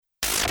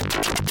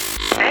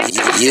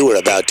You are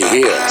about to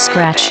hear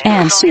Scratch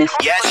and Sniff.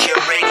 Yes, your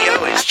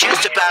radio is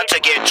just about to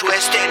get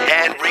twisted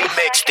and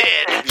remixed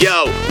in.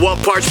 Yo, one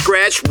part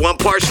scratch, one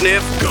part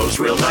sniff. Goes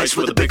real nice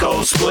with a big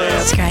old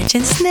split. Scratch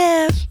and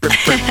Sniff.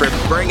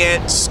 Bring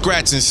it.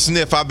 Scratch and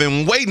Sniff. I've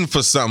been waiting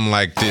for something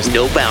like this.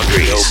 No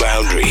boundaries. No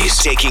boundaries.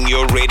 Taking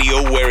your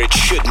radio where it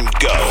shouldn't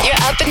go.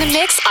 You're up in the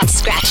mix on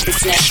Scratch and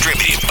Sniff.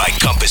 Distributed by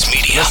Compass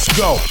Media. Let's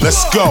go.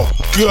 Let's go.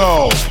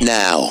 Go.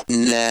 Now.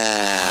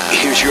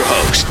 Here's your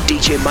host,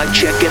 DJ Mike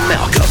Check and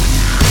Malcolm.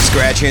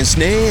 Scratch and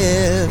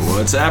Sniff.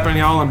 What's happening,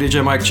 y'all? I'm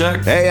DJ Mike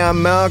Check. Hey,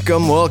 I'm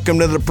Malcolm. Welcome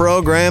to the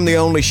program, the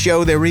only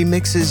show that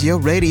remixes your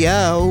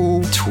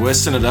radio.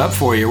 Twisting it up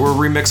for you. We're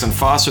remixing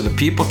Foster the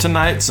People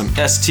tonight, some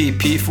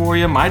STP for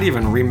you. Might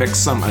even remix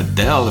some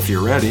Adele if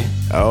you're ready.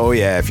 Oh,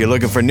 yeah. If you're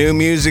looking for new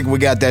music, we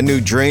got that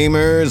new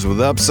Dreamers with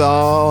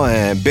Upsaw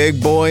and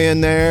Big Boy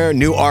in there.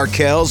 New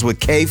Arkells with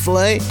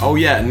K-Flay. Oh,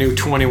 yeah. New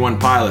 21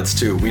 Pilots,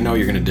 too. We know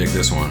you're going to dig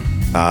this one.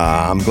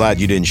 I'm glad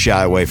you didn't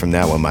shy away from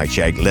that one, Mike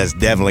Check. Let's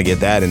definitely get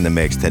that in the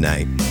mix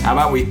tonight. How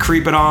about we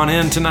creep it on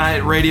in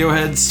tonight?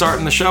 Radiohead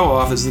starting the show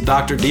off is the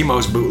Dr.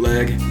 Demos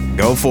bootleg.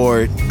 Go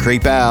for it.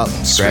 Creep out.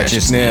 Scratch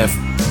and Sniff.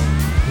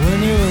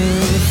 When you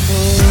were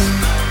before,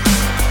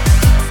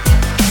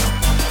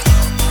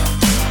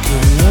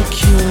 good look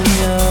you in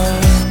your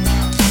eyes,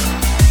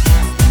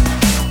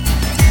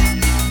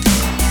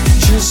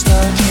 just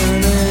like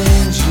an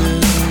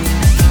angel.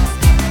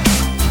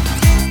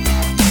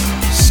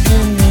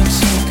 Skin makes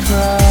me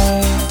cry.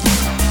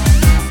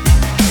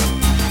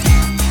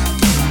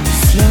 You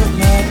float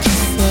like a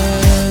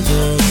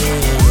feather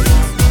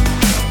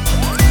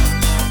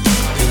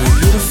in a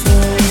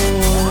beautiful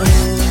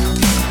world.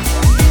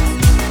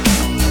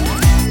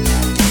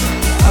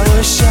 I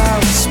wish I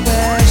was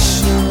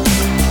special,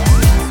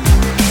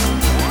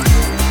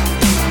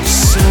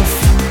 so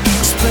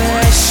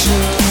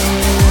special.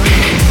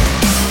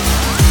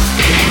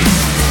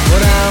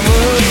 But I'm a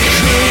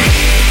creep.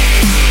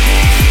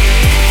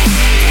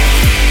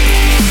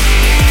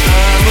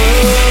 I'm a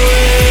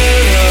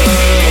widow.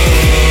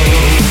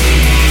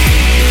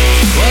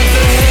 What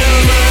the hell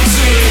am I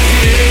doing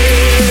here?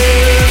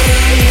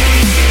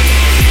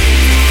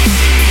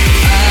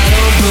 I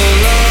don't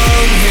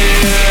belong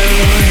here.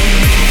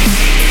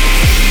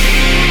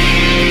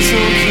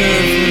 Don't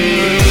care for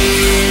her.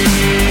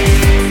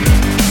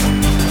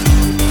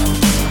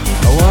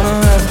 I wanna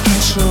have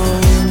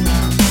control.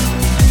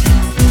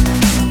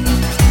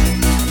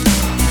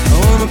 I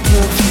want a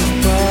perfect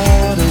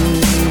body.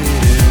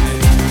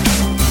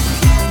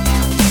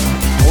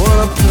 I want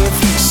a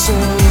perfect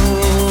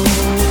soul.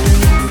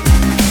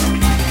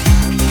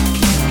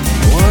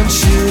 I want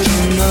you to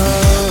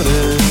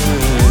notice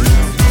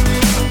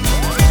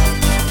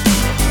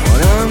when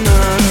I'm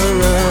not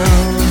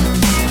around.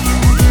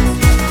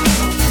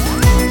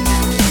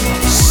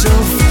 So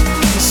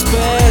fucking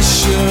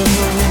special.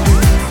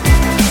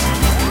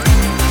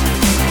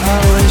 I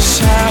wish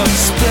I was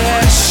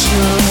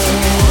special.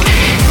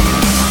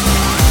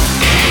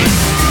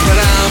 But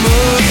I'm a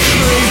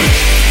creep.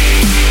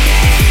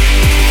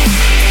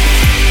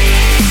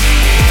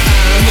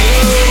 I'm a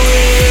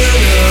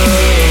widow.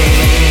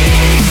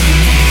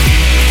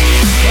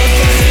 What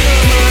the hell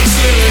am I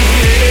doing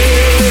here?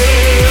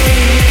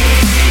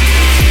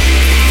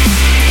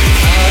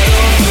 I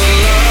don't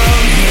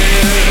belong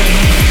here.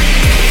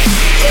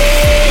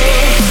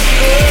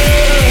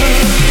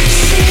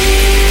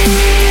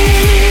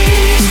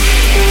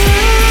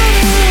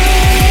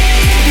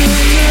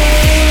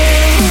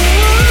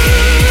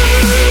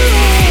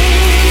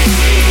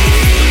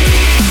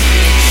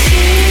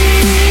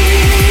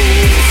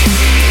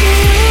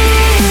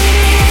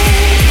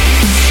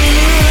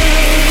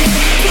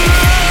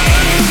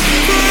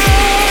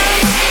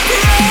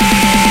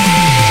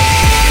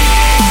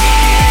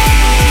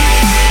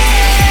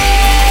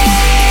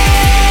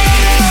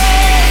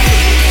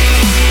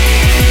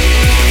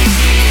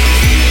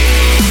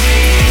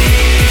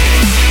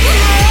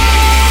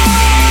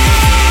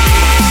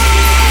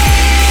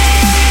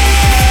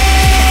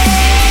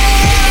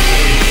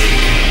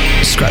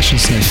 Scratch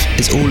and Sniff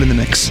is all in the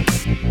mix.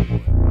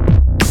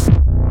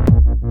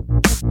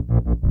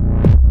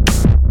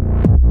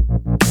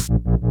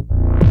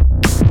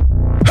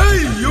 Hey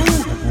you!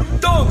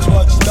 Don't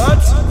watch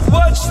that!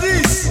 Watch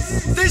this!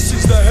 This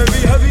is the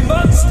heavy, heavy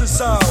monster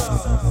sound!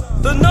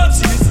 The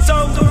nuttiest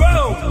sound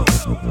around!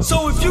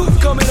 So if you're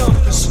coming up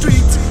the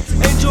street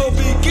and you're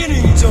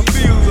beginning to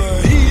feel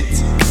the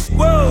heat,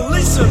 well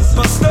listen,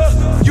 buster,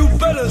 you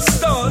better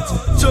start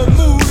to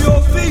move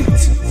your feet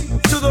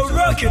to the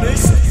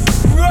rockinest,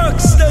 rock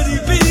steady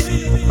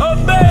beat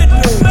of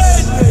madness!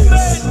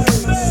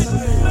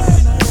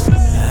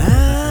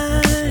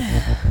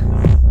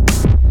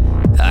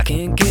 I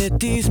can't get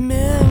these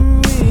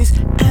memories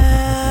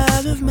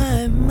out of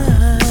my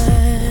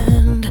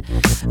mind,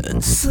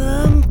 and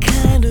some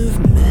kind of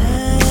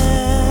madness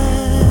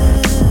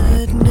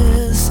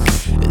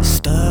has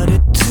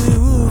started to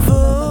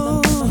evolve.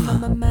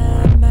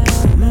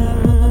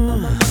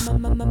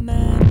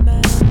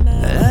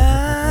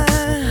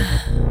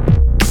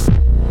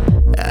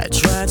 I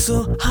tried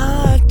so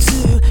hard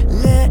to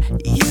let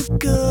you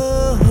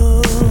go,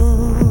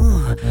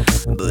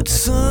 but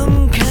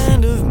some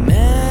kind of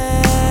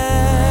madness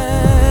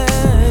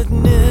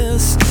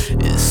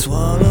is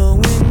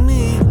swallowing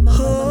me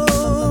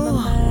whole.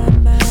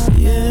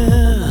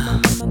 Yeah,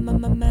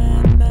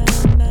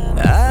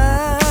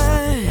 I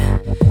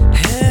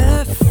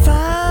have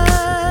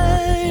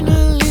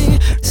finally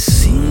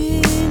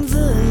seen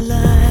the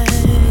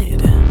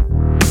light,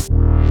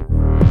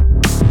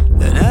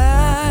 and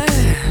I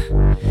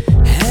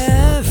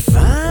have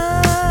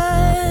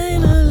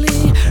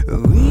finally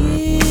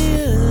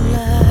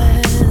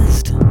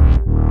realized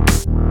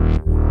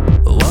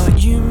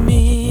what you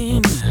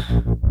mean.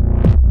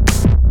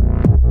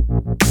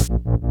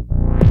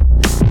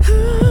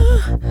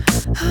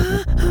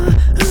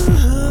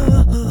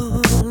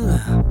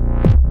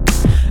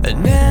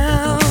 And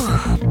now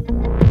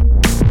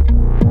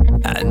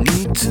I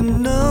need to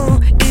know,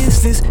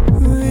 is this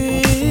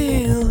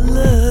real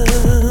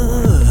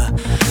love,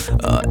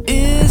 or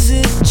is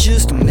it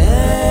just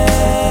madness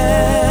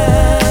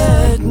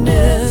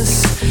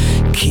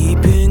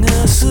keeping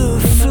us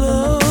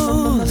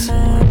afloat?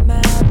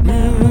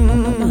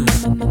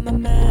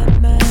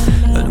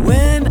 And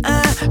when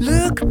I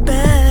look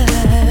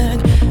back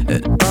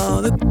at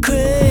all the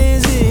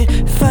crazy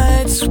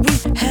fights we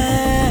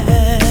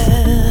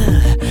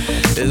had,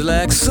 it's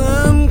like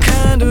some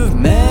kind of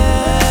madness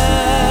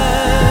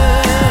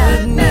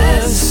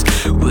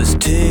was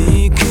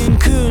taking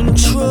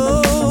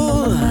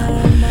control.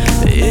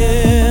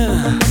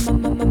 Yeah.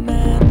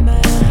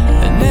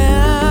 And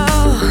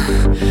now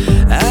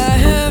I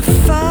have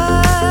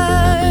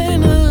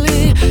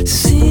finally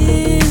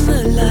seen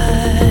the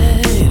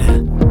light,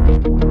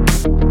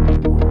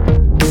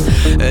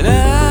 and I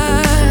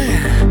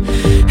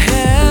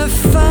have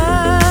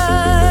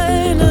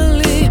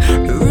finally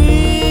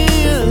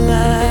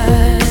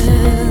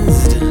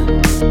realized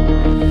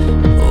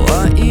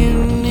what you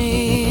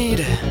need.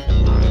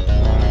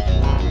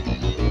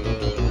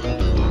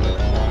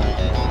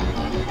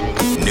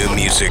 New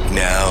music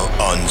now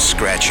on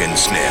Scratch and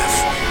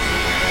Sniff.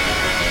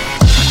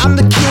 I'm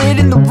the kid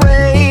in the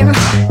rain,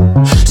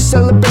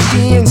 celebrate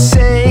the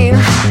insane.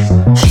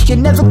 It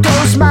never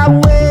goes my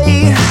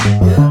way.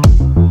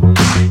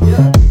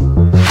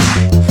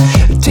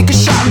 Take a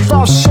shot and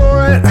fall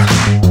short.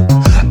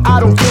 I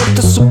don't get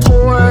the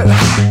support,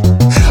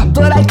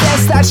 but I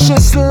guess that's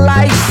just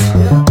life.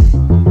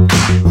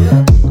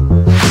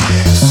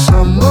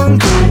 Someone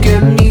go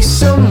get me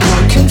some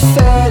more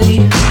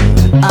confetti.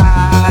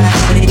 I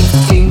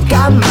think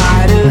I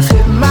might have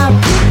hit my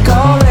peak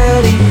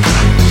already.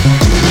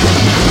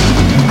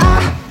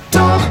 I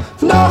don't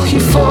know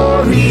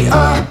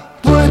euphoria,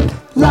 would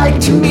like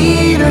to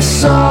meet her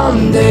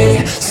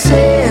someday.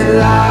 C'est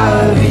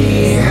la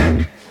vie.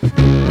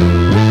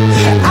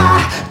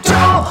 I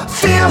don't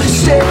feel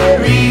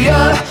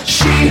hysteria,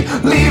 she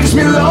leaves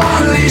me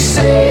lonely.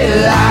 C'est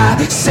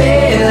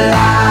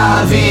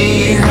la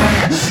vie.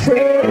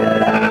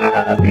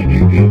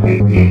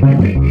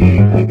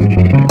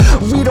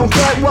 We don't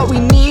get what we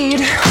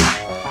need,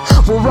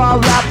 we're all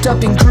wrapped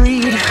up in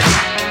greed.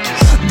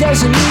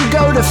 There's an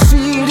ego to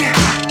feed.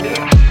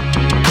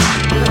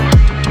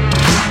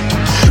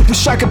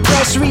 Wish I could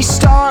press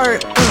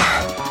restart.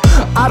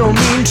 I don't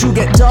mean to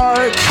get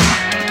dark,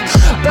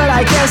 but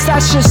I guess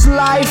that's just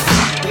life.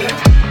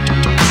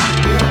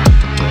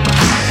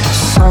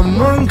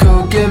 Someone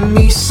go get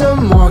me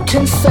some more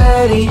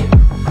confetti.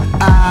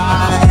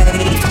 I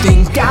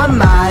think I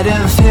might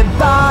have hit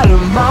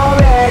bottom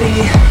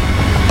already.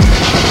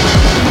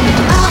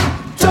 I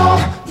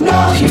don't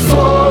know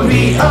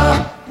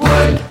euphoria,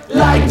 would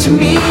like to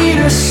meet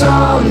her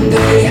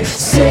someday.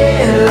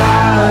 C'est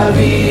la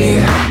vie.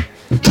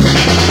 I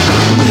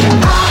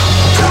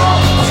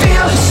don't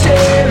feel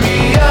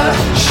hysteria,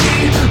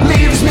 she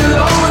leaves me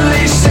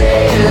lonely.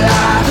 C'est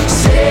la vie.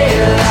 C'est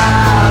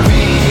la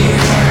vie.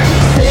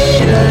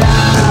 C'est la vie.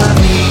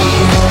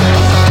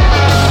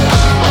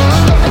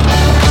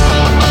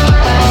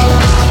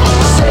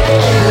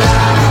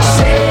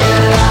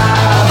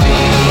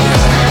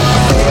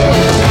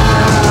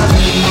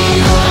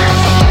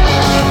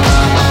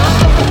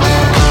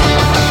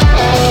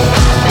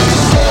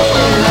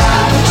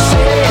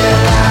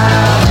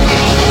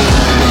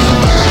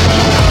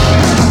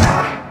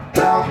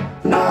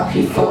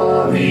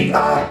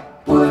 I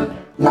would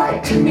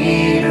like to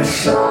meet her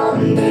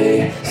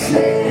someday.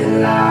 C'est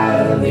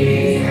la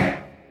vie.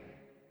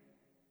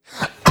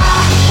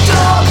 I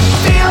don't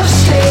feel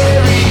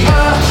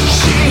hysteria,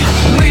 she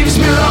leaves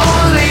me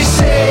lonely.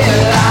 C'est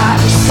la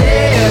vie.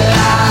 C'est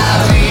la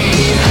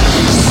vie.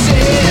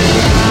 C'est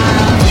la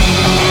vie. C'est la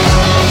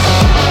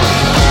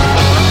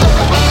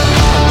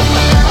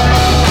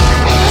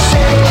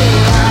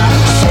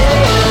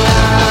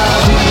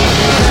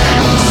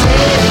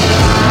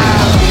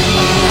vie.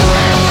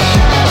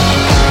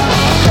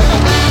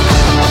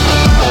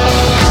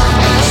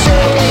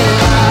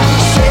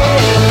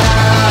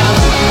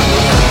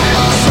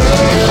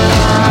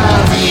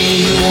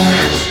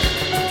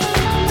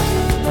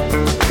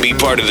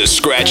 part of the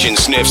Scratch and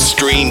Sniff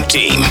stream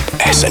team.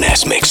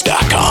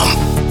 SNSMix.com.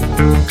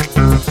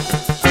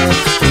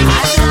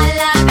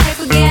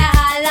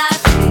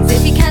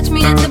 If you catch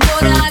me at the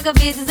border, I got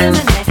visas in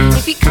my neck.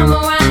 If you come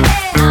around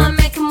here, I'll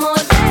make them all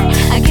day.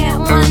 I get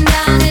one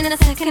down in a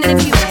second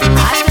if you wait.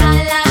 I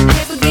fly like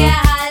paper, get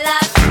high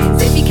like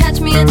planes. If you catch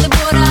me at the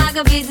border, I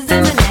got visas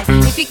in my neck.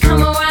 If you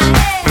come around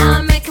here,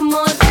 I'll make them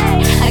all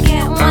day. I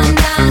get one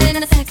down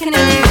in a second if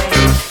you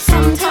wait.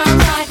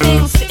 Sometimes I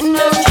think sitting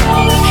on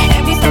trains.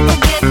 Every step I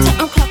get to,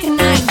 I'm clocking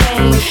that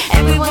game.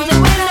 Everyone's a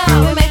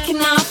winner, we're making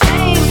our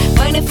fame.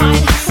 Waiting to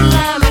find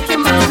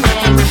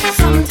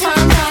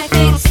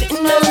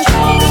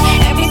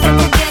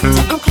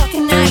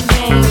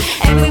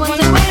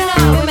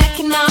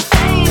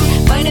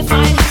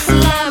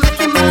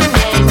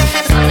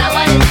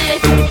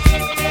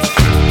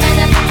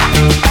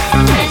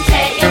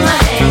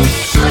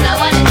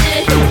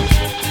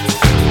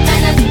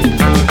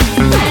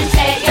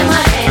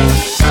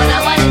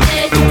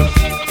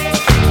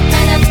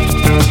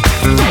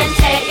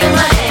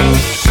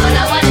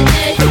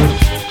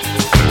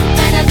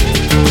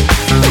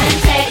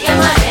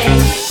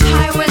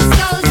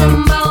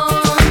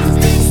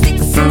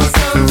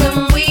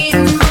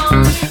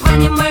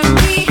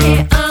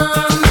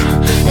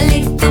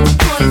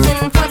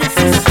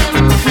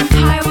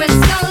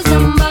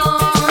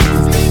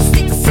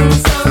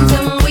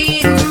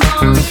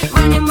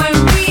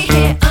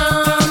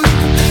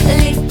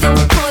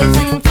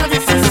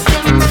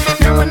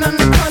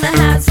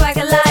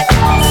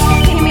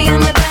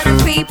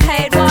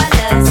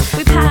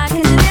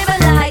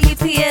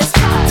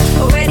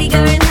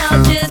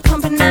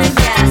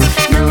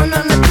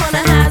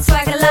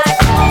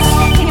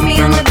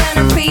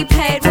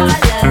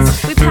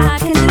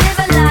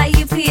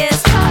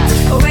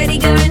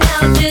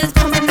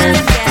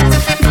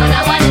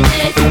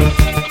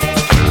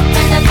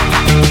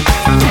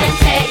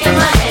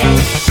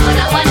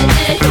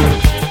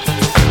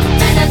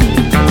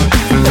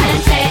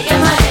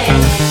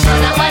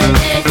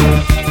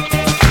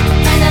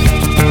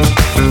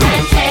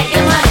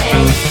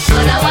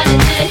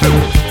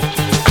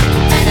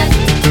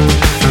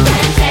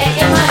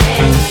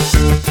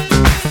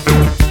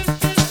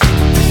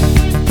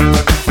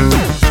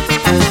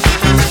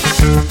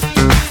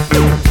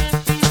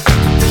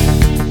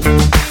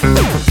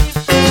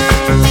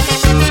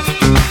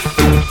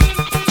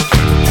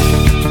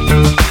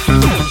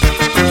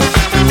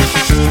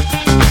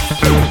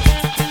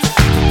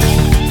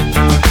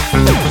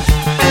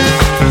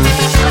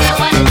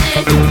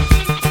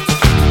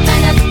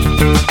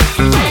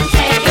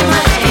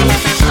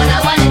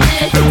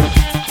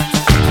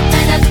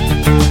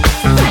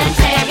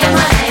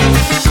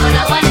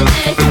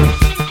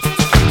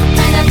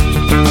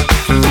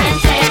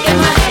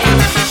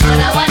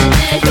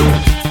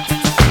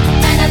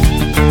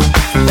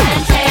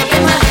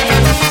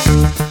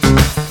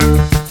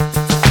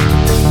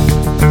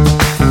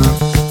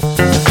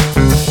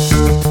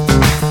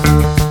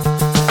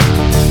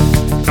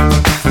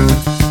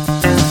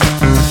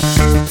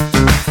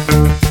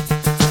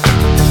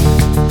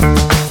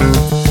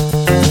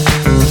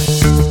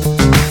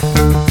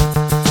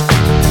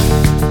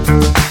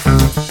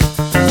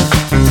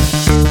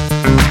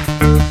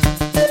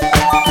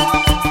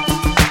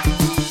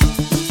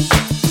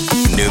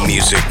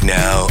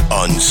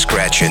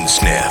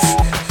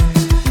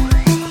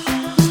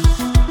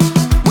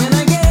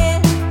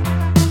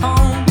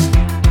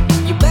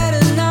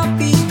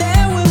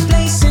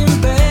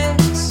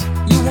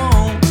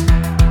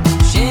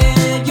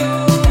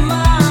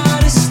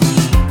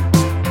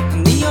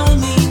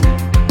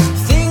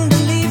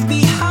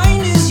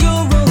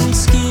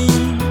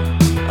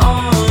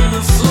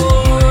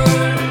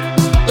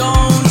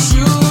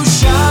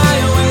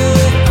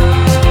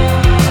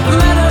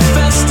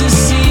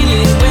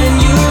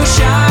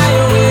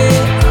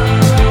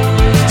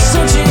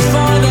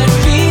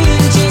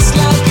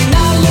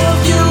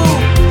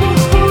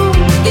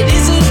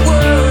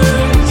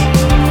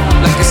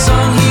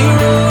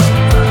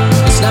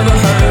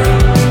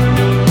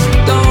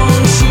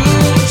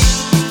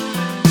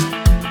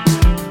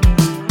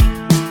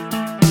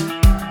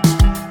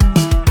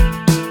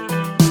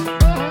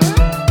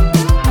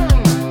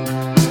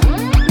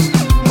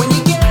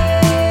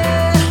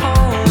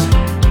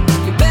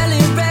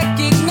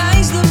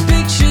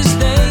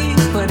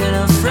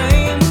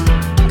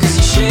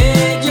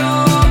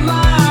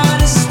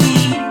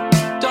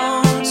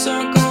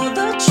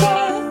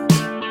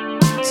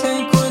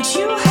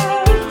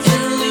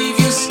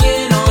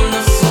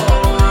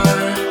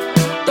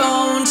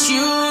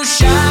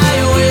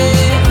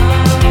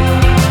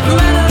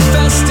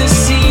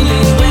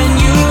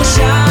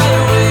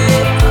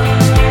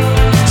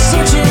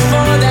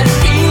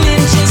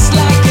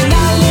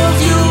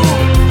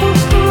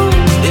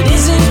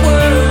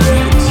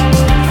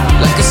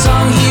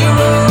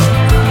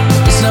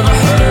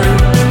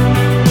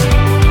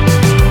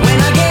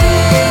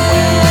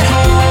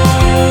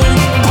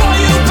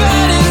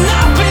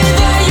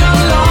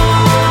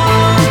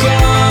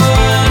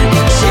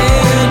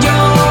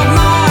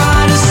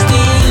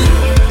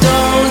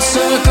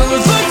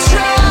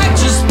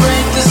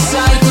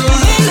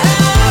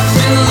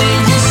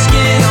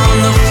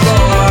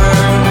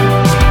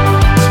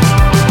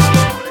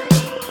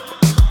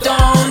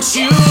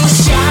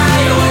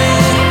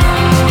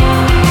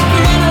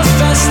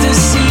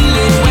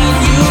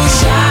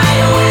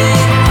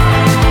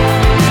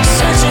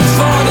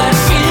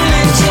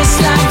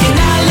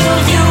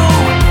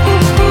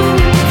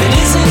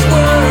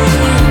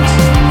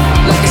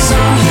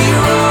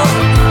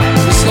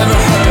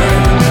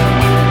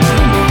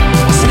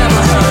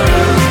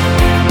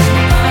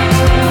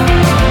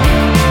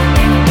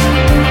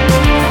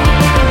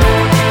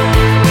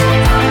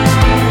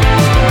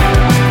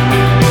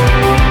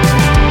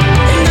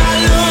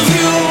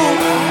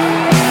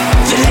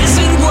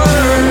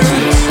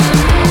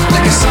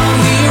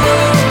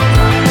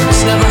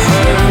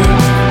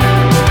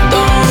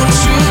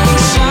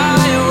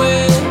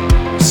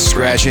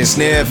Scratch and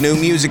Sniff, new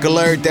music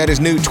alert. That is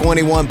new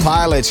 21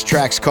 Pilots.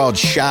 Track's called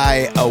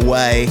Shy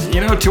Away. You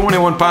know,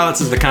 21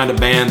 Pilots is the kind of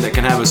band that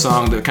can have a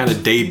song that kind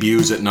of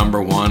debuts at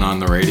number 1 on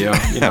the radio.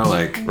 You know,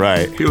 like,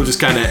 right. People just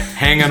kind of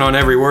hanging on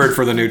every word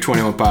for the new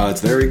 21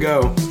 Pilots. There we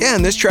go. Yeah,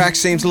 and this track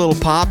seems a little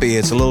poppy.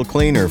 It's a little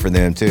cleaner for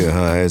them, too,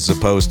 huh? As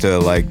opposed to,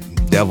 like,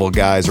 devil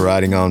guys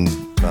riding on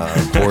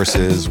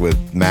horses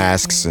with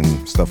masks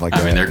and stuff like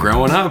that. I mean, they're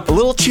growing up. A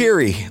little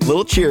cheery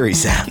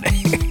sounding.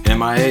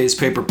 MIA's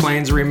Paper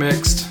Planes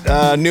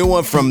remixed. New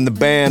one from the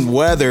band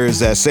Weathers,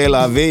 C'est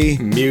La Vie.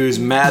 Muse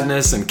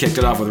Madness, and kicked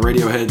it off with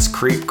Radiohead's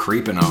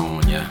Creeping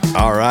On Ya.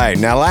 All right.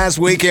 Now, last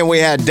weekend we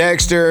had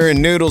Dexter and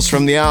Noodles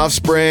from The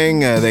Offspring.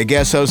 They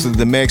guest hosted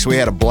the mix. We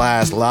had a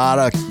blast. A lot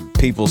of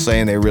people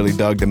saying they really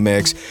dug the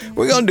mix.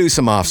 We're going to do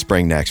some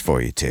Offspring next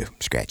for you, too.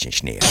 Scratch and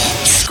Sniff.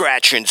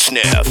 Scratch and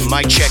Sniff.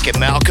 Mike Check and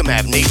Malcolm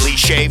have neatly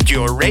shaved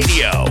your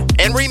radio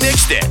and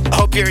remixed it.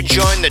 Hope you're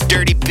enjoying the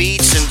dirty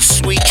beats and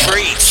sweet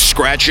treats.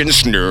 Scratch and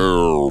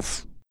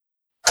Sniff.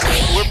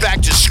 We're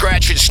back to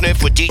Scratch and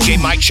Sniff with DJ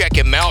Mike Check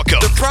and Malcolm.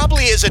 There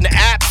probably is an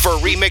app for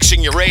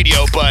remixing your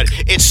radio, but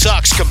it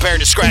sucks compared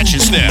to Scratch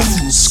and Sniff.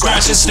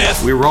 Scratch and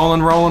Sniff. We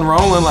rolling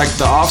like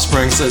the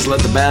Offspring says,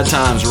 let the bad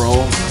times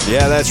roll.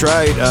 Yeah, that's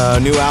right.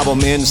 New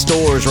album in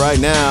stores right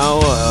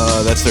now.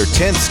 That's their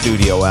 10th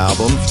studio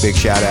album. Big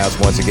shout outs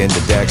once again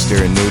to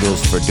Dexter and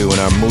Noodles for doing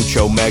our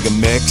Mucho Mega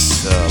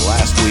Mix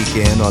last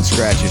weekend on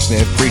Scratch and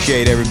Sniff.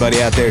 Appreciate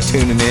everybody out there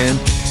tuning in.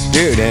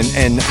 Dude,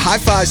 and high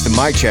fives to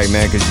Mike Check,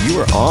 man, because you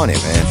were on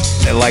it, man.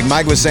 And like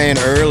Mike was saying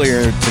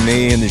earlier to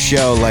me in the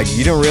show, like,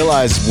 you don't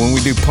realize when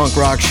we do punk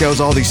rock shows,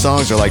 all these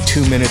songs are like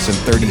 2 minutes and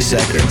 30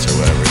 seconds or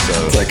whatever.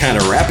 So it's like kind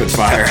of rapid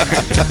fire.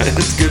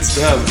 It's good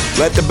stuff.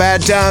 Let the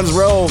bad times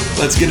roll.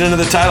 Let's get into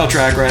the title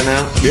track right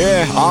now.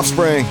 Yeah,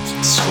 Offspring.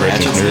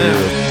 Scratch and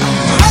Sniff.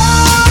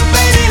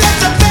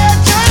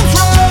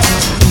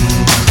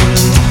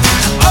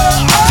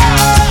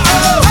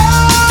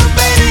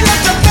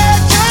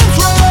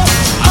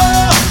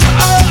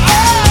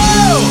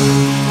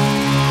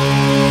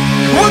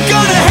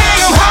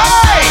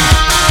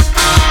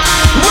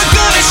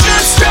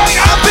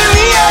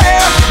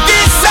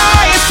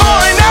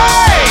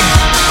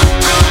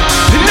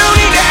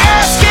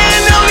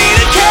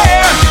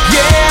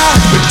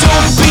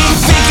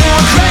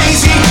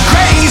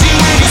 Crazy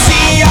when you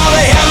see all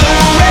the hell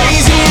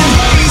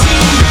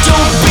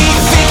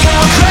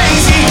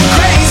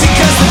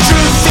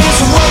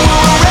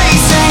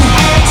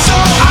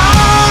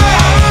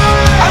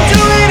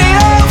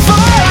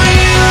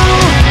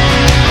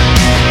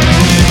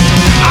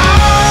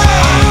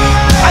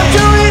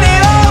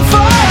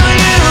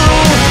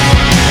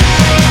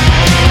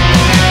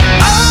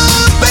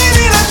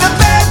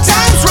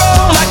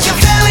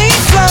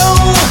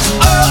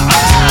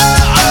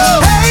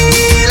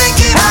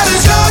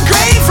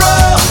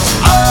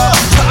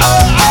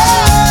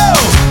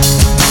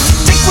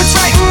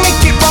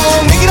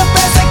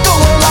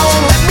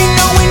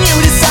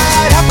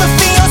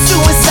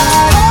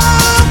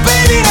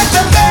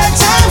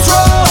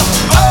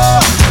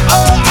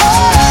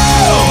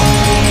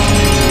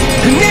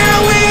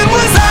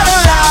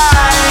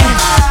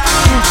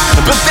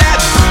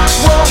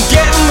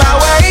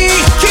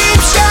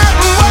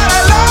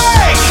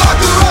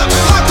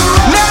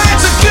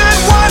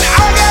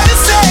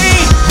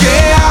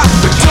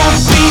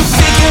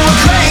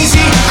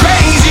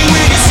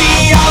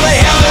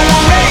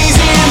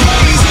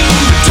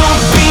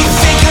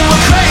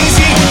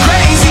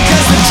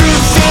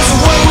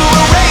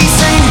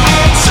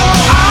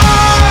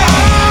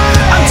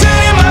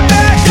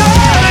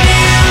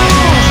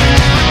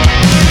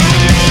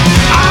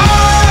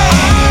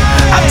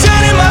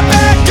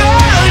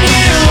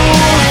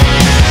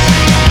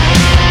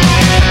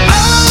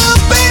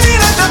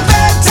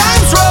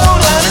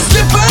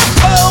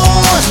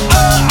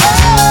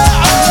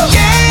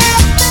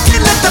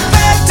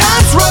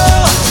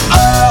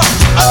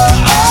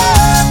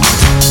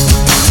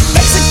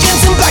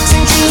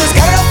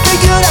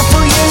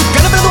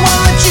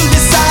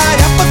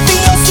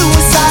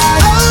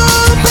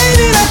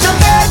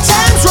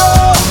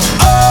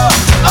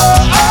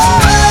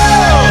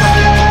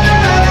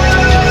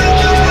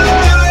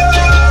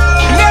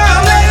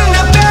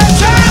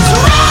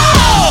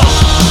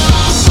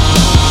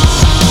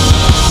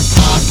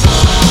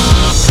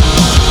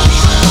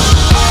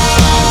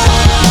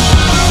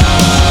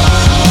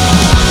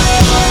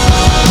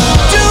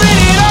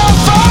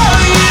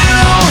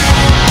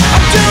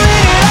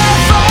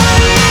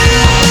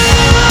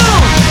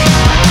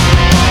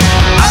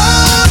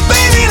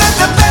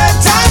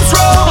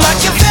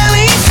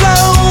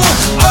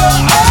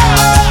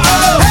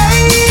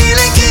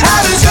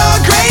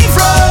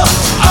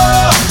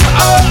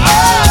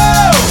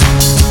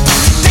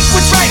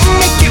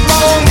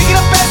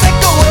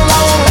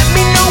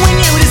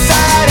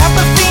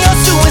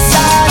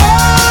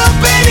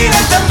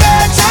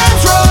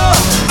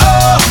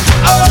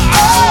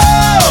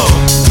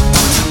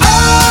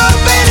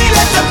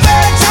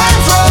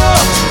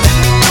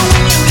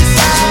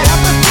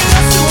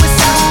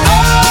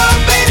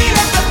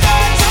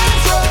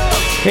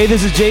Hey,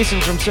 this is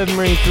Jason from 7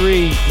 Marine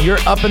 3. You're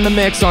up in the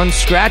mix on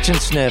Scratch and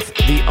Sniff,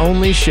 the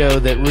only show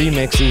that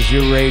remixes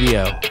your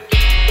radio.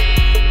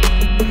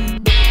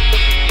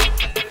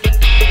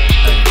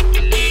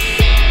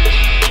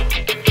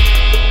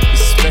 This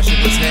is special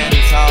this hand to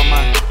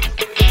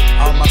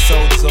all my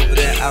soldiers over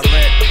there in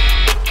Iraq.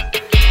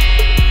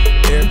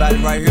 Everybody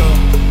right here.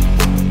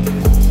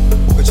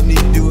 What you need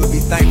to do is be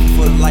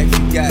thankful for the life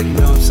you got, you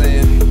know what I'm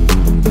saying?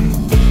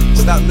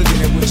 Stop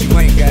looking at what you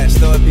ain't got.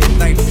 Start being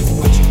thankful for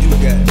what you do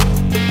got.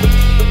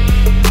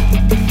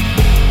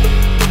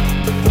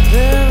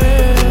 There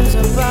is a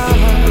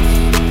balance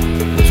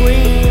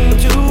between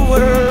two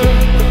worlds,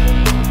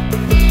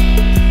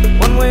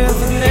 one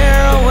with a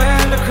narrow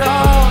and a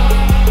cross.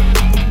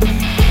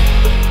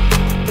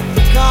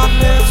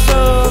 Regardless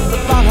of the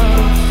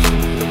balance,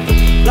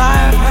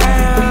 life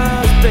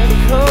has been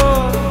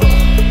cumbersome.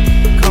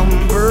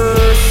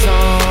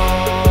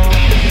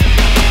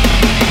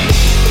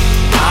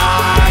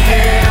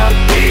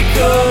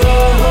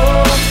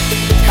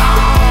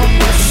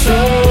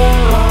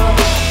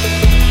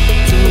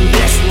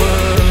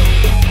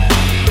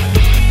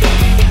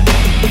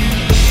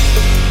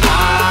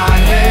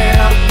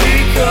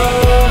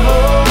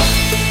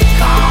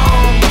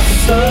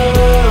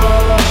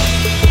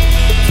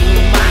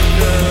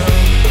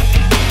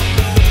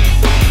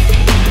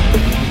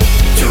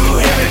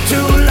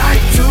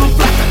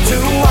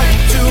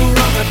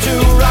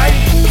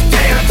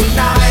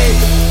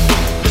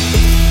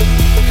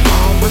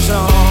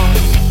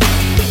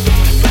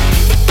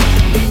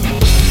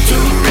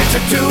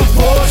 Too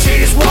poor,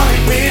 she's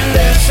wanting me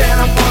less and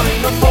I'm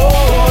wanting her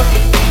more.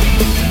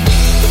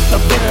 The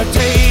bitter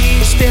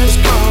taste is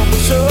coming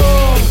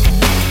soon.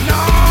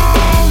 No,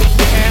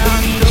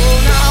 yeah, no,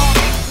 no,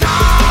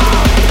 no.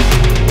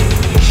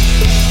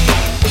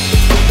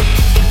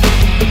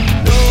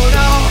 No,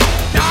 no,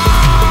 no,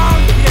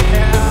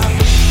 yeah.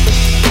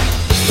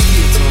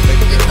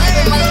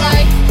 My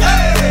life,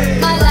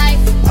 my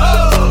life, oh,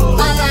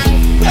 my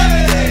life,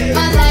 hey,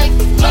 my life,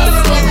 just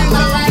living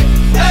my life,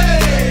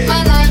 hey,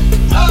 my life.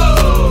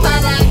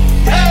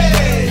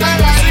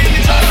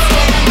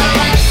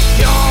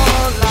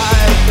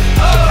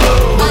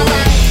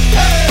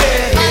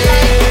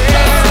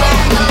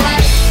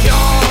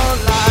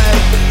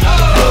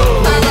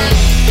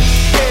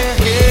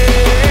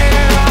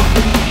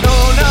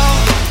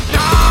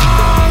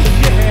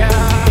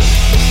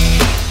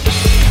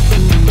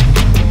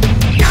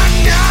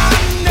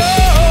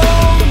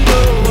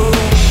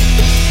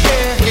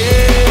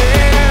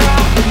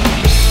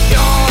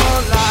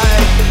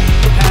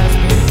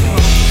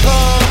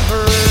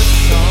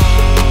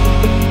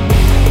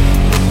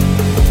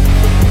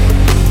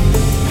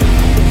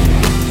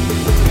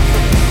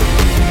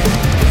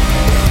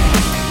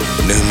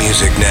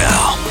 Music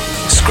now.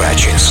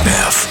 Scratch and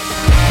Sniff.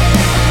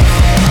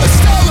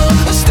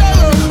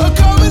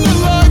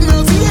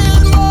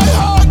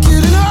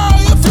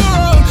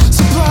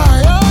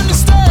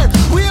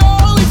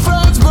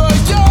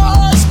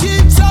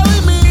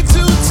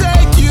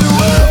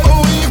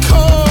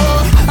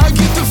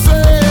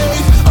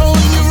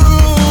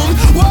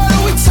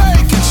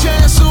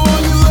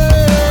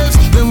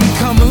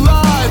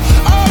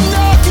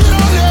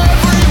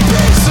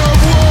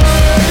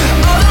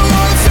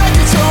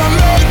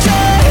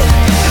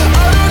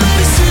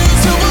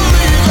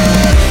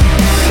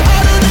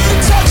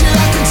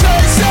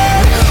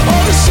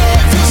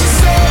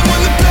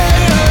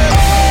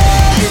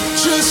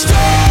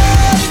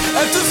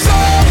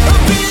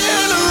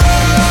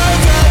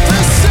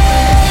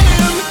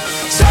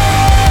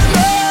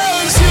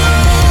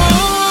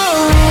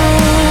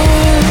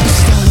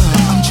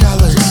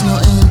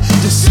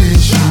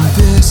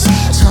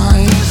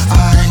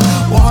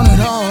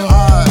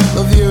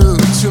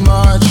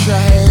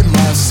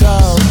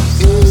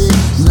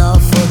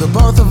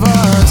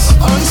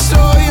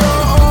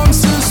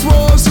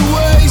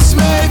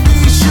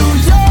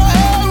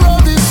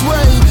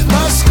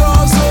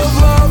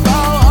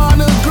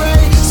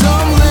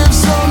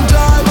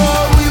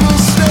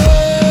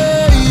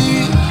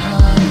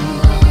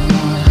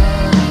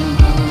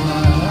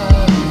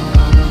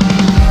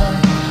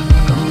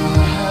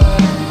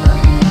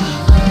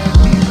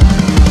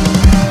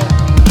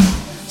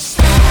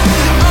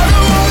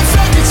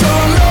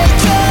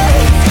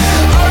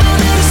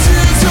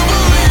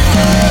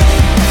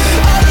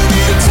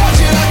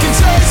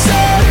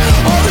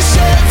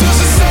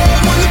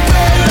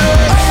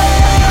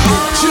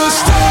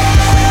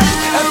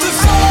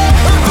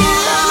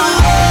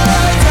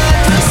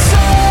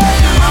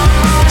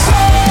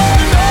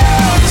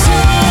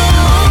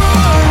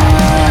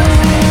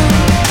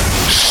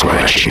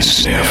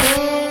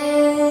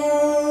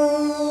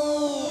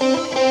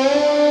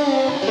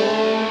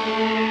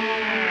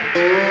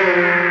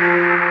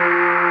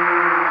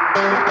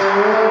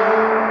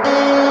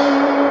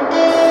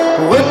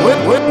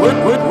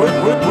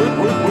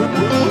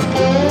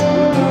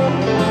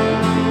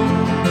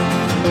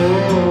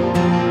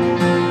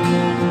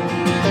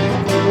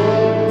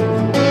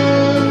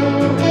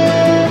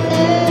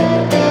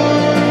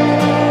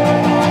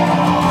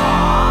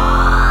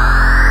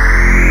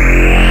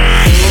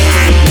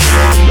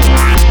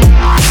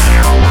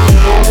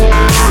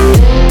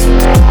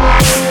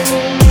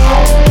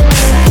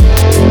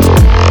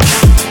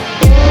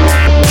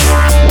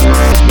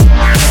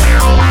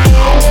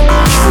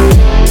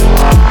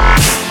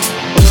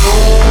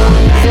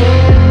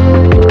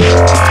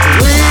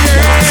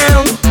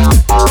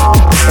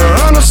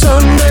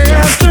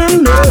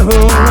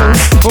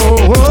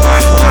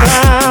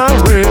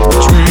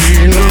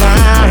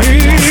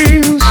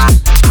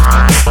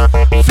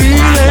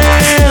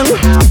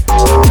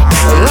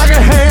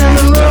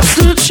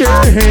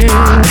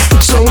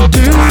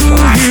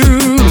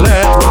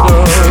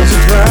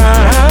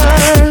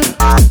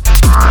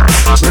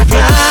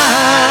 I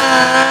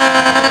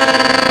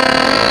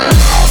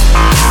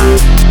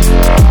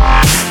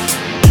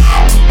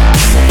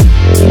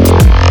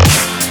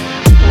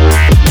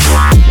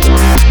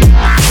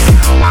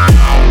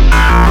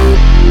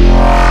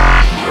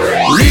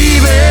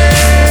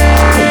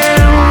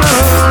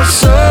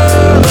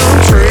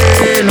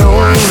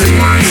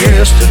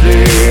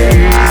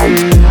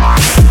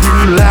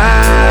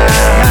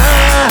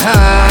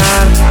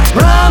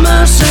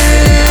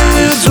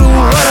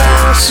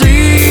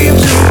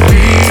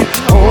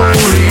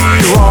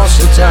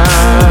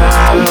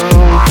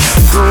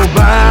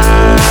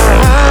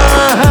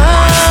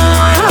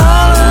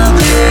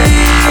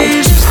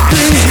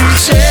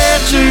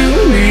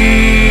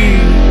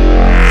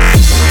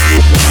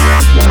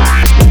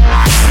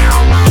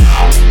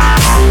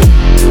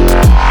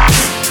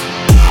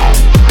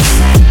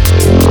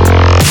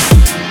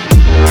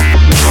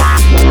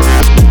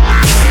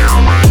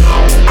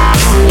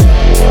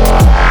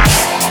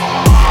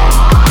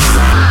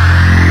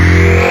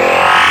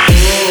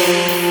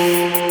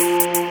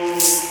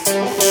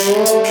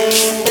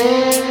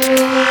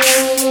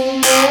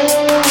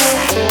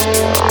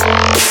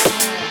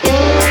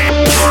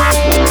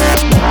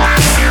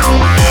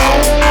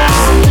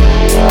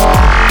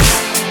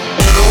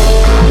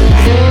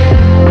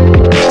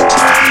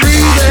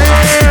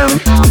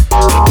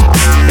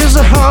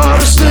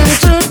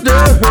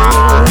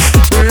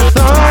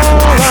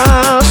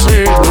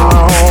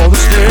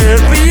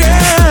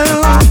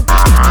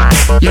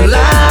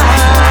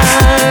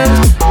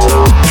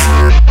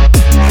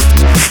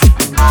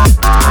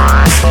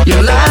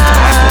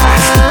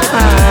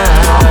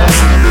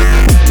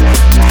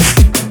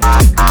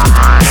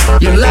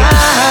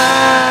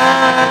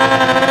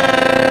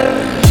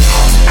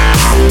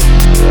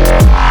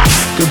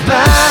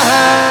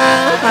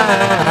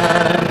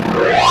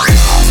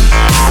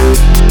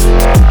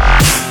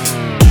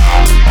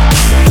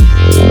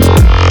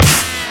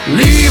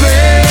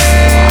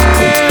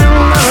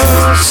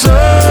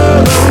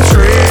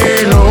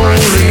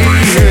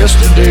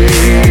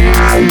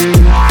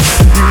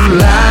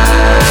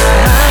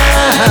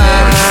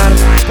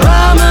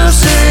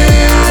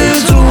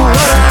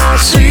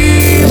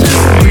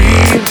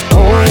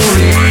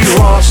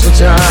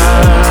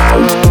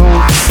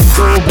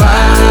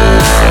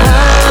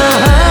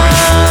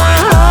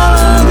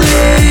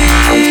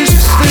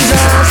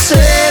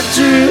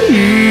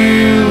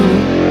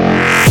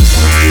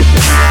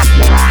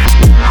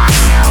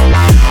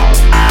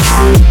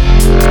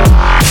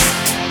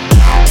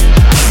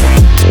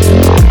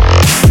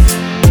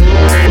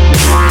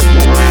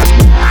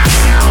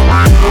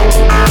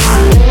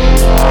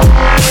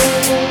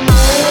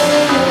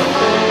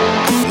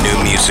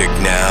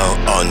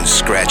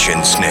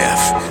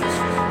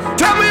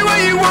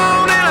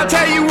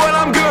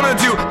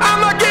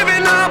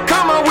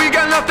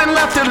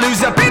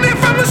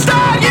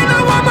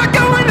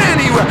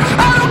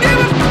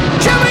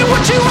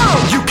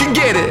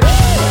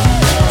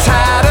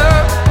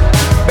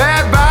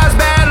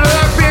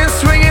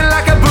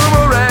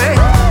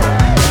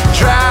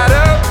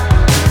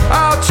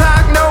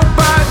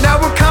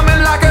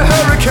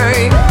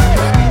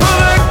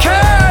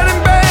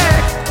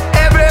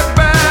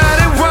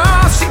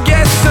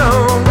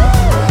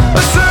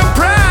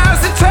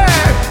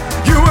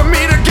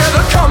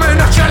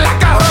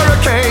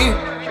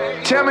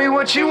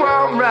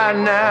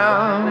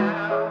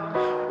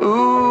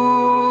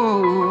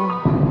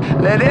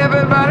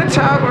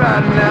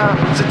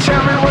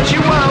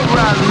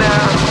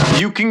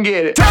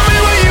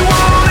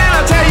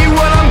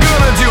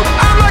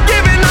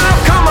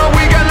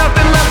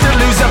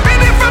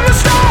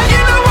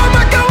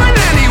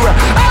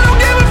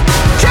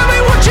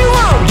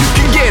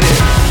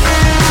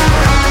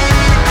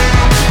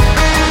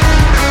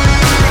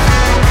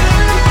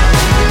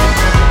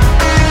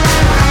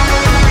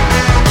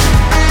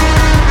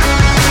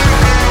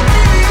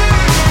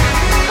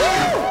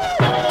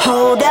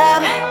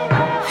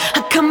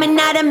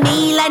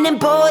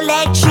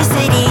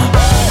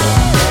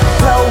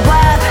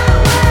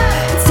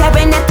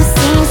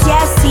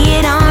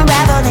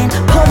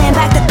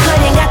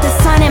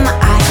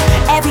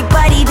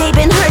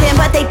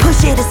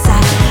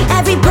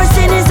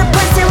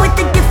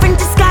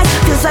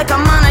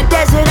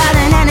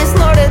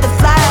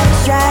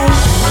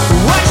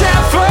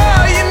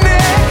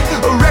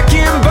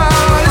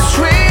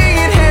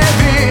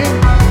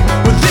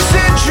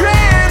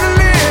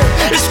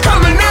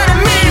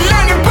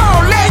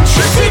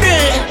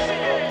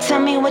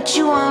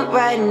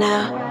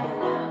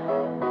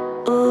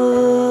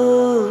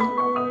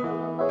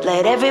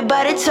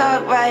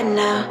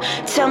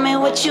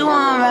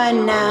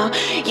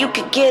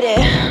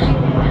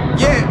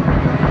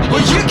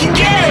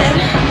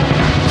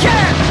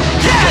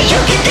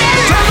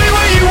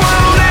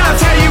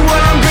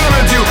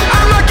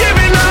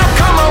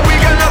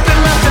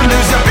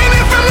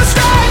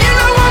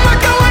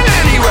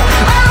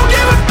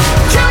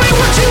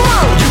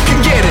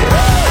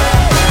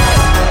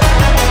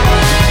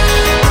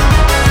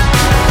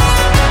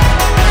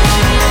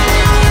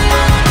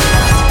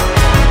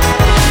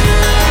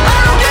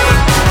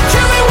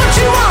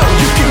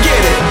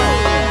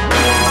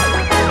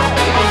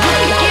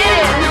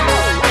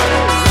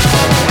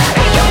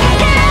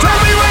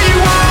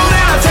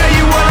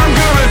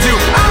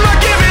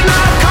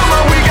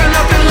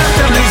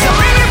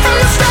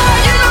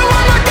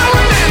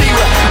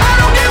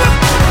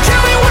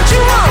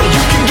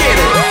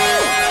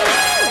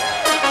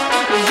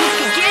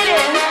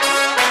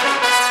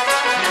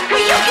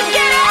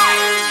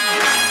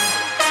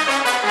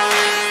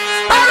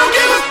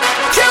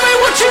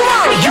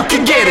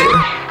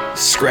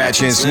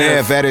Scratch and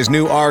Sniff. That is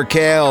new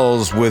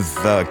Arkells with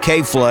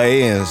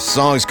K-Flay, and the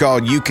song's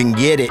called You Can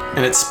Get It.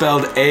 And it's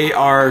spelled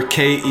A-R-K-E-L-L-S.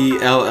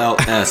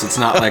 It's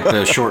not like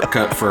the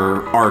shortcut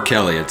for R.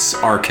 Kelly. It's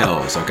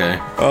Arkells, okay?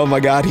 Oh my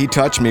God, he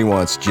touched me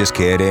once. Just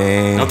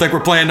kidding. I don't think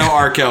we're playing no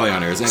R. Kelly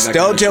on here.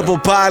 Stone Temple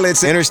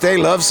Pilots, Interstate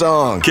Love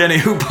Song. Kenny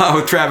Hoopa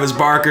with Travis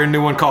Barker,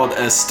 new one called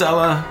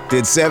Estella.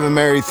 Did 7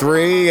 Marry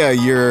 3,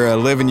 You're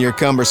Living Your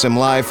Cumbersome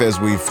Life, as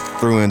we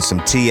threw in some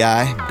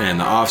T.I. And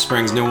the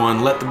Offspring's new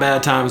one, Let the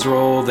Bad Times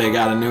Roll. They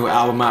got a new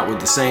album out with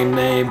the same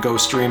name. Go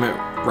stream it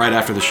right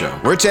after the show.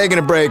 We're taking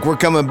a break. We're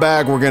coming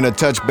back. We're going to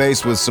touch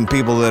base with some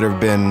people that have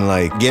been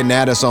getting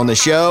at us on the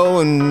show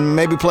and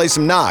maybe play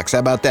some knocks. How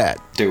about that?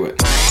 Do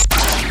it.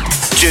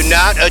 Do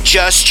not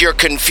adjust your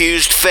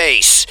confused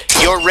face.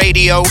 Your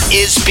radio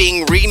is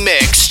being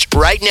remixed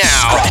right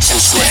now with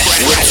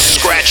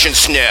Scratch and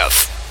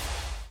Sniff.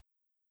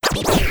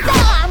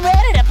 I'm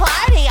ready to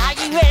party. Are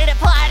you ready to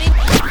party?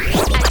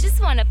 I just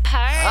want to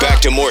party.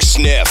 Back to more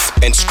Sniff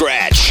and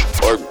Scratch,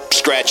 or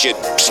Scratch it,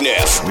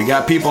 Sniff. We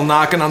got people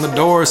knocking on the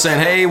door saying,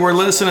 hey, we're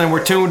listening,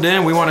 we're tuned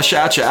in, we want to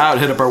shout you out.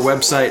 Hit up our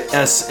website,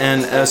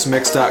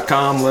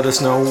 snsmix.com. Let us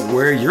know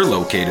where you're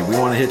located. We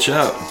want to hit you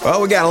up.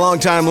 Well, we got a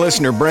long-time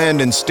listener,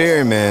 Brandon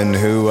Stearman,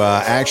 who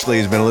actually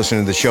has been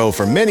listening to the show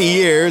for many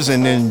years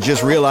and then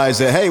just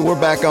realized that, hey, we're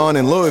back on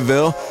in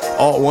Louisville,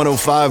 Alt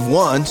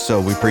 105.1, so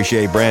we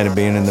appreciate Brandon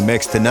being in the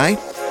mix tonight.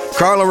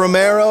 Carla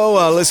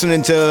Romero,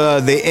 listening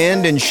to The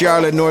End in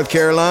Charlotte, North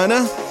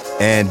Carolina.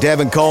 And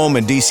Devin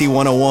Coleman, DC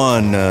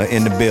 101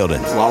 in the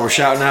building. While we're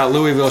shouting out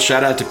Louisville,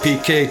 shout out to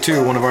PK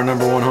too, one of our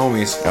number one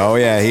homies. Oh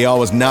yeah, he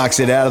always knocks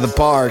it out of the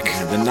park.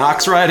 The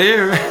knocks right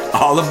here,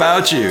 all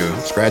about you.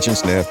 Scratch and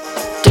Sniff.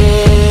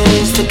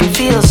 Days that can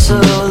feel so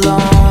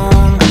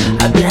long,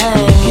 I've been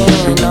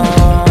hanging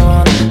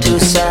on to a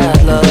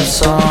sad love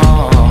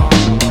song.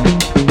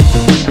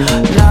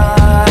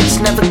 Nights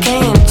never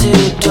came to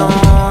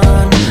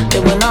dawn,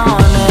 they went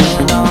on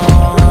and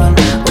on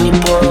when you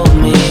pulled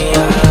me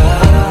out.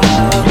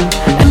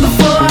 And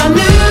before I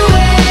knew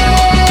it,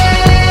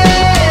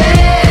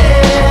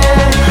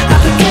 I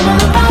forget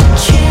all about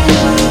you.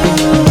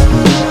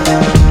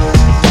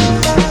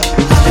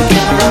 I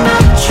forget all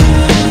about you.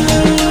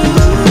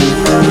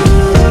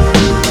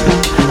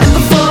 And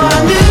before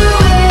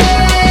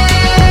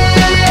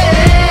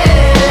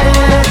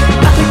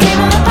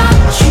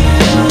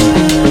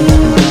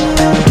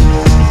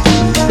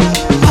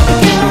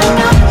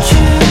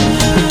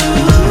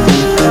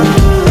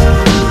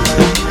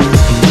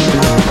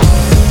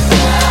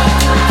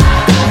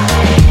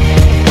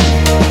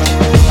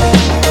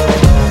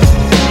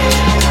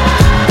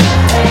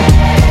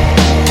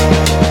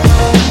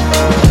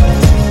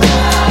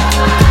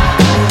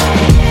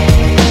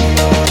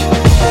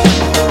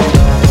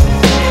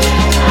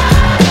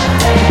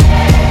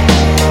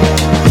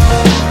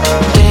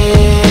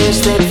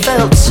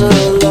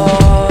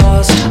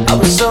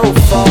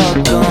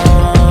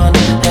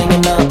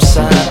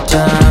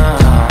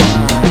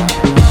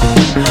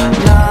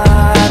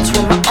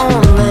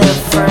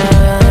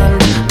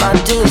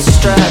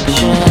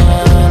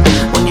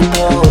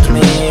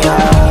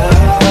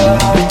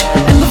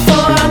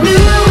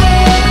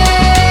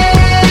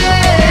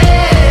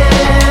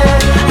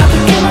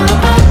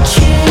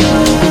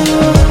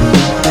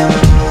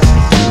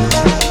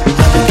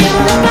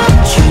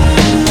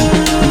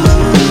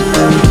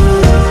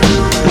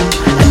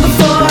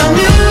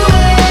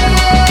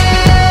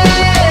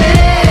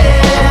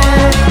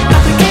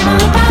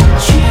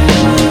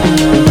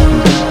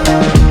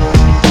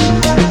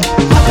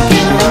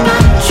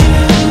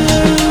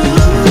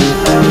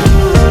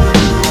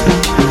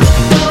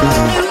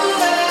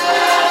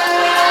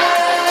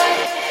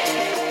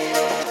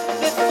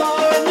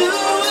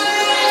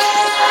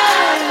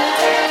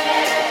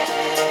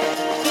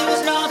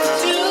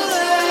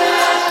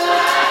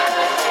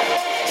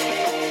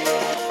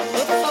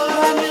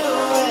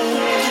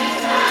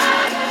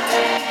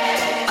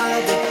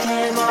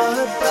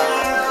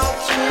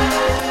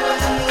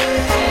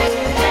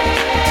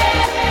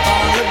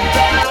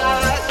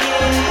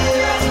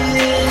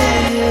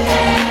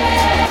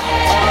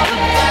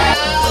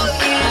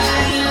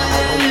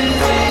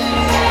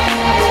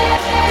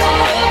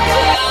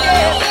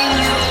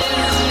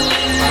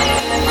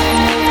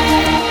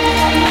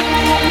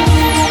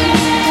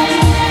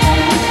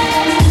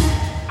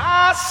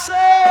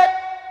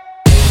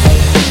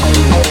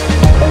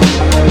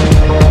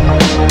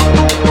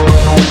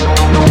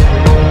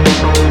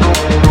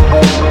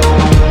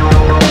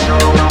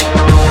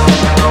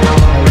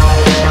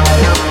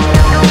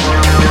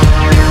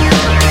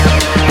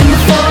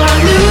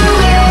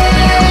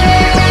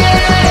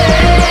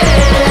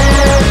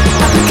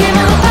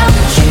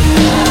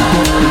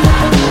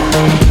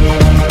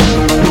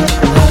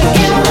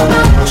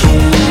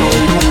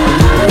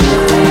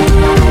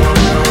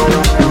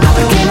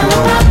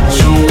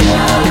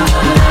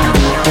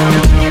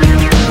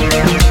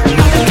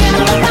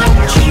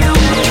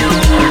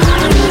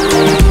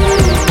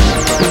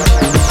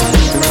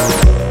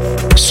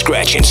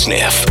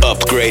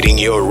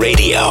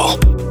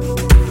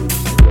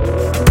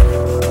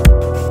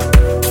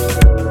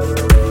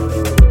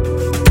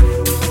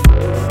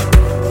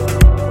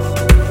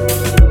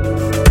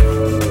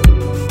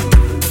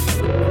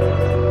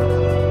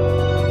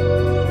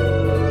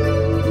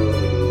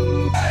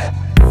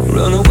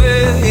run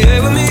away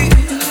with me.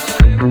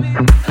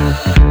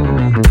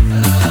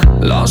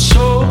 Lost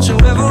souls in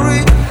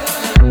revelry,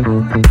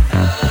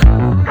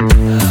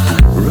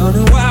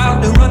 running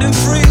wild and running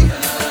free.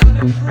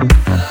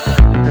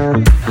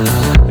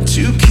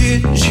 Two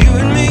kids, you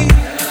and me.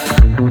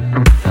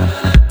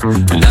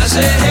 And I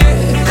say, hey,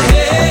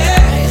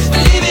 hey,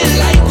 living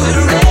like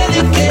we're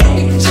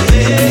renegades.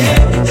 Hey,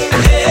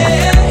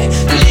 hey,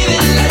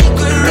 living like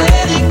we're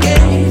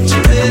renegades,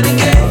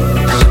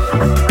 renegades,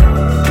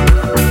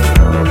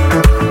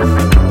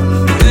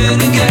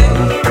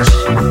 renegades.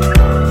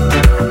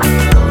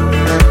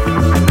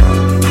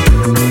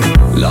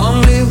 Long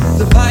live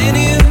the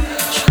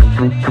pioneers,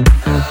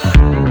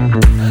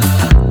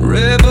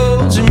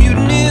 rebels and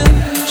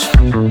mutineers.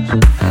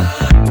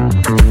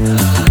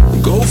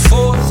 Go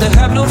forth and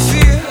have no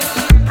fear.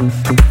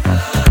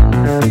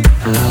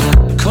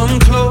 Come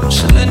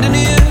close and lend an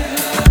ear.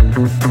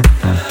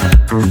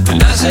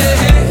 And I say,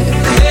 hey,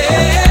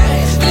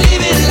 hey,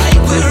 living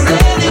like we're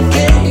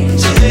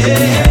renegades. Hey,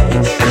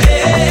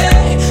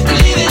 hey,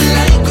 living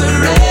like we're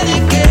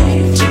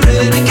renegades,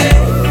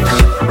 renegades,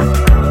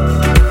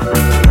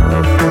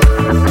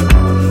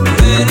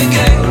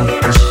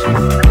 renegades.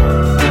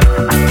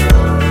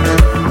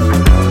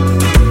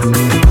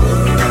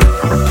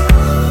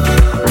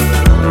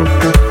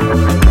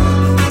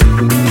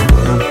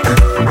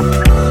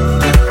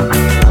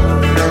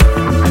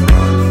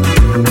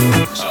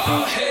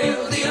 All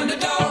hail the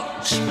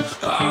underdogs,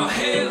 all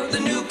hail the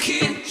new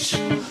kids,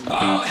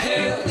 all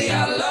hail the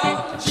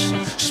outlaws,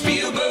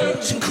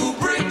 Spielbergs and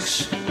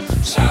Kubricks.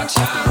 It's our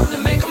time to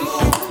make a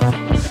move,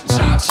 it's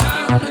our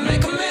time to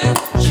make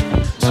amends,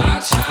 it's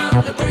our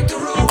time to break the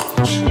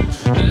rules.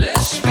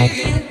 Let's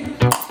begin.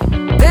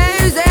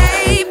 There's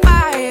a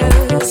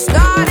fire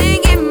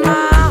starting in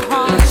my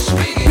heart,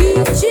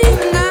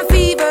 reaching a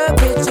fever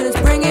pitch and it's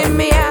bringing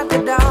me out the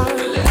dark.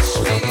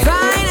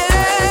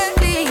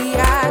 Finally,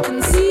 I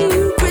can see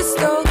you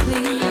crystal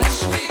clear.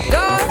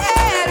 Go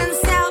ahead and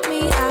sell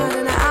me out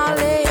and I'll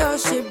lay your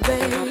ship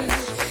bare.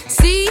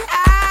 See,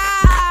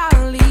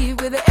 I'll leave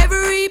with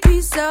every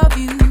piece of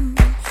you.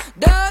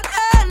 Don't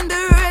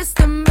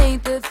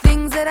underestimate the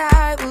things that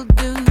I will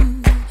do.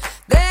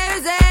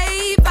 There's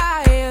a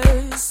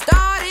fire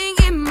starting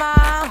in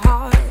my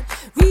heart,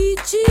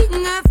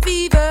 reaching a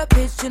fever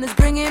pitch and it's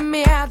bringing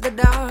me out the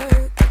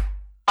dark.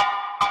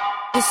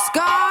 The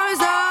scars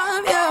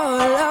of your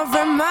love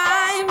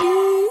remind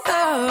me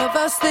of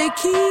us. They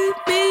keep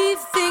me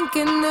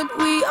thinking that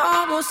we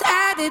almost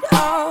had it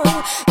all.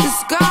 The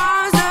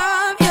scars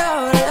of your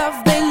love,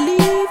 they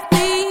leave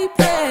me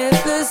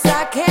breathless.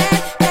 I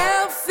can't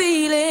help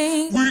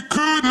feeling We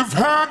could have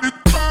had it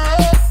all.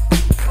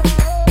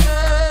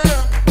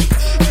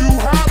 You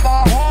had my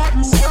heart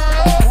and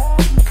soul.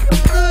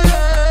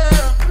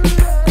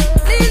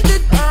 in the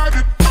Had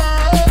it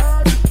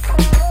all.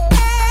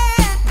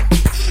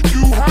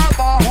 You had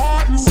my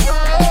heart and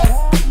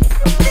soul.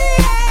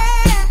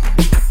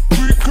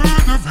 We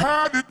could have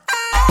had it.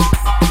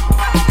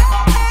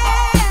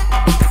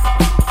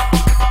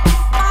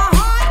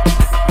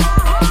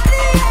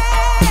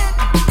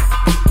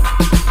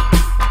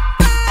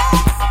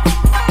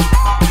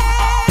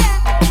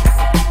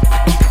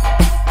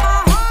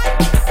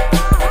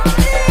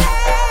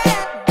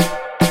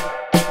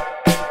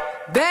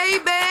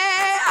 Baby,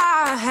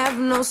 I have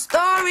no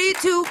story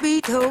to be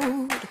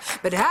told,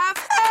 but I've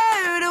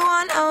heard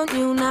one on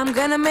you and I'm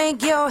gonna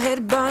make your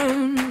head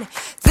burn.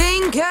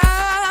 Think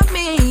of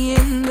me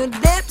in the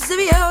depths of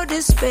your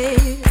despair.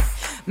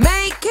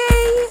 Make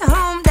a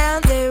home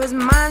down there as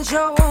mine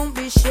sure won't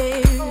be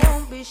shared.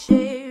 Won't be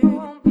shared,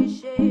 won't be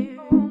shared,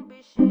 won't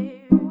be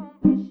shared,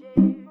 won't be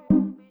shared,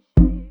 won't be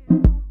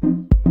shared.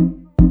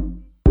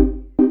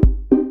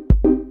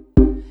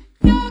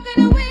 You're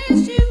gonna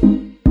wish you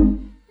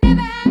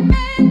never had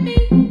met me.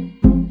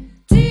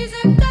 Tears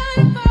are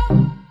gonna fall,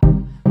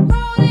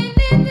 rolling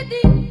in the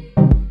deep.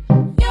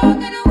 You're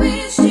gonna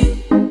wish you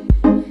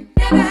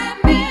never had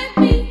met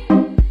me.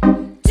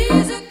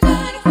 Tears are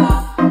gonna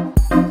fall,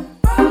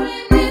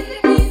 rolling in the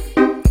deep.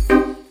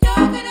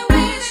 You're gonna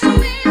wish you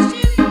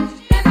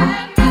never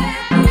had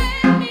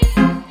met me.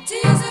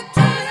 Tears are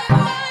gonna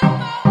fall,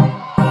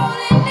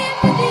 rolling in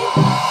the deep.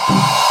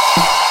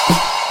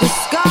 The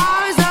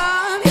scars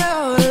of your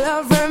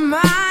love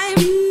remind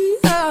me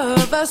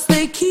of us.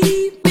 They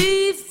keep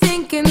me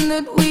thinking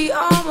that we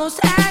almost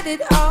had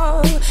it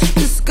all.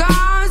 The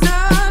scars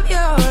of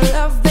your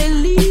love, they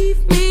leave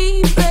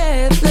me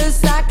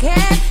breathless. I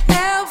can't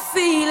help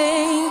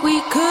feeling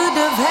we could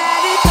have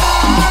had it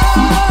all.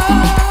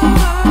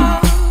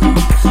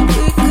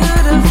 We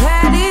could have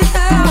had it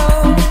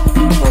all.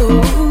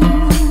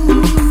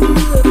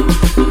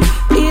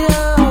 It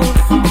all,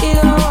 it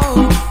all,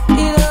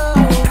 it all,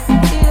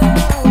 it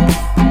all.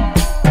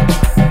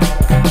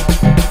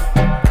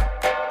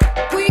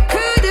 We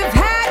could have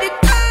had it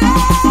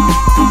all.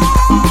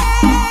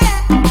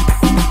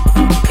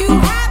 You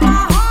had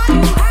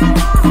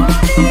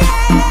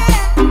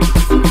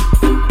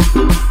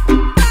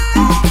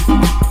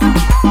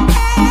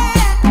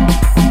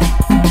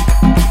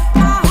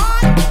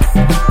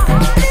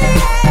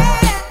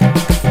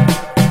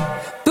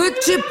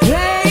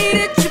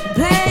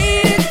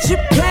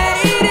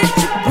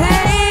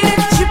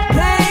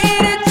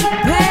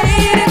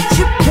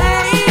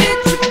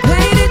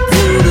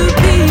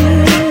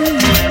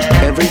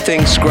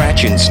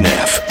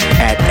Sniff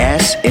at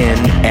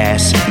snsmix.com.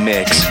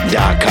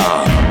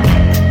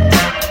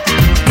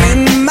 In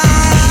my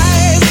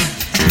eyes,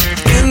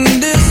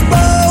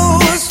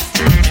 indisposed,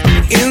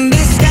 in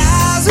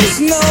disguises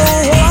no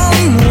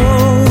one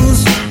knows.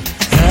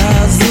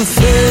 Has the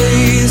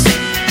face,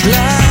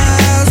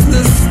 lies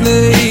the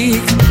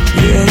snake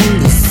in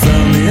the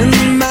sun. In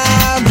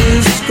my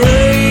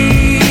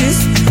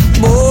disgrace,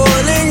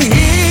 boiling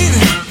heat,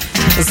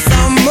 a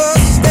summer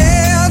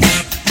stench.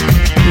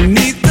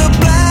 Beneath the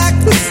black,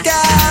 the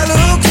sky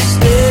looks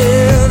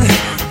dead.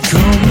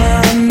 Call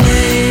my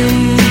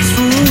name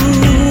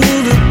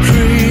through the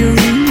cream,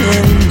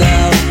 and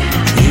I'll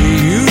hear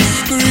you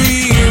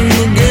scream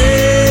again.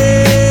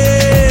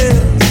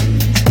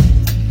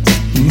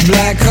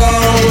 Black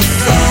hole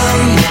sun,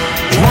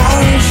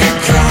 won't you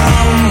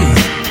come?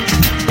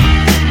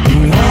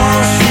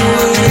 Wash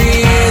away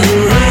the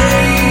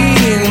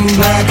rain.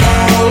 Black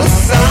hole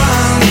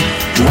sun,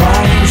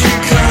 won't you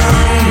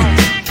come?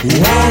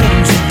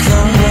 Won't you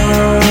come?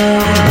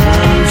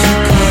 Won't you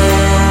come?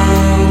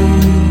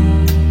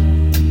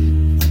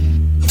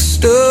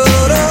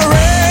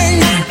 Stuttering,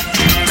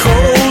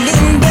 cold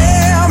and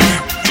damp,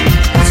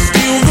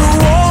 still the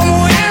warm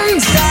wind,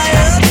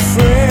 tired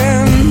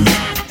friend.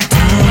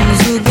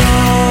 Times are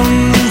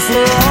gone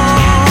for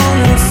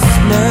honest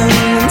men,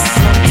 and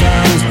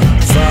sometimes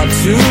far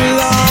too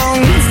long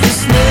for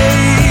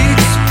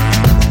snakes.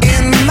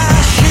 In my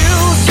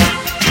shoes,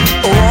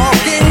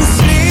 walking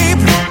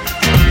sleep.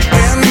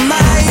 In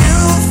my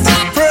youth, I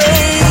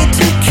pray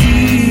to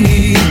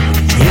keep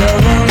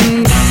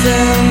heaven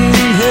send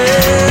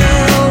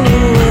hell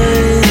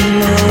away.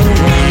 No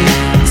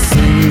one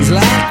seems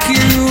like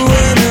you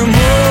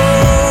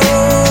anymore.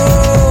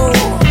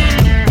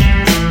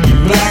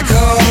 Black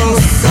hole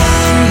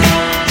sun,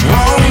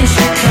 won't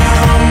you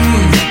come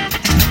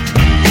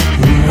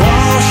and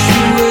wash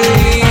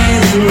away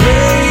the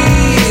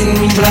rain?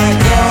 Black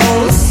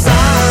hole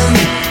sun,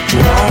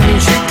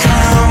 won't you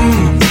come?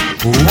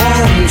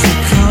 Won't you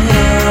come?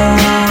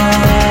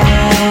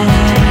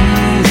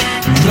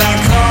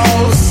 Black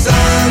hole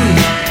sun,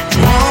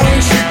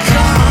 won't you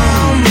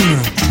come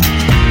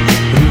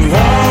and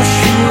wash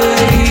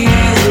away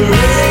the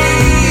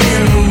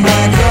rain?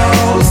 Black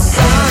hole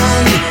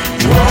sun,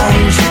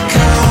 won't you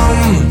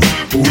come?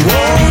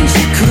 Won't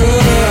you come?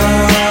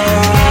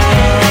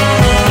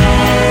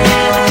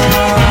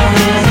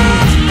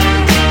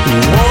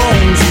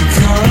 Won't you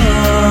come? Won't you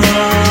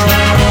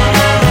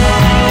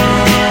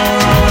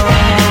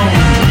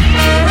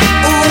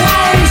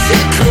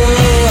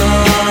come?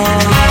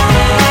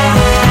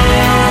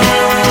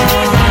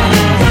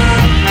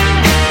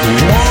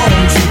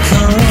 Won't you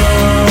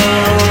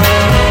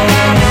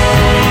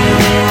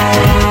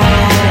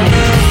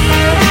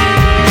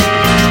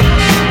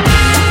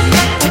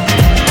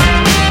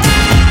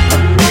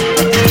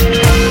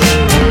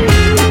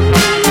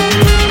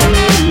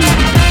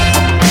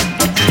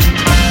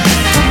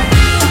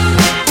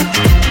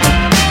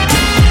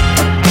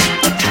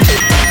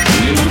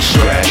New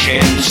Scratch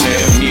and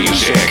Sniff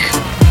music.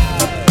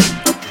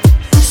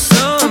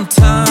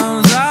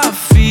 Sometimes I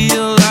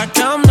feel like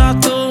I'm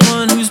not the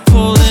one who's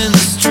pulling the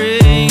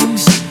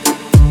strings.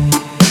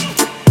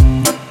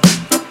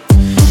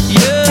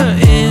 You're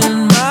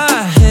in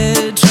my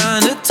head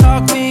trying to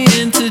talk me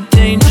into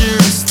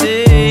dangerous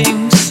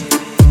things.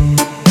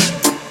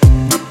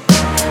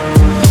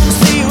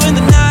 See you in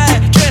the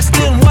night, dressed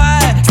in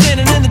white,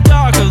 standing in the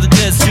dark of the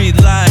dead street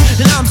light.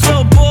 And I'm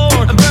so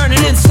bored, I'm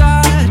burning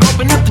inside.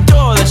 Open up the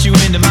door, let you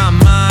into my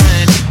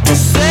mind.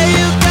 Say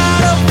you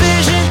got a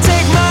vision,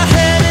 take my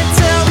hand and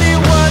tell me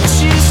what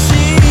you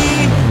see.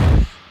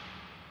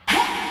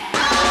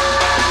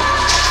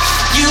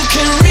 You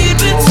can read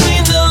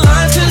between the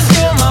lines 'cause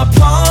you're my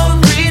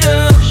palm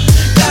reader.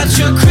 Got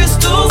your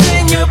crystals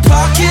in your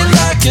pocket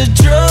like a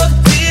drug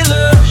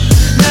dealer.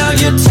 Now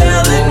you're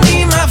telling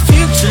me my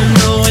future,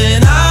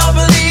 knowing I'll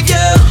believe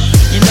you.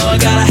 You know I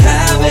gotta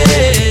have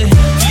it,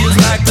 feels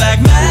like black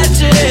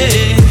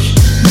magic.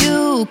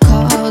 You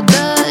call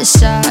the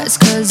shots,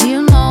 'cause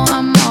you know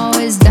I'm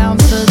always down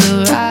for the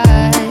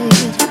ride.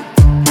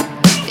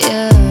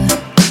 Yeah.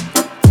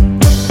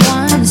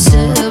 One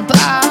sip,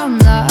 I'm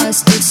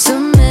lost. It's the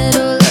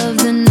middle of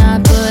the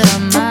night, but I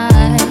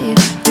might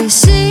be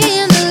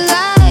seeing the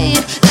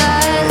light,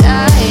 light.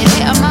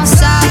 Hey, I'm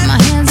outside, my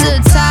hands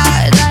are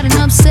tied, lighting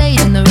up, say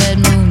in the red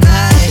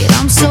moonlight.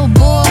 I'm so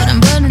bored.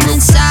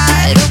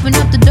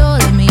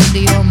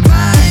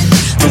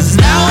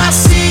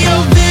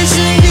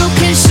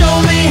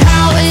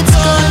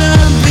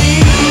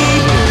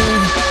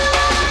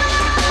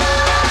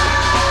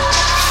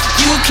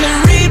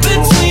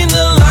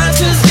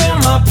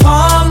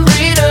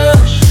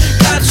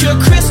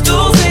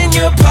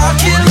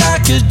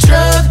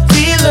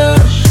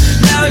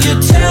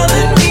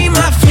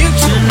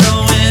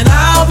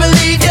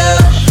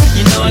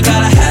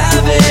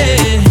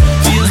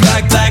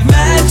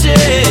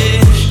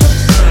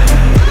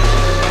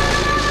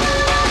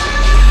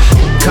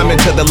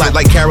 a lot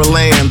like Carol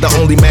Ann. The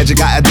only magic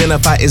I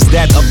identify is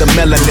that of the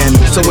melanin.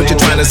 So what you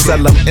trying to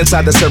sell them?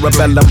 Inside the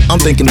cerebellum, I'm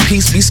thinking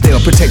peace be still,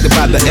 protected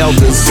by the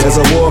elders.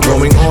 There's a war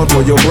going on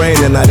for your brain,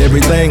 and not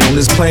everything on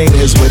this plane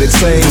is what it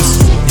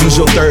seems. Use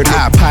your third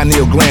eye,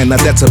 pineal gland.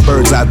 Now that's a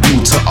bird's eye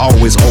view to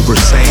always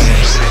overstand.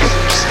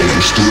 You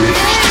can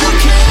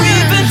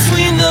read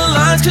between the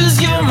lines 'cause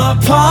you're my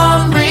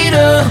palm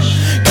reader.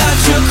 Got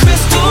your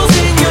crystals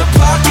in your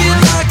pocket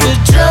like a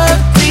drug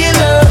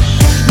dealer.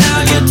 Now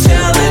you're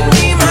telling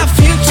me my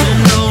future,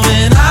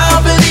 knowing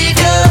I'll believe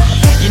you.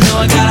 You know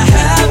I gotta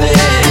have it.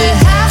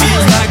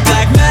 Feels like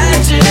black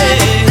magic.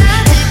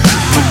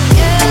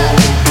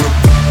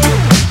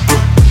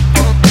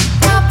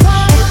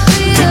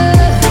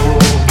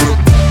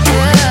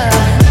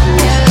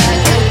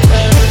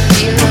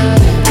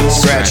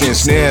 Scratch and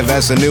Sniff,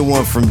 that's a new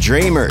one from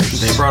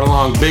Dreamers. They brought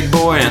along Big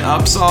Boy and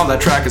Upsaw. That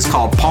track is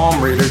called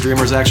Palm Reader.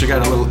 Dreamers actually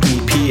got a little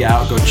EP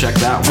out. Go check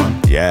that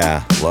one.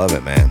 Yeah, love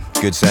it, man.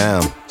 Good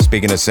sound.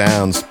 Speaking of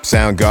sounds,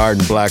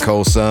 Soundgarden, Black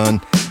Hole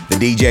Sun. The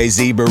DJ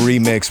Zebra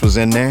remix was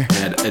in there.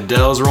 And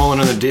Adele's Rolling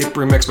in the Deep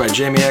remix by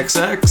Jamie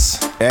XX.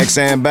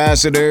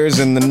 Ex-Ambassadors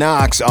and The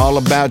Knocks, All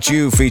About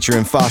You,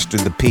 featuring Foster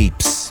the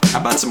Peeps. How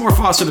about some more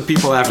Foster the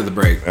People after the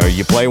break?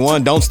 You play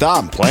one, don't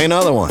stop. Play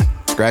another one.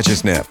 Scratch and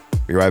Sniff.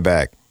 Be right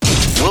back.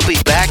 We'll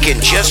be back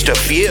in just a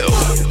few.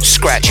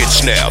 Scratch and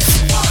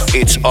Sniff.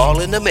 It's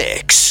all in the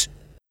mix.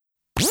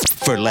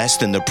 For less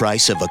than the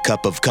price of a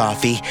cup of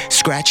coffee,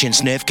 Scratch and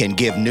Sniff can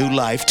give new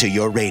life to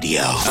your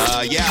radio.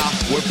 Yeah,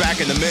 we're back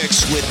in the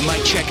mix with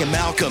Mike Check and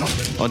Malcolm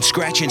on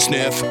Scratch and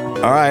Sniff.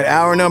 All right,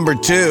 hour number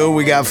 2,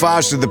 we got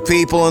Foster the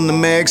People in the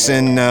mix,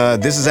 and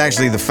this is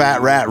actually the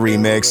Fat Rat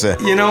remix.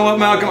 You know what,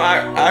 Malcolm?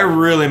 I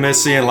really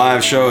miss seeing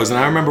live shows, and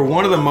I remember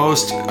one of the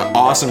most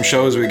awesome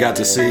shows we got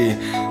to see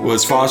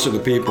was Foster the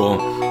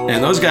People,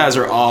 and those guys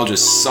are all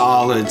just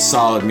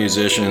solid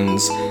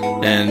musicians,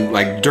 and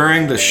like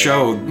during the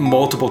show,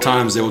 multiple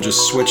times they will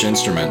just switch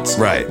instruments.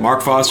 Right.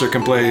 Mark Foster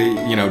can play,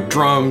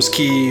 drums,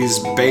 keys,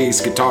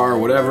 bass, guitar,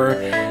 whatever.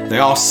 They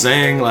all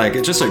sing. Like,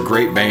 it's just a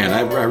great band.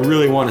 I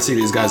really want to see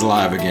these guys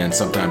live again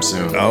sometime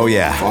soon. Oh,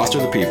 yeah. Foster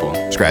the People.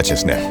 Scratch and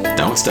Sniff.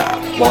 Don't stop.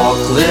 Walk,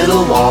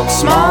 little walk,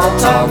 small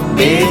talk,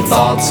 big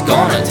thoughts.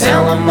 Gonna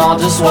tell them all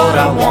just what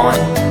I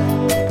want.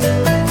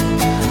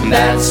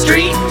 That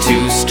street,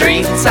 2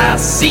 streets, I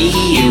see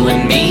you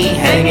and me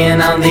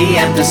hanging on the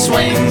empty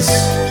swings.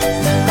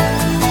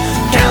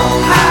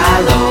 Count high,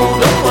 low,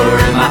 don't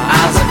worry, my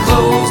eyes are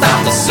closed.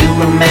 I'm the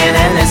Superman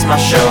and it's my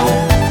show.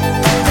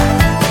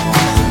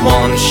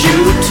 1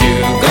 shoe,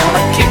 2,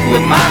 gonna kick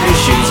with my new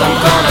shoes. I'm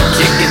gonna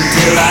kick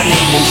until I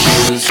need new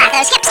shoes. At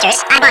those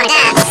hipsters, I wanna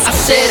dance. I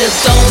said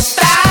don't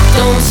stop,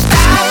 don't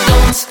stop,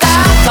 don't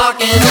stop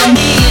talking to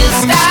me.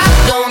 Stop,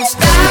 don't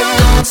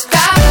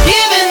stop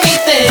giving me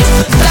things.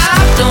 Stop,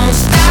 don't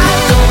stop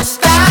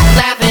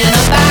laughing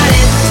about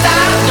it.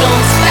 Stop,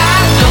 don't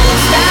stop, don't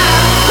stop.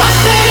 I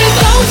said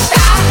don't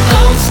stop,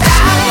 don't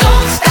stop,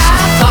 don't stop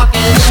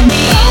talking to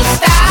me.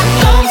 Stop,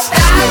 don't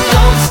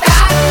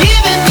stop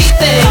giving me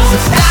things.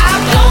 Stop,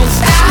 don't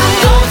stop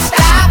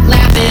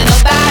laughing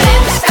about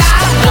it.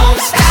 Stop, don't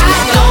stop,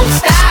 don't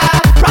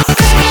stop. I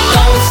said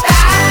don't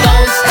stop,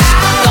 don't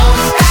stop, don't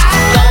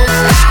stop, don't stop, don't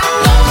stop,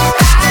 don't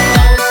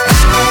stop.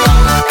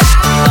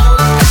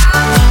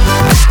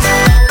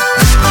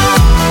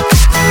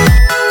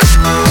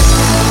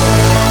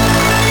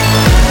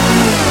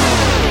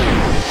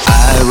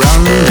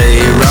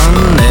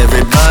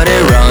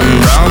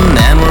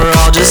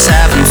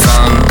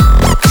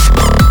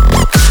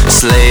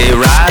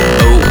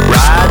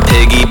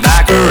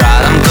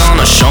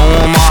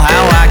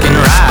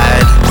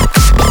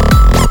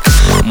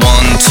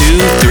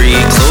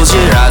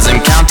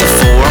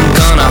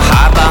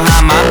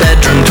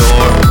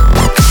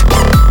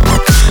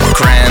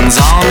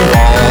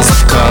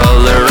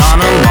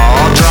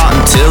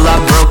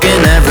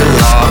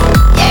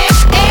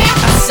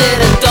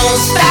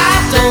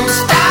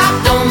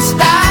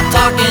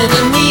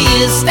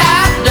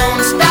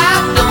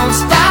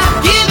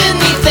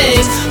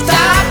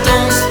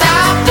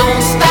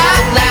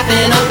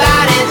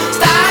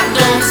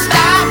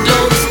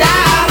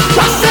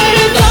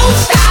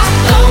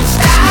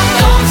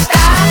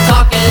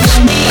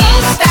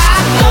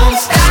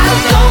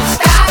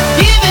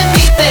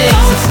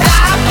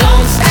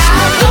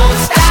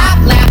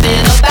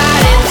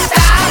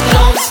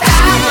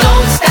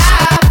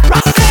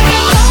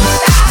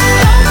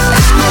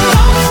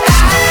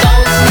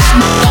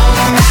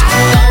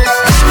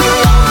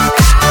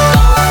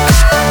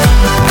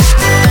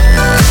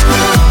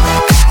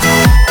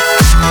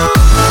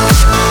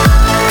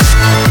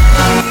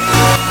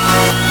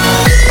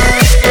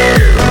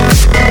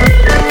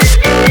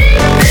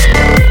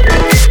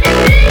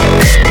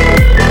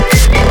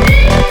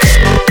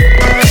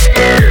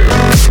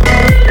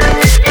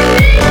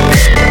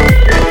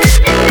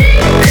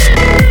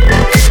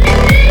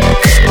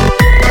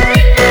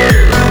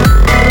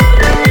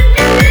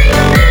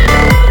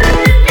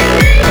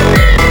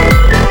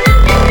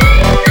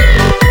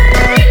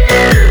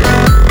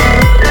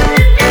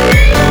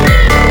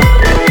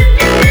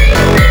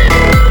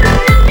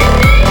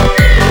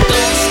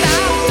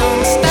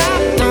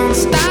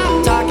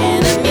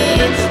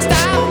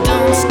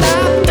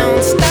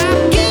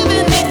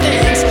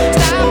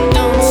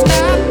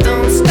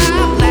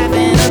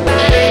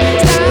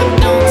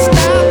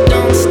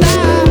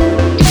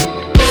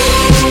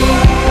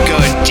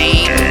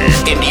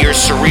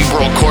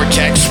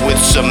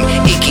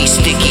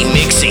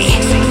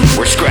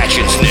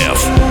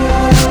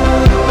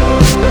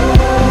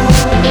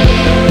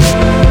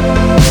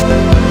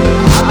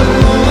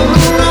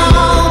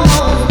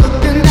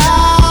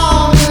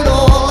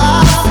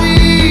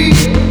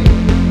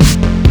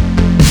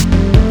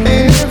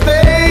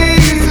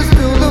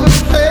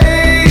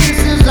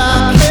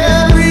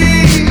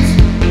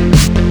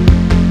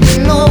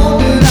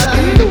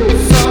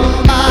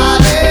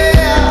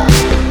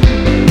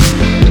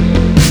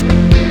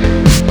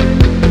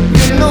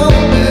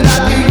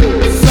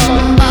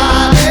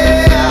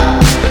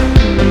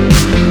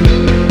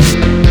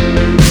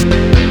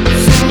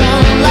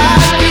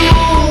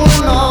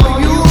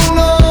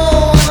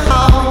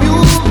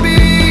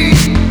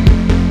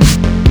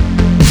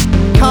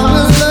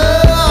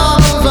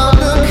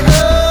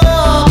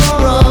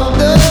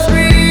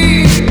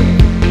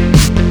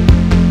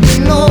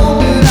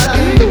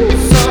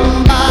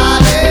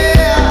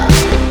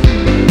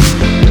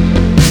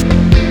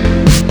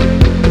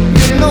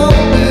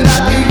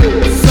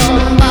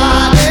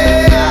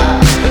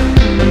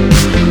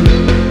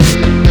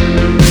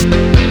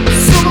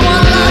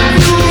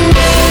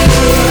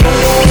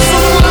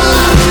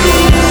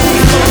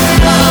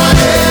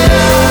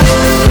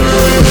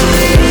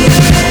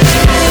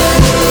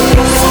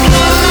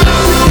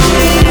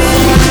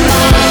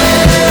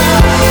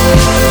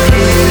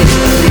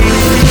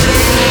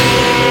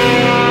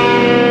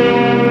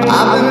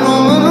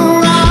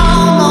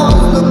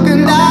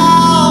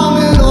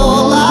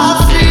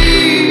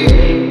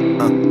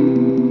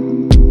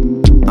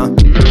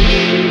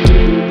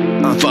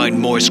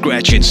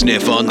 Scratch and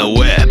Sniff on the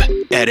web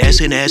at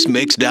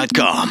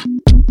snsmix.com.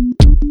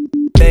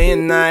 Day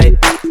and night,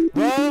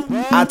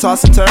 I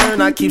toss and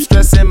turn, I keep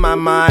stressing my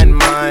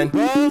mind.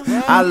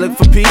 I look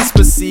for peace,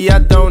 but see I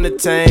don't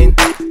attain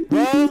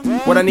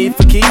what I need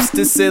for keeps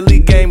this silly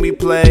game we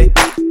play.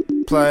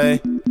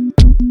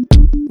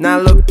 Now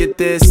look at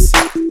this,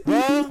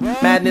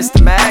 madness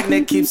the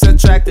magnet keeps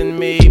attracting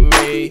me.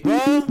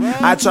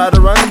 I try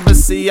to run, but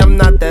see I'm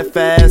not that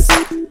fast.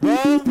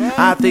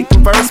 I think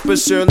I'm first, but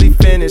surely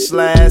finish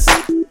last.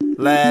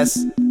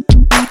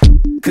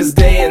 Cause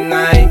day and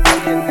night,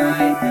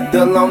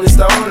 the lonely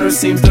stoner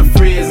seems to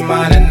free his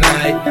mind at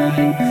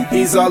night.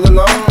 He's all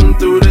alone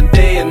through the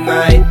day and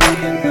night.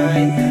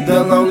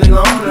 The lonely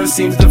loner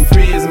seems to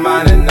free his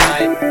mind at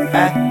night.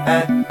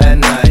 At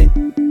night,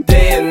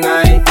 day and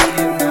night,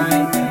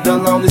 the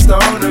lonely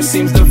stoner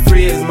seems to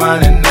free his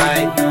mind at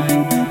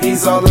night.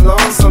 He's all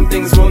alone, some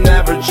things will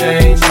never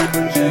change.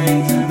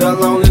 The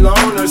lonely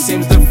loner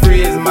seems to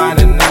free his mind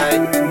at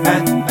night.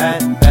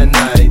 At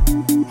night,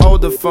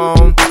 hold the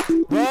phone.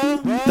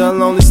 The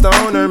lonely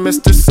stoner,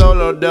 Mr.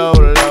 Solo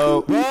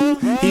Dolo.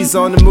 He's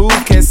on the move,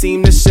 can't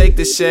seem to shake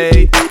the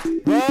shade.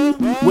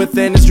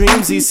 Within his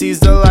dreams, he sees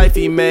the life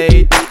he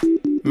made.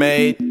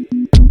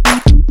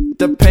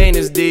 The pain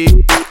is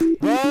deep.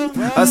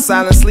 A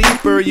silent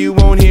sleeper, you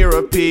won't hear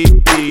a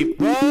peep.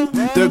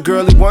 The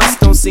girl he wants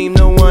don't seem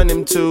to want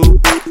him to.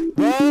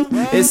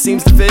 It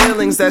seems the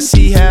feelings that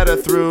she had her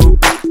through.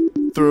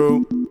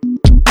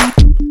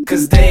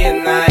 Cause day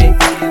and night,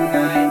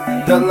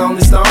 the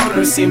lonely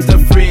stoner seems to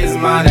free his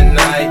mind at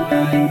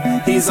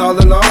night. He's all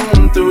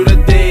alone through the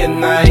day and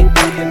night.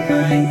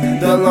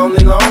 The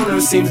lonely loner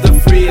seems to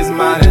free his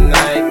mind at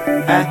night.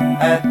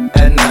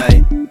 At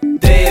night,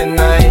 day and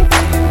night,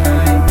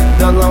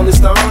 the lonely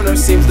stoner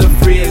seems to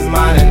free his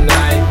mind at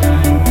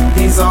night.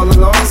 He's all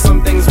alone,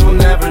 some things will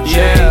never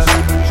change.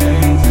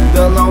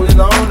 The lonely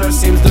loner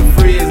seems to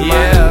free his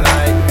mind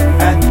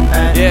at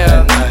night.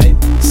 At night,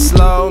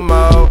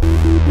 slow-mo,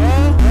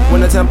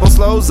 when the tempo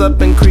slows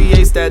up and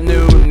creates that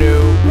new.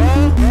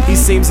 He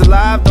seems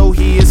alive though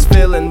he is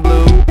feeling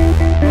blue.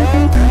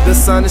 The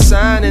sun is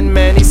shining,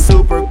 man, he's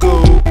super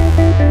cool.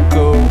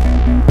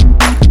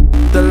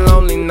 The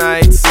lonely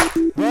nights,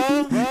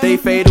 they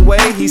fade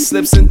away, he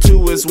slips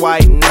into his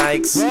white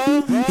Nikes.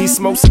 He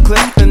smokes a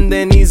clip and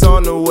then he's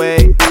on the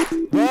way.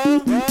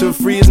 To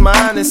free his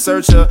mind and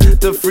search her,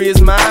 to free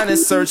his mind and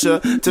search her,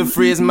 to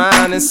free his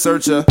mind and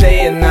search her.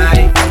 Day and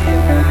night,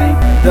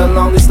 the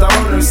lonely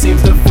stoner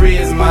seems to free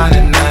his mind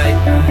at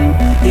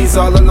night. He's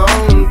all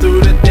alone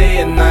through the day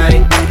and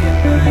night.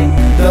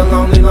 The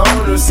lonely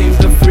loner seems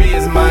to free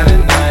his mind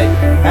at night.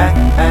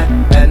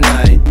 At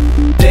night,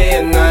 day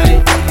and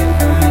night,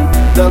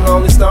 the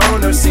lonely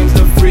stoner seems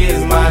to free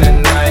his mind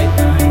at night.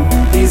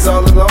 He's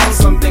all alone,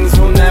 some things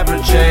will never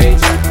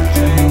change.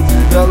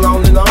 The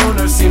lonely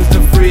loner seems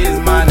to free his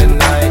mind at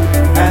night.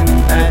 At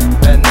night.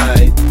 At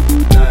night.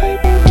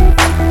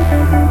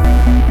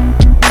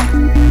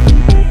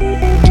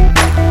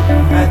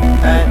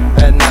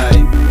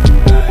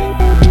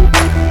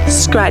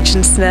 Scratch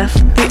and Sniff,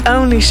 the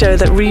only show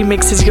that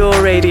remixes your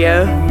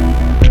radio.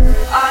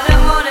 I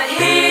don't wanna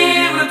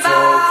hear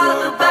about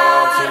the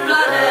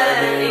blood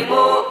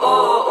anymore.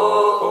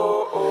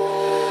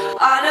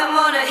 I don't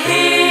wanna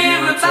hear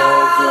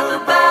about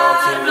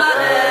the blood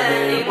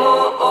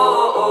anymore.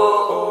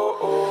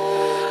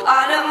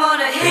 I don't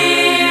wanna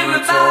hear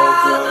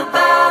about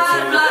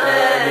the blood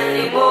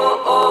anymore.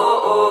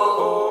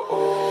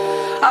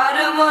 I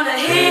don't wanna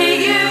hear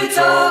you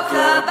talk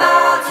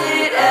about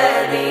it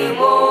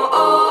anymore.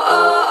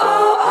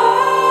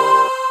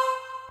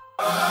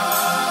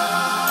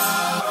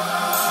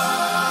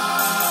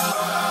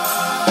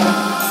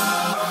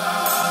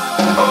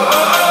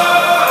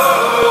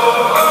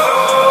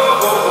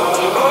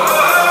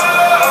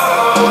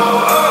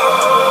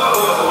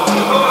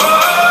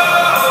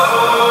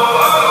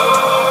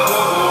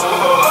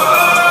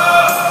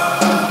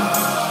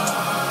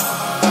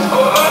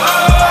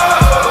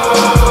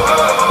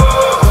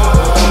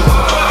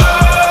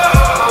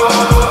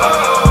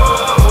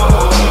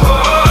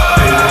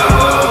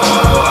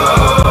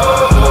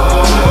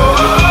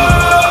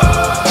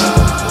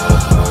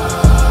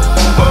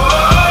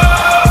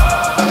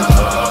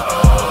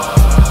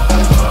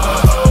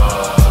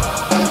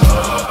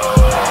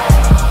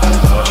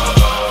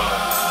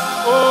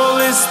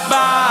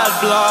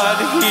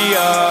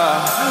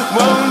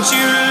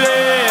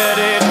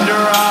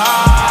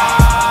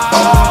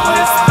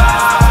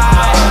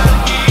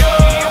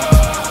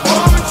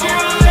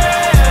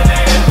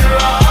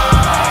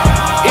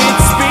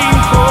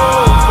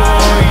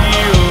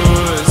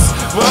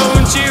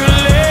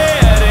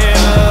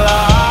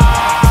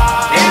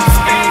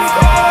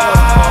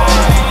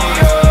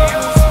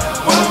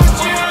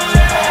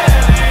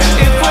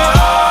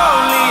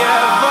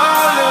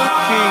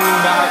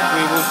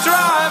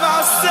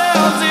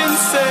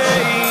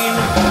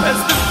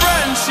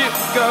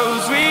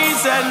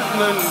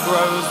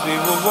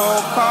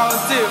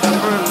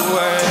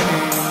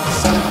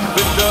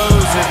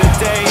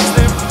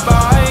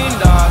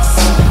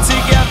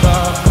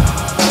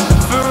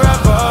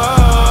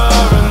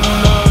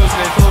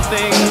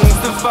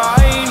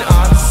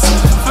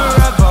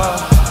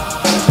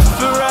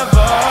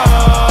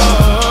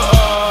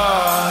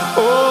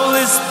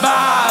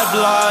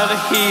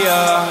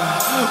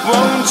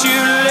 Won't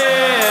you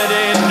let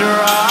it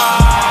dry?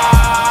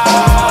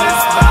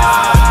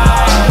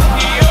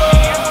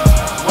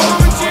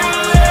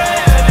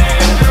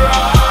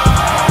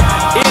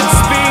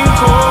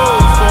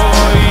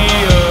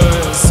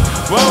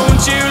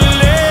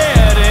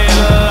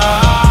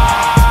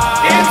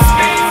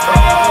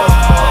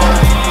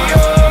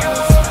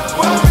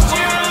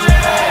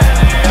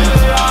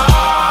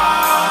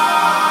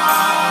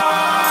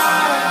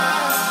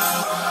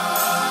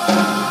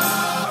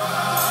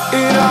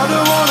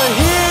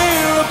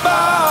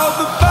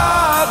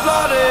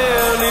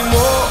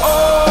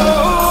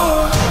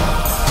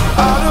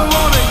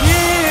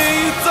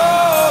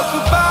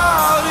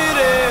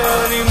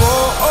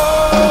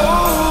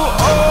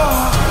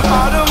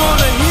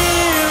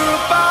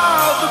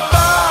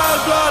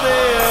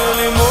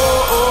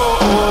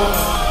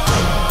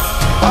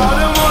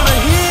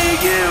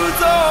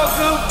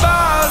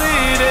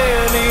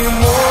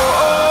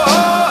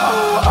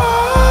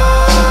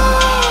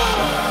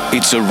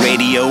 It's a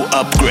radio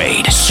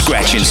upgrade,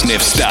 scratch and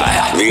sniff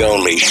style. The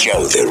only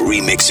show that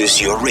remixes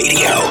your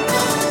radio.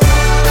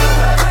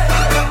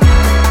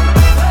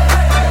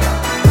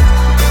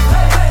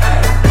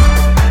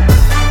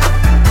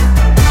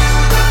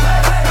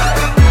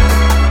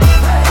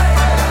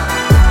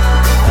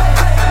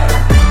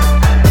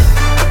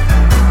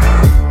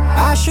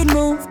 I should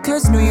move,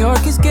 cause New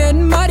York is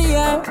getting muddy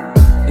out.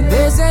 And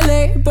there's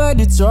LA, but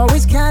it's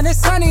always kinda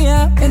sunny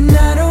out. And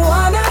I don't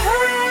wanna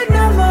hurt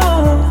no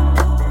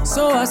more,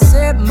 so I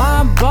set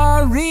my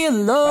bar real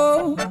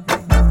low.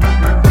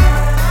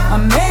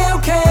 I'm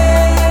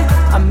A-okay,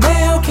 I'm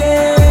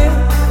A-okay.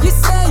 You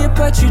say it,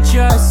 but you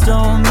just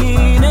don't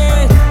mean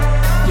it.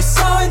 You're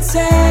so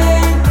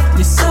insane,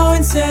 you're so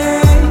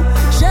insane.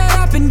 Shut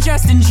up and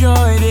just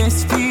enjoy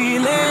this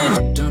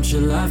feeling. Don't you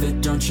love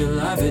it, don't you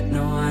love it?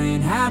 No, I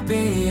ain't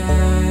happy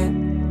yet,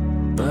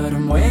 but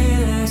I'm way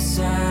less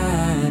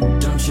sad.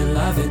 Don't you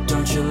love it,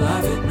 don't you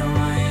love it? No,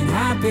 I ain't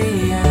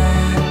happy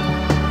yet,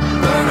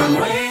 but I'm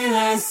way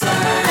less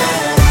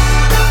sad.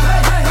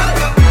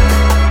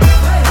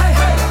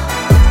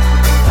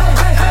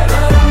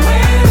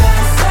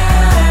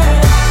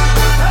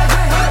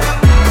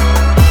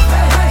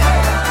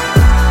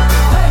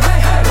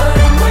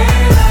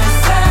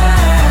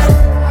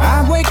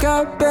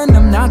 And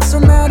I'm not so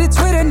mad at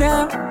Twitter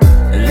now.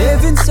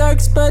 Living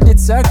sucks, but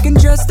it's sucking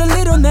just a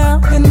little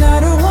now. And I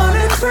don't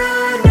wanna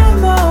cry no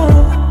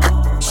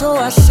more, so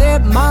I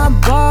set my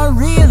bar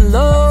real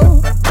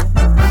low.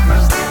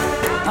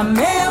 I'm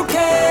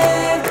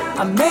A-okay,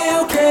 I'm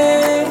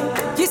A-okay.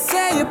 You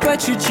say it,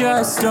 but you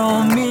just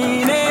don't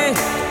mean it.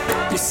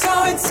 You're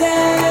so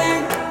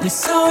insane, you're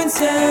so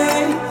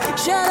insane.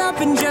 Shut up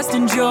and just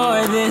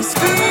enjoy this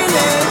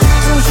feeling.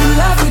 Don't you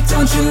love it,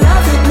 don't you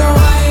love it? No,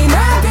 I ain't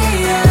happy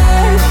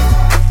yet,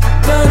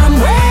 but I'm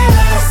way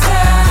less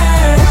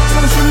sad.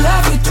 Don't you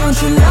love it, don't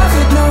you love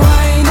it? No,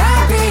 I ain't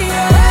happy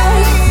yet,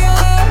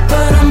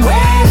 but I'm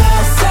way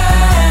less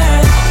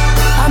sad.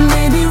 I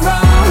may be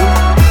wrong,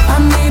 I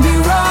may be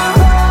wrong.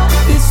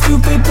 It's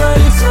stupid, but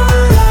it's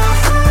all I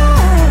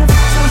have.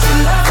 Don't you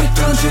love it,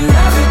 don't you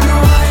love it? No,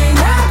 I ain't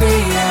happy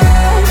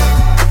yet,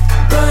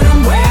 but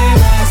I'm way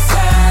less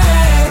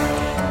sad.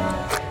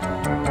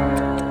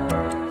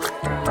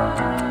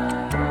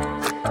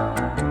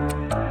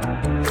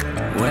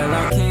 Well, I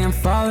can't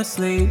fall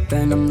asleep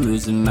and I'm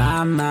losing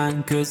my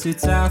mind, 'cause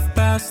it's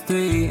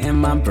 3:30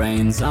 and my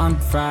brain's on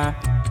fire.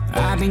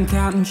 I've been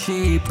counting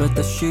sheep, but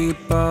the sheep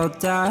all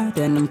died.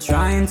 And I'm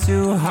trying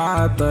too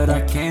hard, but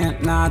I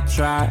can't not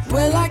try.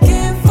 Well, I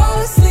can't fall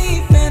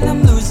asleep and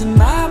I'm losing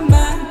my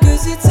mind,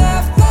 'cause it's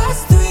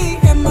 3:30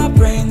 and my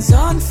brain's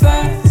on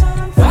fire.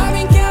 I've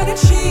been counting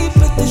sheep,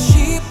 but the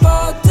sheep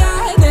all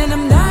died. And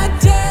I'm not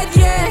dead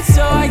yet,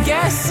 so I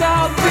guess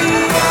I'll be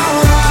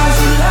alright. Don't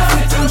you love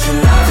it, don't you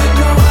love it?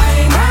 No, I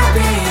ain't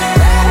happy yet,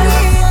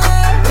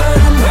 but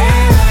I'm way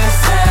less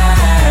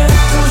sad.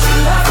 Don't you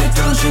love it,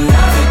 don't you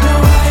love it? No,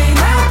 I ain't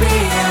happy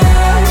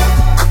yet,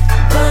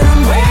 but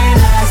I'm way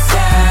less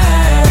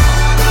sad.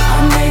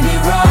 I may be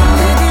wrong,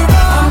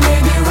 I may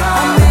be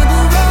wrong,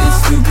 it's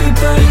stupid,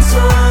 but it's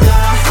all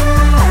I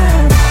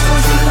have.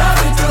 Don't you love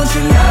it, don't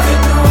you love it?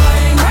 No, I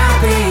ain't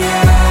happy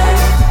yet,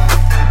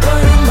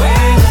 but I'm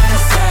way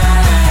less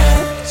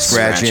sad.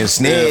 Scratch and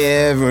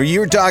sniff. You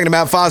were talking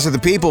about Foster the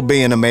People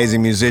being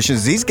amazing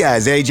musicians. These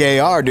guys,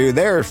 AJR, dude,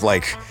 they're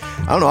like,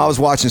 I don't know, I was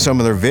watching some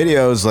of their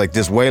videos, like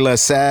this Way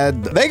Less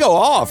Sad. They go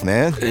off,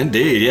 man.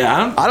 Indeed,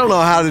 yeah. I don't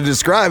know how to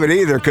describe it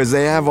either, because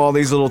they have all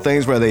these little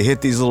things where they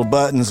hit these little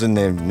buttons and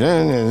they,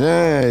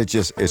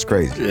 it's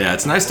crazy. Yeah,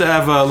 it's nice to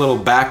have a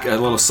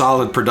little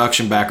solid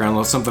production background, a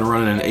little something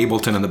running in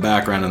Ableton in the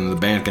background, and the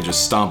band can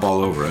just stomp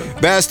all over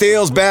it.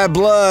 Bastille's Bad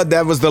Blood,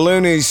 that was the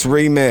Loonies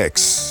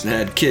remix. They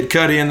had Kid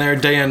Cudi in there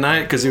day and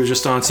night, because he was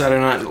just on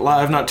Saturday Night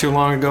Live not too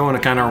long ago, and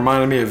it kind of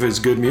reminded me of his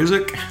good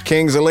music.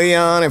 Kings of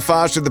Leon and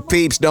Foster the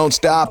Peeps, Don't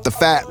Stop, the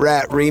Fat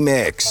Rat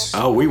remix.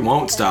 Oh, we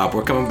won't stop.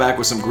 We're coming back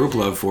with some group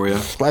love for you.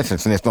 Listen,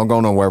 Sniff, don't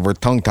go nowhere. We're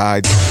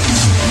tongue-tied.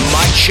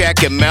 Mike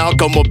Check and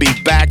Malcolm will be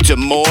back to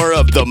more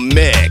of the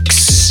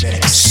mix.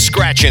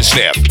 Scratch and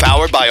Sniff,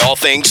 powered by All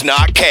Things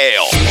Not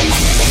Kale.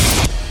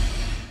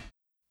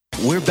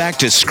 We're back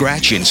to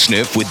Scratch and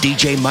Sniff with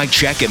DJ Mike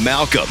Check and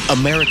Malcolm,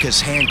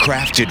 America's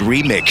handcrafted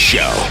remix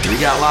show. We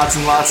got lots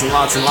and lots and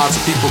lots and lots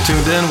of people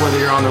tuned in, whether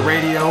you're on the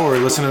radio or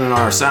listening on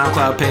our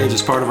SoundCloud page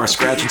as part of our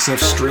Scratch and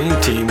Sniff stream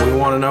team. We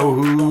want to know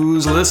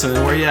who's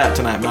listening. Where you at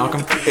tonight,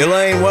 Malcolm?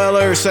 Elaine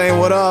Weller saying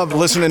what up,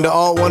 listening to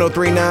Alt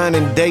 1039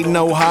 in Dayton,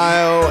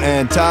 Ohio,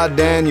 and Todd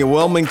Daniel,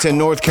 Wilmington,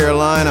 North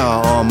Carolina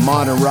on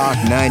Modern Rock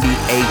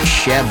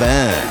 98.7.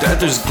 That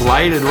just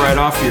glided right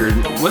off your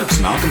lips,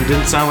 Malcolm. It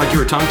didn't sound like you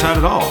were tongue-tied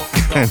at all.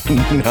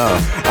 No,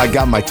 I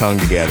got my tongue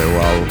together,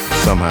 well,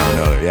 somehow or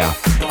another, yeah.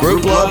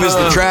 Group Love is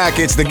the track,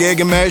 it's the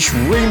Gigamesh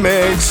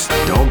remix.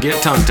 Don't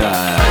get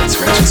tongue-tied,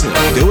 Scratch and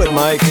Sniff. Do it,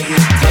 Mike. Take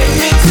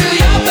me to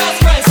your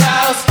best friend's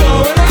house,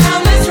 going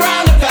around this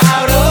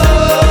roundabout,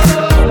 oh,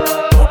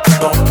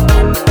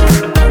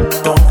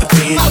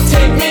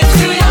 take me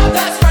to your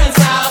best friend's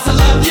house, I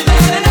loved you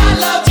then and I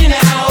loved you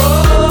now,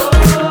 oh.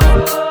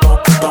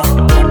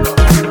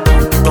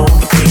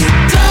 Don't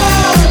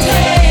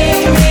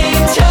take me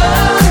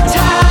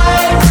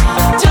tongue-tied,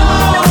 don't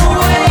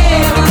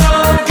wave no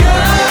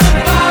goodbye,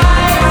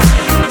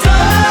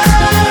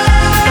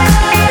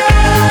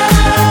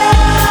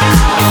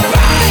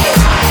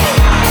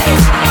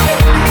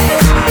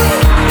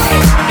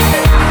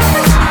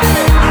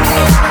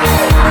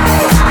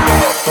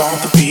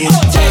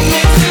 take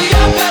me to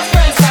your best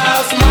friend's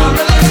house,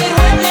 marmalade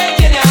when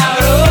making out,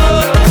 oh.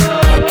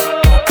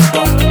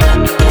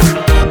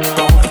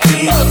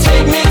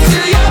 Take me to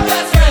your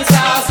best friend's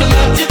house, I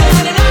loved you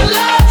then and I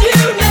love you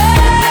now.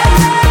 Don't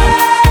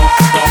take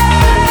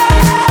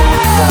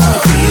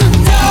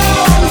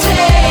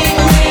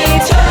me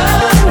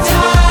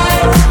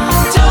tongue-tied,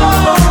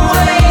 don't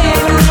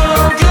wave no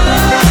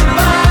goodbye,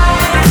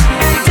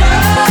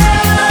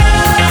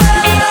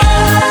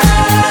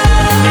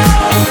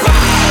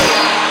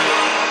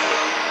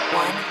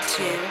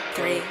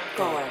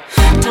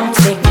 Don't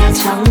take me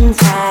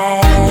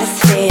tongue-tied,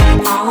 stay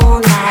up all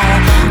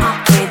night. I'll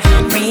get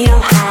real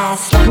high,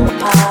 slumber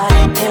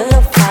party,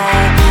 pillow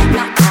fight.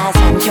 My eyes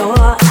on your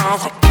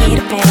eyes, like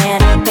Peter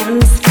Pan up in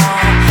the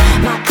sky.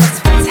 My best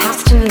friend's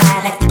house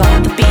tonight, let's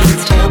bump the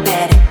beats till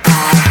bed at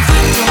night.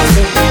 Don't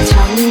take me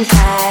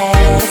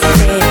tongue-tied,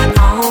 stay up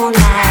all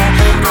night.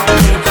 I'll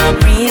get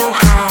real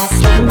high,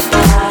 slumber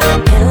party,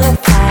 pillow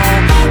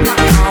fight. My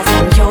eyes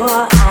on your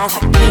eyes,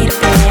 like Peter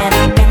Pan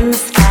up in the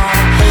sky.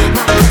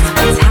 My best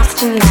friend's house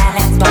tonight,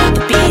 let's bump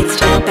the beats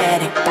till bed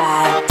at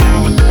night.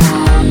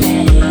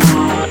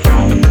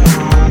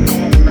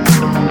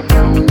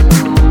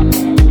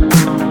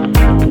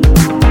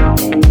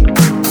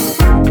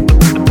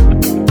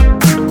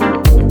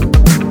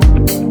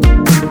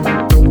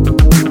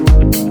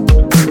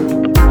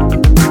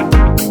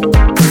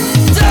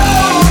 Don't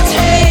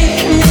take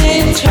me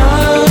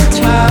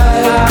tongue-tied,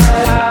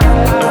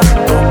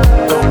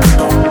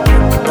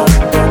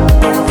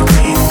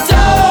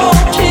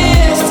 don't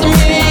kiss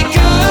me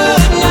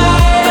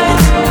goodnight.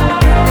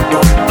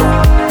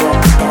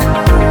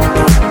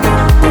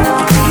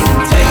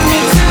 Take me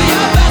to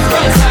your best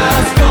friend's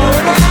house,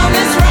 going around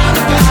this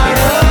roundabout,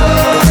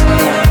 oh.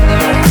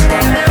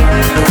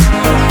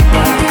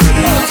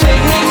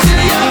 Take me to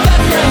your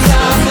best friend's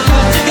house, I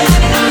loved you then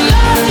and I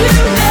love you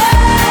now.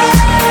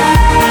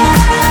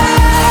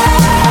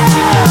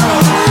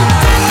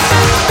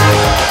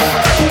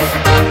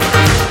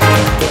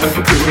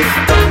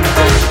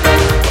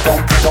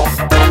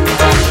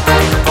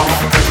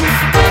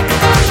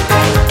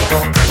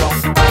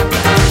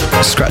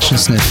 Scratch and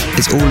Sniff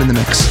is all in the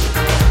mix.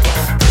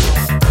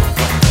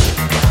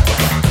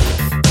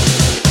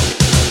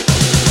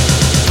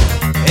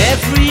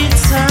 Every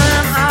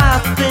time I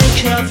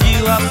think of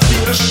you, I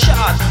feel a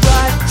shot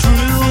right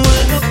through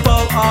with a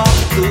bolt of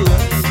blue.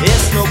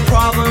 It's no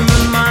problem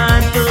of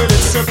mine, but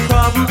it's a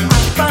problem I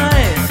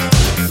find.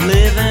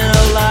 Living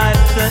a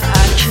life that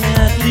I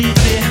can't leave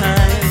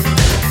behind.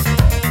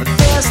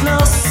 There's no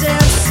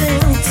sense in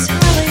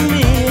telling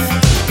me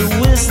the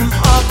wisdom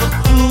of a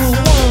fool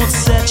won't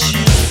set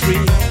you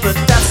free, but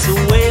that's the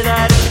way that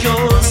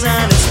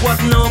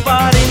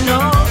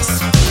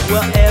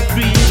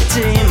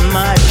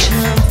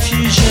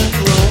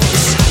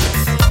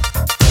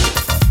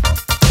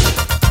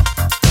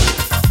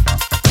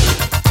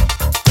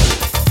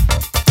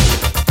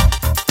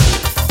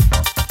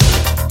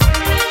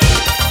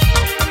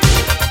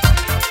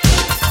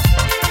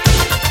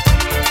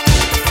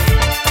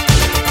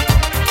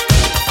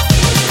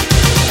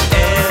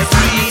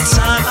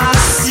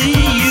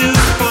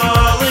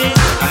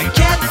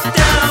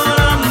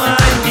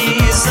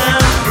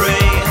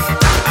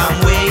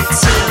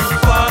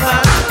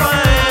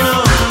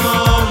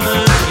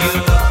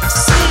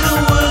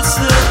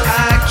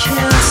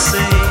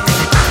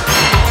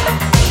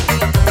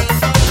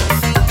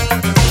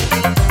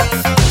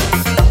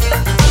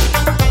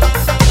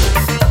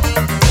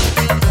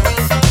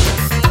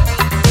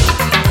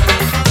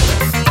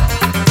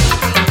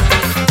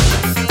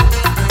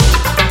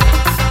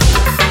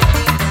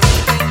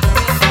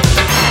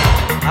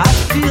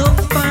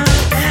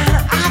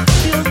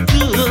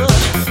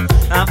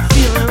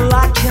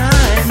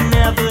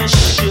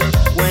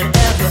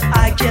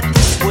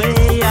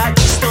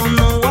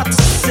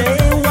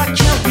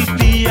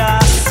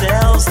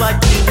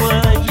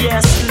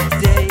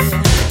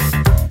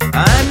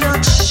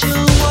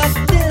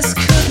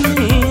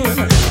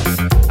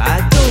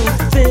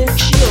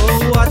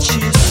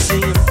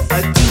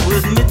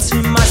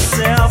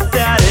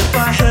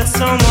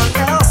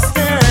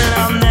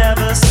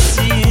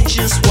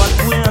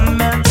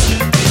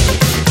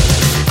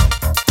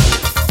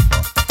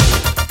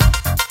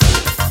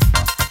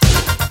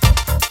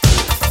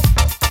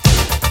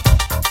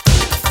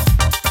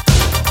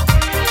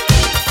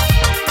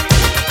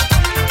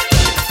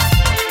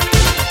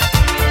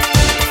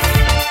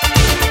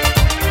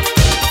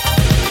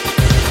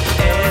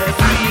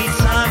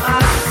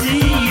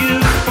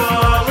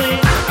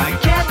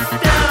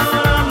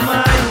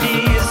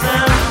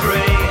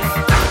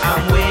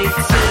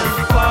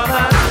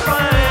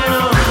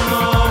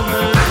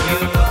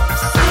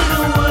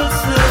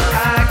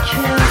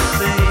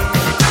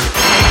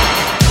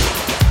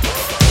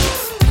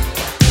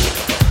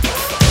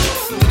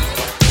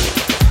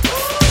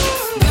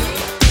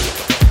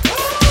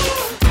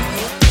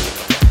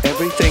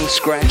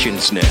Scratch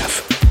and Sniff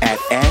at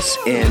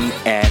snsmix.com.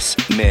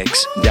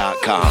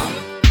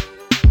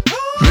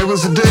 There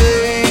was a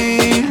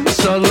day,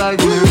 saw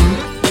lightning.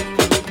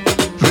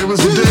 There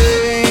was a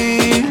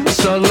day,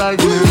 saw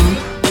lightning.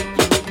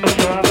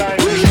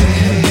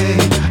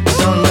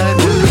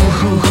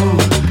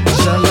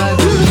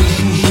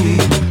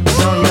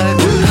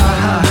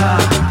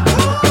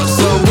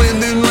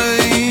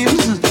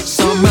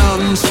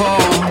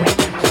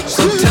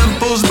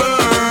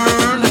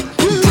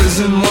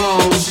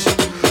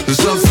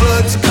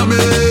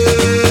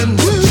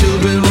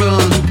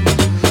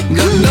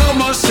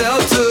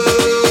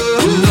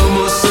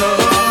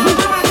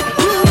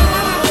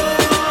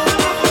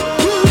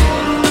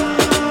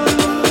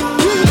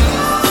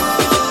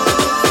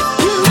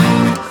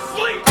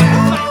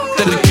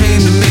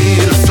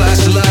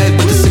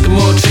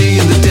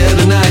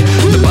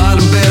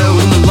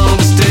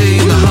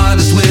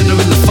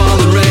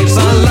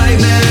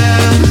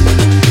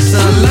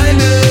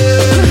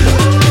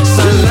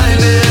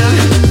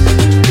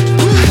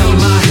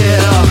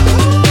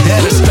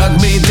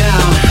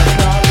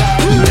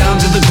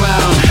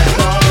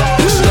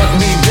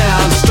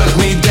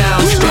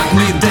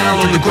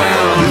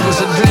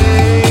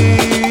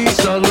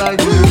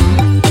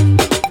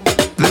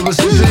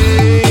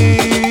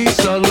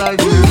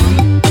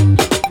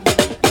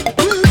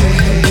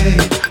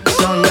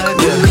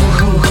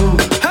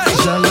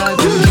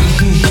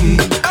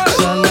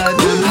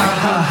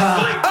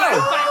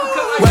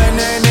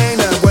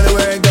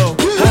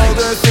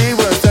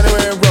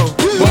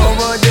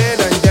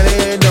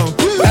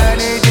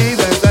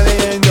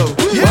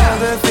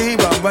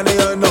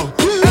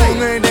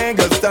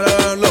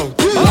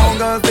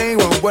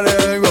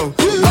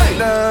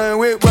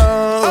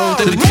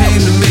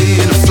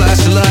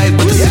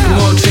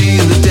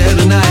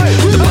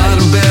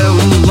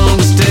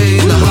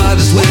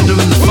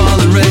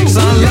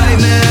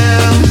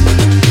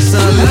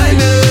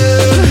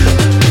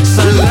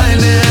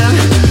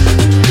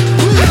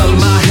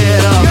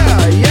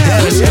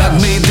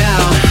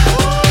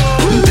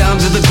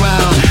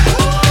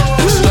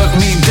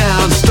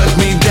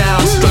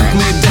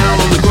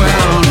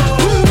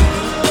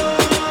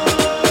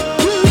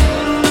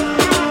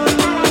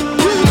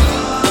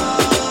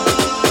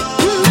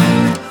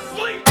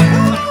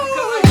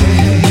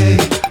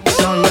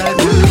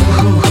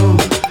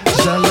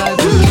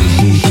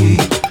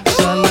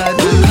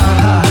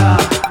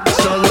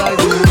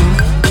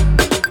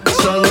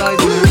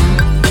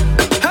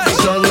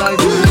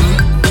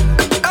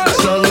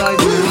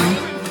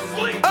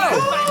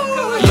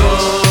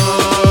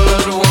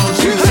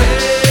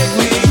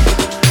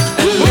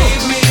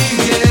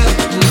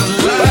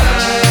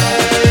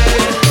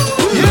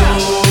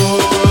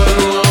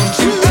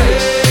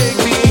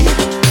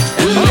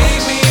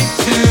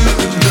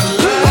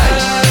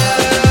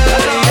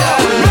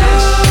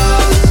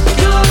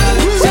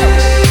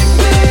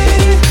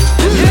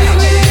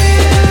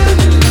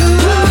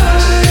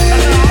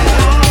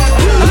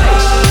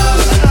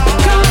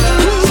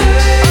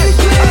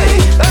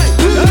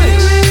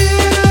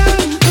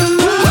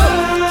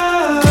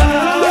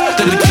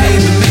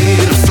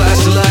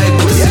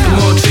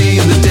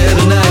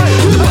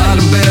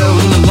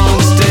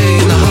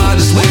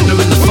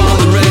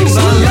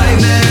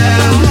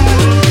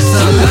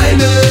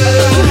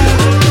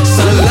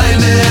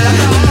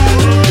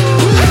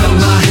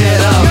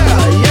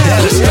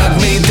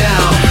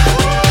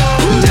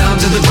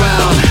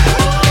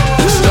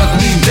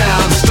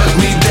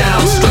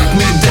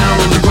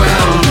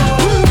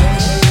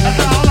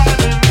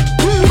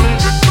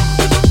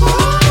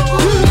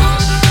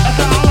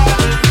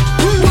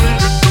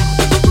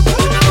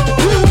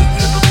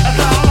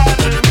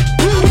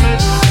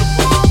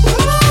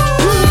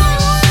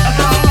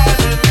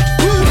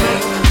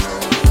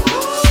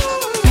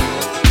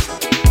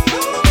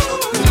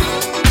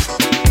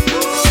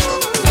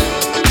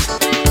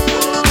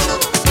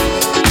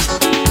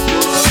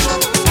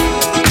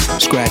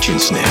 Scratch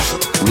and Sniff,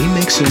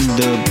 remixing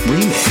the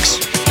remix.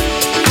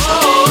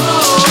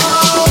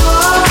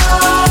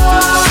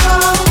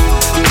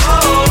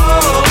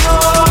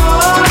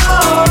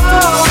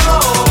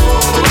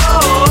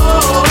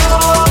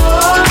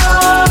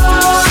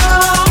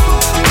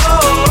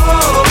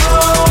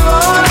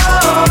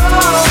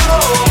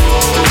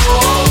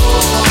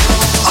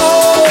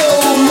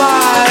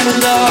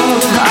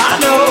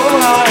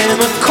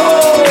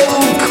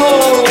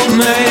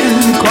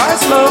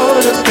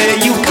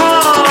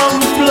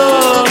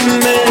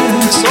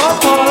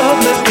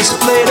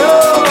 Display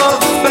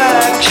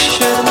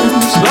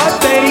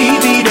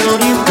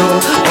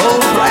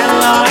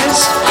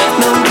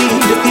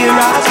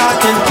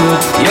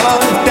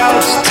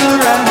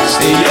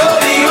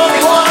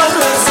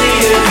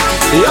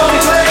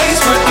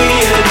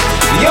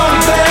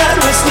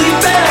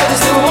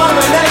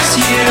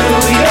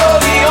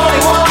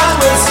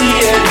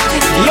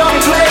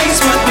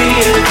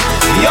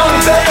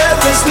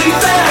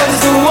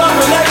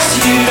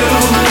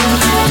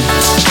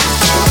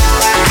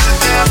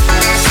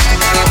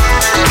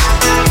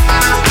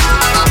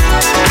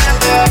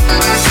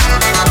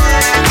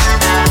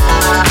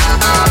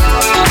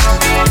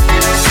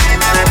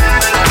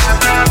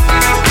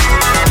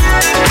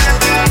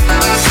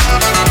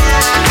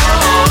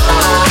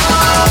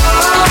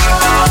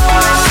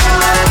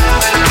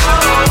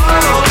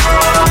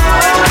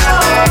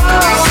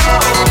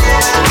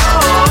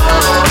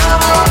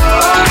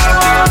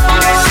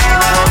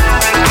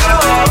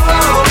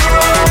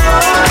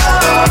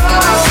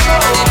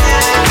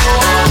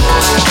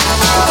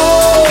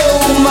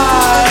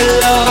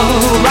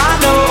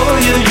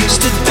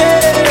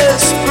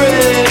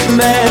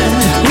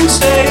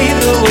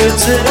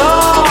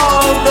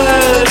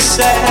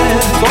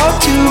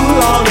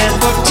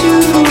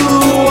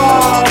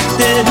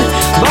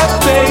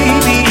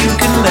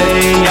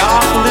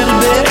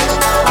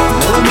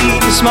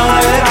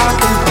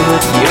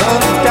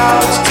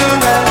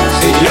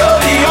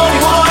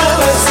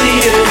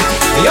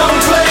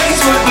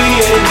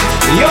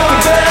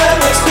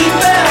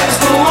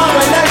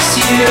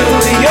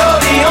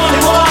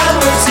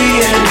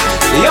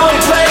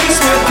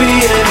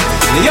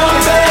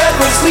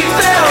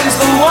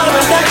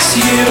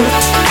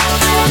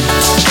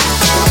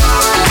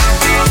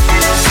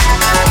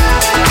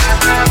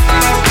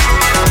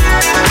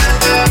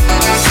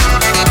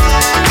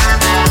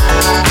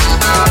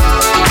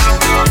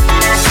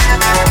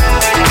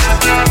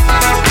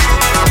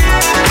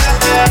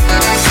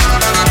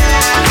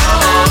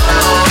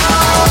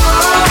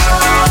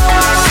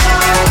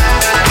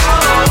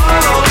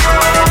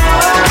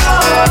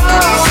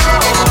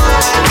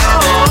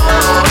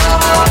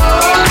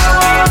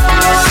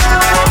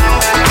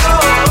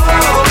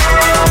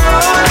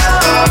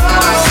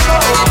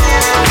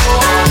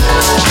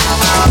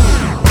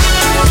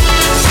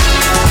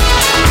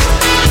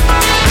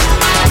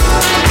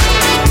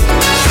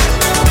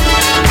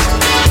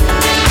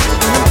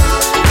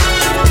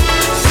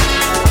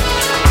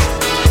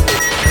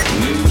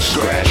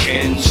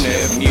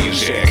Sniff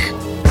music.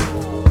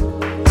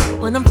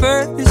 When I'm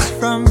furthest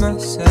from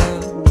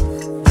myself,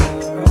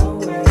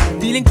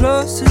 feeling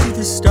closer to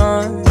the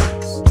stars,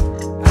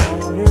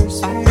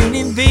 I've been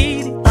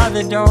invaded by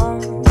the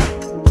dark,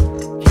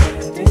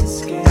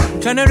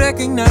 trying to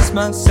recognize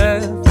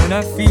myself when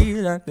I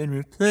feel I've been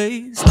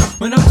replaced.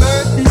 When I'm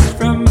furthest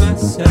from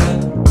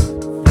myself,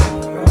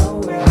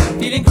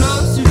 feeling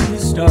closer to the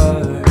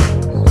stars,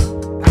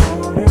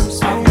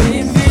 I've been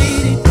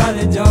invaded by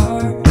the dark,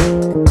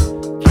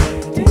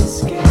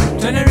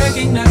 trying to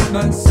recognize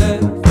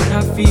myself when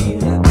I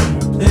feel I've been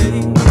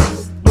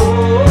replaced.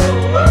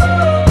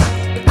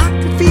 I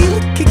can feel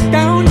it kick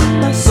down in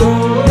my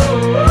soul,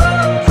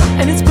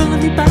 and it's pulling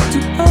me back to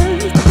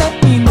earth. Let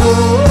me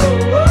know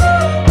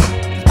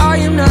I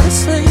am not a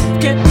slave,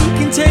 can't be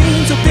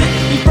contained. So pick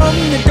me from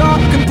the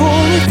dark and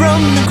pull me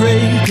from the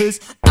grave. 'Cause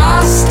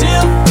I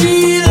still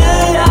feel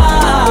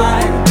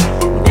alive,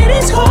 it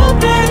is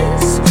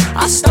hopeless.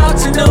 I start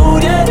to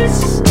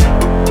notice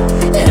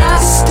that I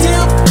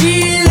still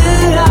feel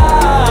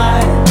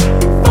alive,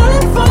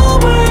 falling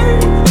forward,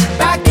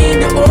 back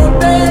into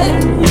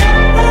orbit. Yeah.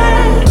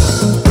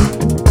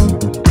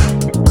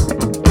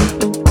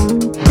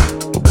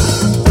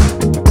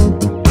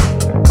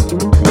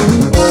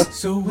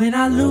 So when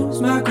I lose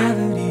my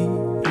gravity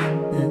in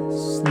this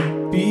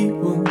sleepy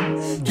wound,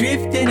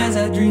 drifting as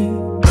I dream,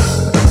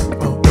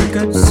 I'll wake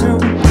up soon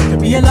to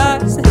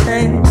realize the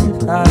hand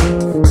of life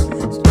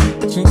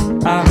reaching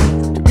out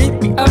to rid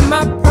me of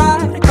my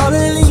pride, call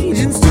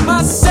allegiance to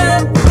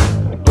myself.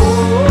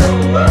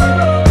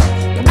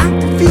 I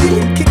can feel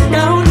it kick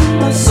down in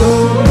my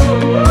soul,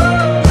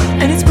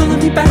 and it's pulling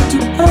me back to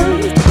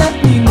earth. Let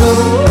me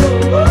know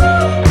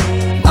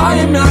I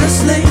am not a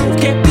slave,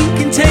 can't be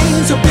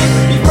contained. So pick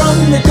me from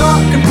the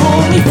dark and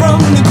pull me from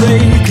the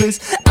grave. 'Cause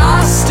I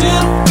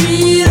still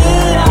feel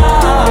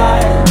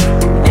alive,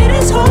 it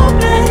is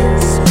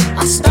hopeless.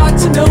 I start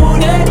to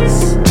notice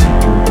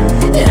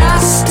that I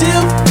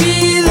still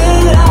feel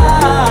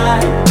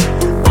alive,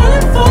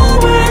 falling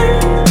forward,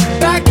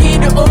 back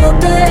into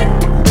orbit.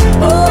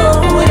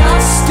 Oh, and I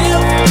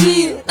still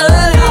feel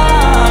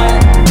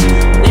alive,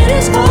 it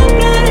is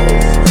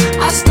hopeless.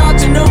 I start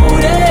to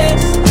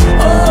notice.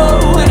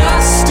 Oh, and I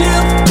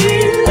still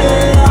feel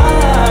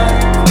alive,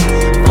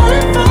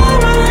 falling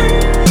forward,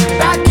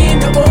 back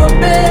into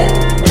orbit.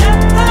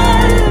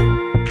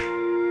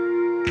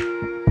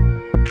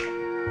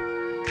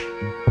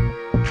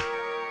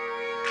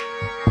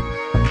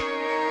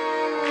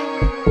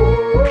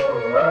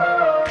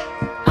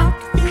 I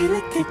can feel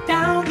it kick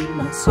down in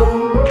my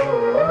soul,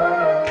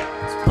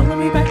 it's pulling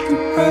me back to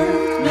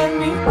earth. Let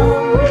me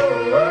know,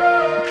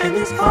 and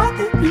this heart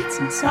that beats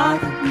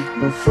inside of me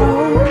will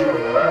show.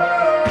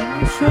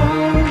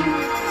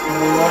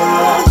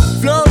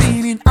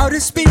 Floating in outer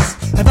space,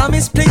 have I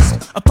misplaced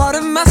a part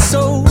of my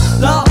soul?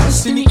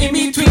 Lost in the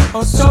in-between,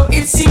 or so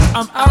it seems.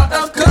 I'm out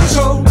of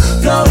control.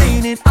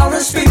 Floating in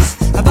outer space,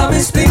 have I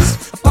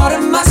misplaced a part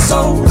of my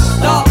soul?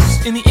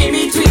 Lost in the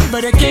in-between,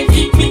 but it can't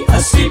keep me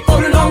asleep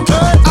for the long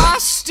term. I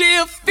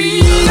still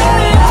feel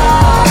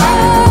alive,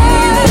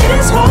 it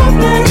is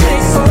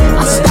hopeless.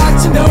 I start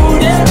to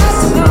notice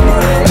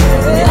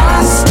that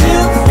I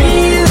still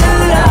feel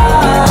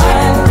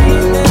alive,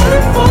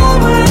 moving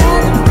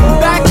forward,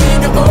 back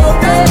into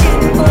orbit.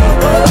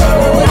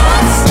 Oh,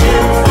 I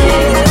still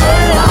feel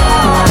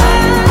alive,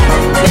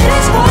 it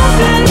is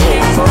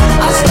hopeless.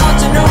 I start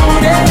to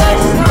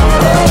notice,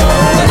 oh,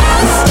 and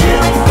I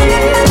still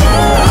feel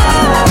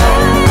alive,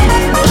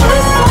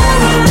 moving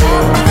forward,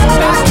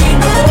 back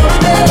into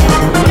orbit.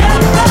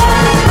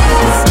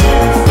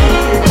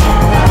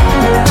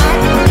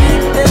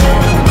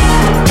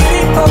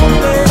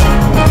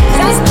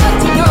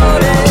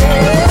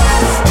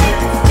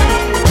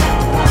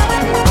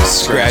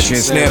 Scratch and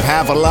Sniff,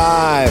 Half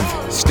Alive,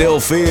 Still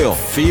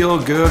Feel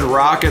Good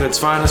rock at its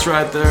finest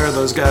right there.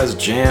 Those guys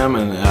jam,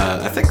 and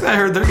I think I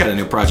heard they got a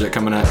new project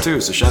coming out too,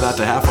 so shout out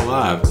to Half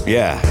Alive.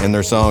 Yeah, and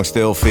their song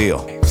Still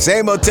Feel.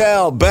 Same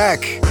Hotel,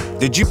 Beck.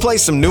 Did you play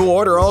some New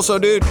Order also,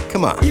 dude?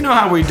 Come on. You know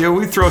how we do.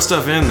 We throw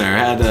stuff in there.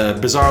 Had a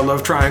Bizarre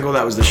Love Triangle.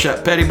 That was the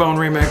Shep Pettibone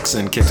remix,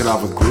 and kicked it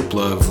off with Group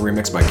Love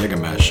remixed by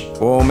Gigamesh.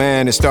 Oh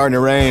man, it's starting to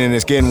rain and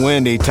it's getting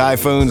windy.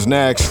 Typhoon's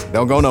next.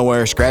 Don't go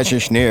nowhere. Scratch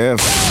and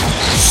Sniff.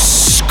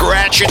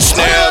 Scratch and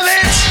Sniff.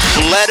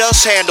 Let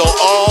us handle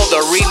all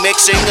the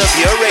remixing of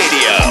your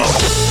radio,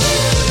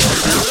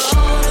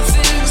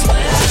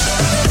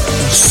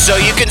 so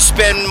you can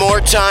spend more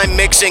time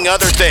mixing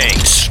other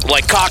things,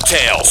 like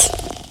cocktails.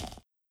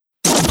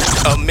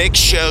 A mix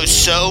show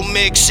so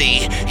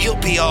mixy, you'll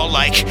be all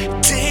like,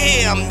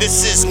 damn,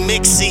 this is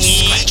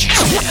mixy.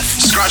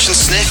 Scratch and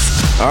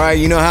Sniff. All right,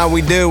 you know how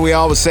we do. We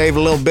always save a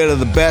little bit of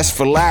the best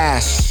for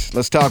last.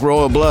 Let's talk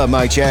Royal Blood,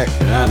 Mike Check.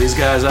 Yeah, these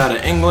guys out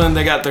of England,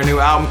 they got their new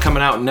album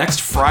coming out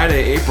next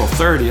Friday, April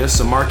 30th,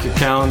 so mark your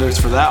calendars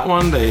for that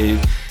one. They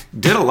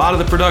did a lot of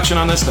the production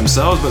on this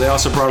themselves, but they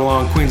also brought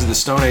along Queens of the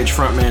Stone Age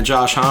frontman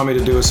Josh Homme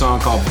to do a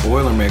song called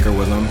Boilermaker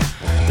with them.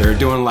 They're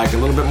doing like a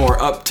little bit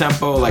more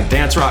up-tempo, like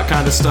dance rock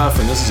kind of stuff,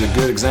 and this is a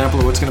good example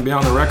of what's going to be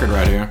on the record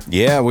right here.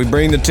 Yeah, we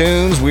bring the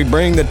tunes, we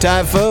bring the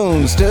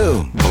typhoons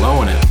too.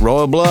 Blowing it.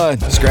 Royal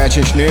Blood, Scratch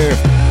and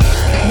Sniff.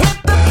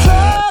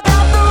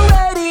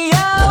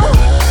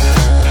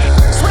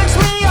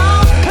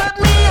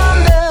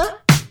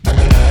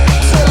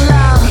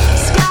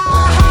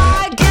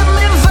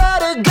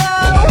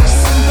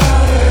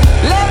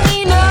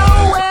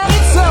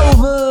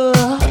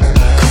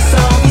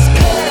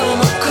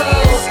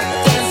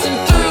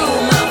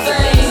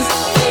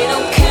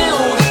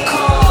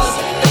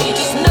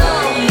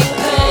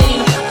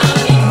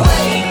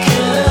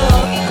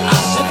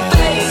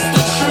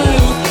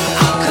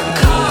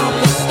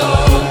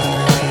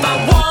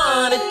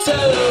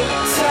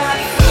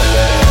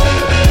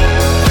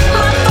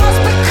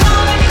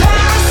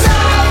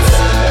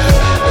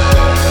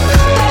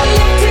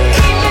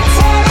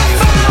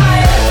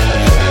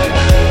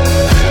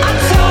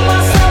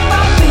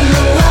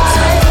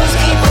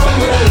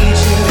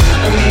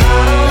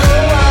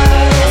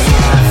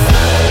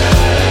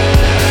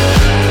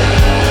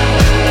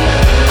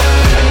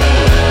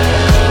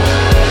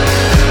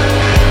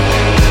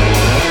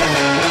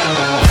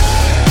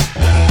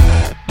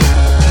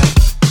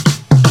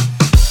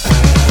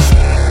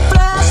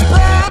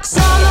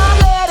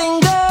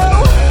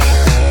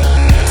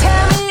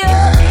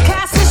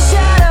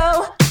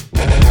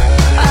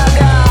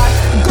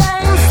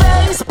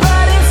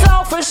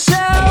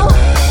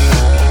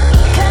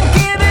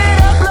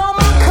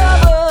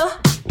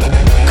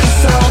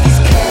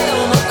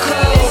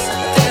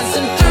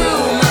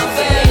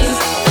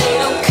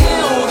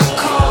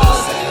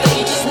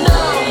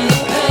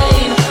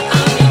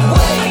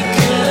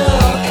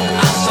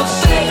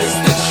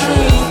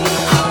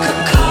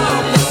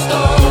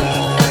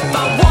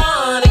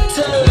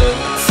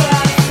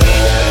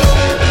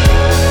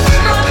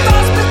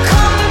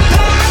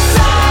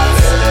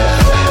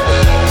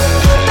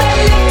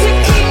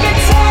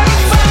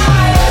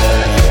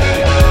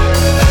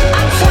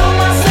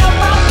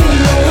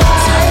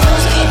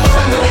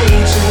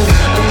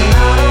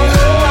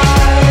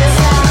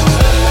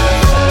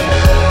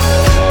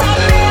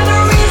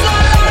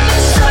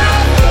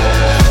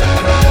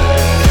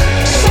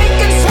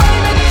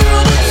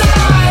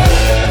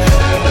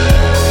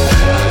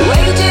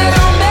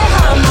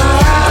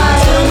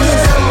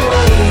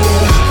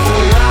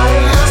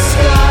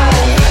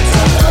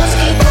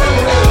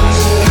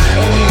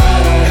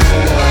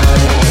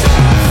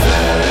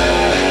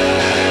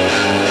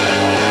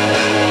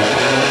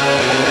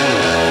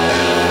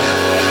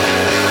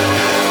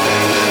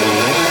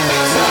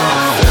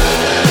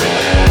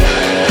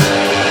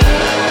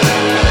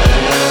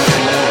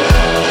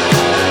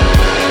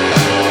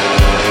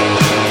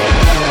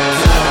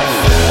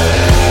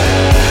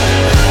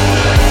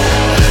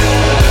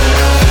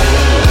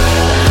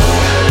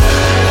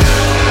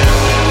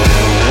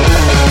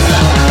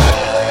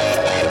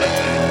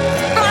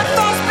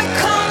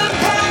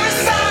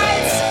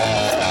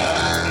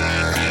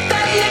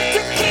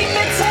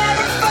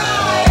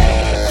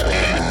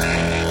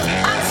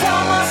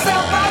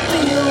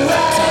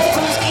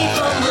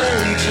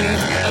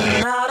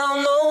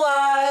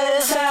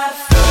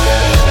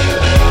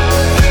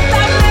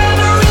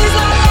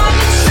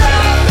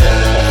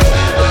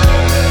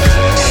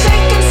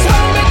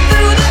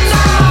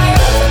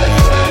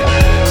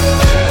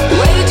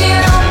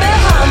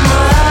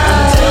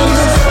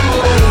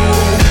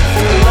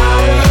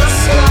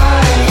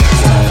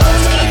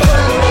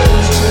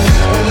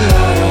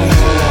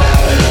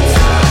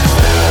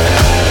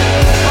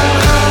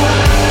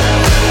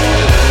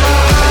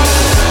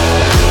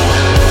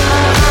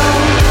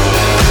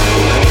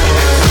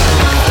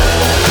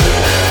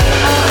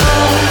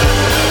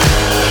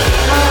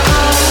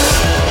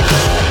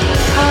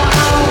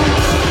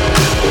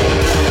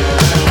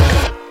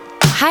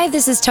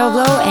 This is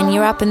Toblo, and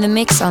you're up in the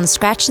mix on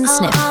Scratch and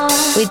Sniff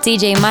with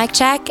DJ Mike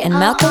Jack and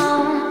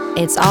Malcolm.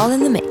 It's all in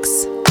the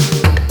mix.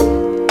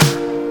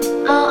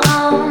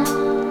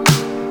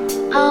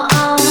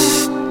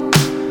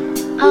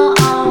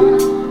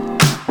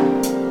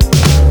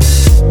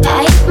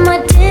 I eat my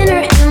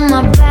dinner in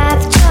my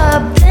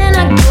bathtub, then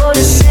I go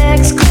to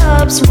sex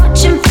clubs,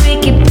 watching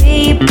freaky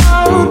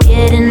people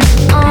getting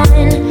it on.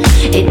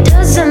 It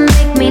doesn't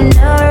make me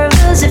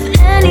nervous, if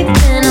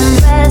anything I'm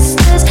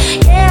restless.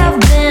 Yeah, I've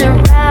been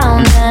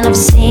around and I've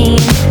seen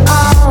it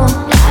all.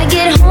 I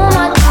get home,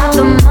 I got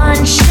the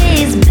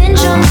munchies, binge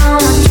on all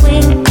my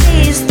Twinkies.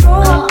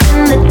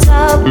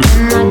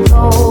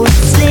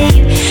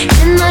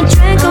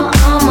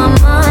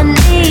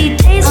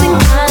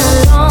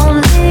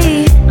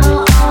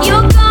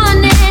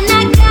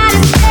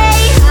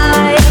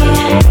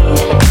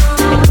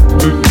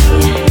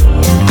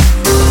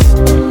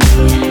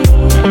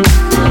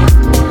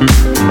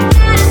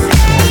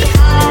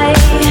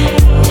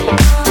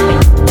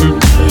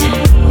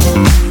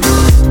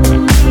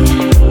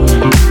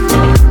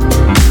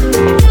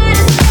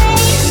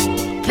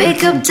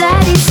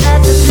 Daddy's at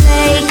the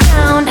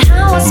playground.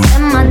 How I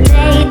spend my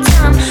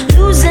daytime,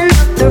 losing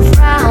up the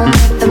round,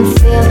 make them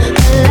feel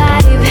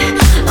alive.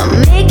 I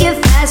make it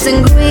fast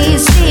and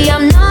greasy.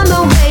 I'm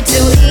number way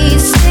too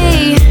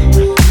easy.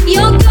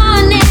 You're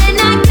gone and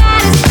I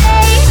gotta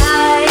stay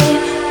high.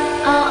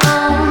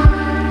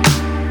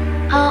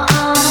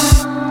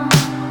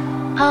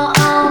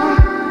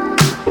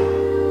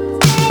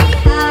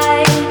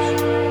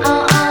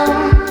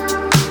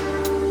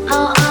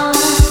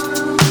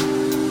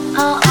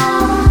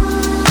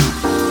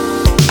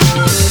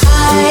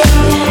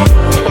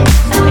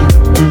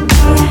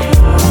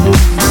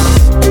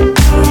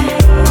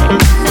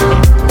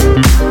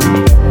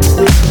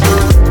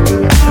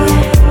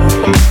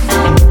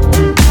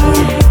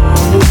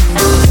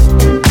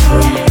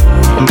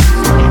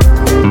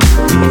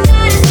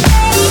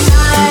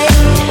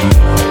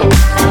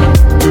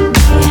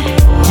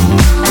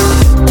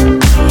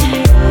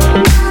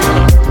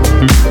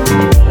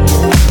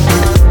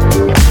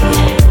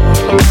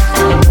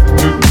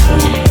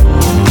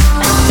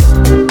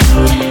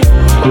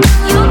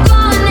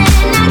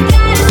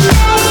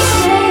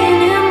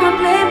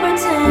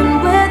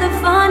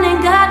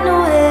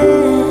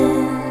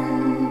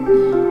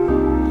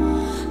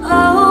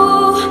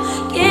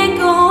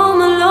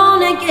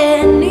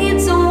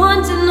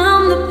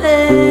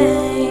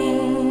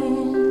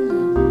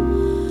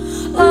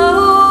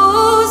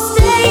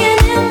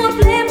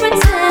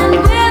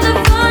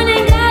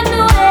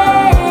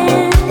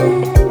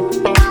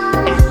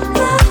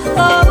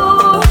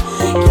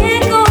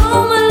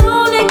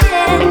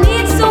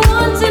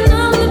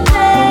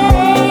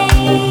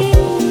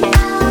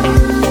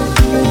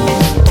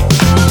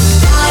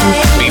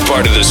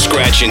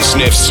 Scratch and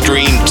Sniff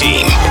Stream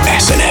Team,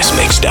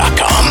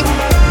 SNSMix.com.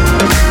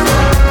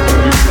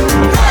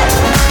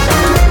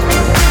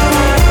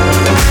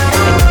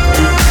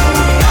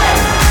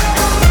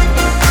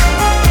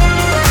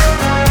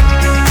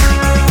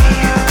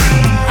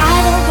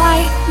 I don't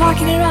like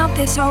walking around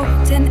this old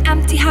and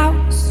empty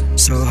house.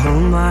 So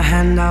hold my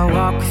hand, I'll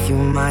walk with you,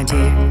 my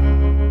dear.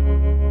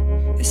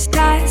 The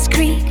stars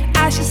creak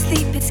as you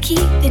sleep, it's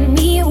keeping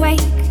me awake.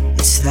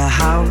 It's the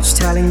house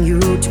telling you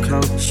to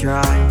close your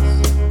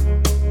eyes.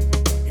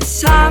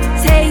 Some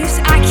days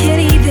I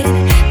can't even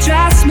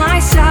dress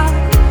myself.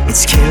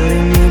 It's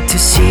killing me to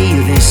see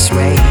you this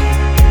way.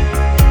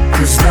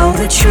 Cause though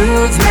the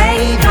truth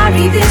may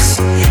vary,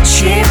 this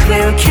ship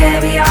will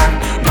carry our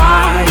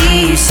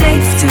body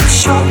safe to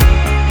shore.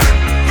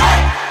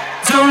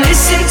 Don't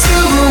listen to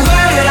a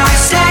word I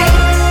say.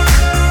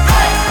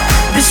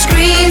 The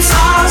screams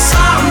all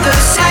sound the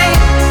same.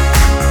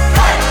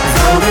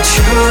 Though the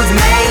truth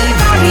may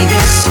vary,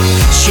 this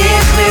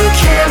ship will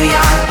carry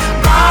our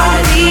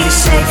body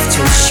safe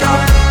to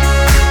shore.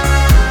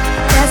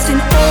 There's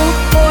an old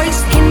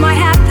voice in my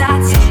head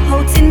that's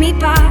holding me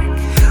back.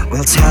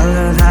 Well, tell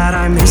her that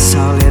I miss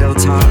our little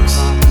talks.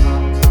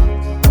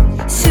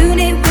 Soon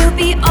it will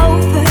be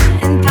over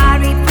and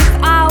buried with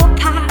our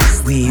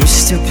past. We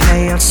used to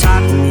play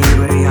outside when we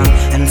were young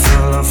and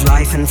full of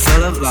life and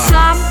full of love.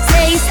 Some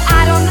days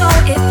I don't know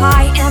if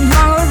I am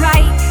wrong or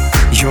right.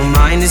 Your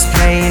mind is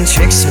playing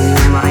tricks on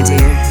you, my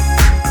dear.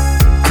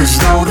 Cause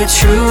though the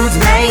truth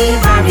may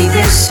vary,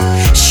 this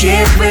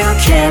ship will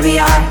carry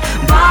our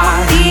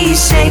body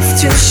safe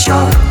to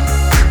shore.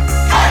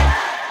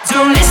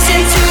 Don't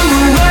listen to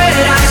a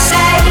word I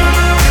say.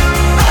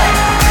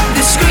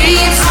 The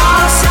screams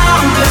all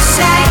sound the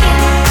same.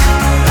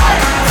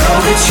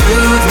 Though the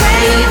truth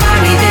may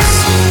vary, this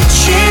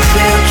ship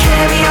will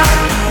carry our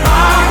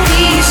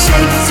body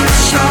safe to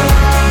shore.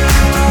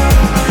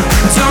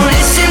 Don't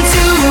listen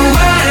to a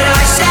word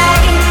I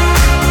say.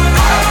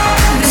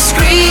 The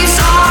screams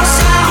all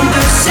sound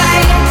the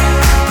same.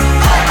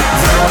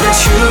 Though the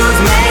truth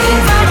may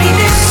vary,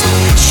 this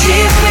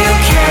ship will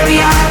carry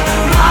our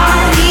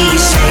body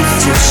safe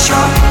to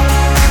shore.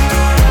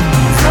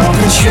 Though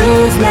the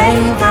truth may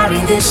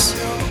vary, this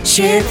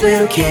ship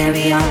will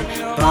carry our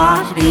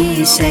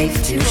body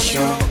safe to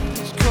shore.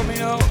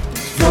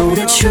 Though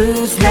the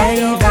truth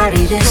may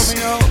vary, this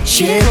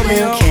ship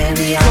will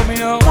carry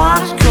our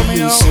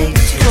body safe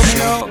to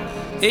shore.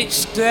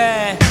 It's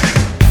there.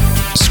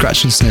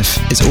 Scratch and Sniff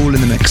is all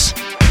in the mix.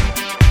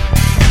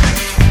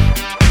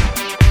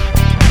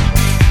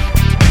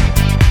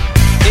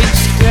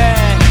 It's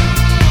there.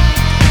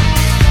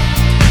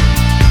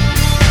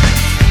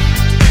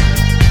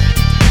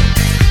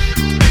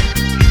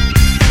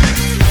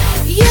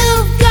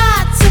 You've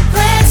got to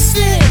press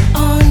it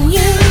on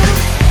you.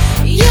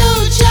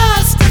 You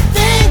just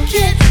think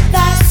it,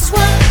 that's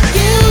what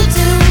you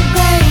do,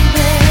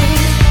 baby.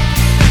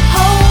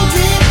 Hold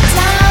it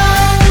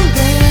down,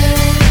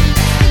 babe.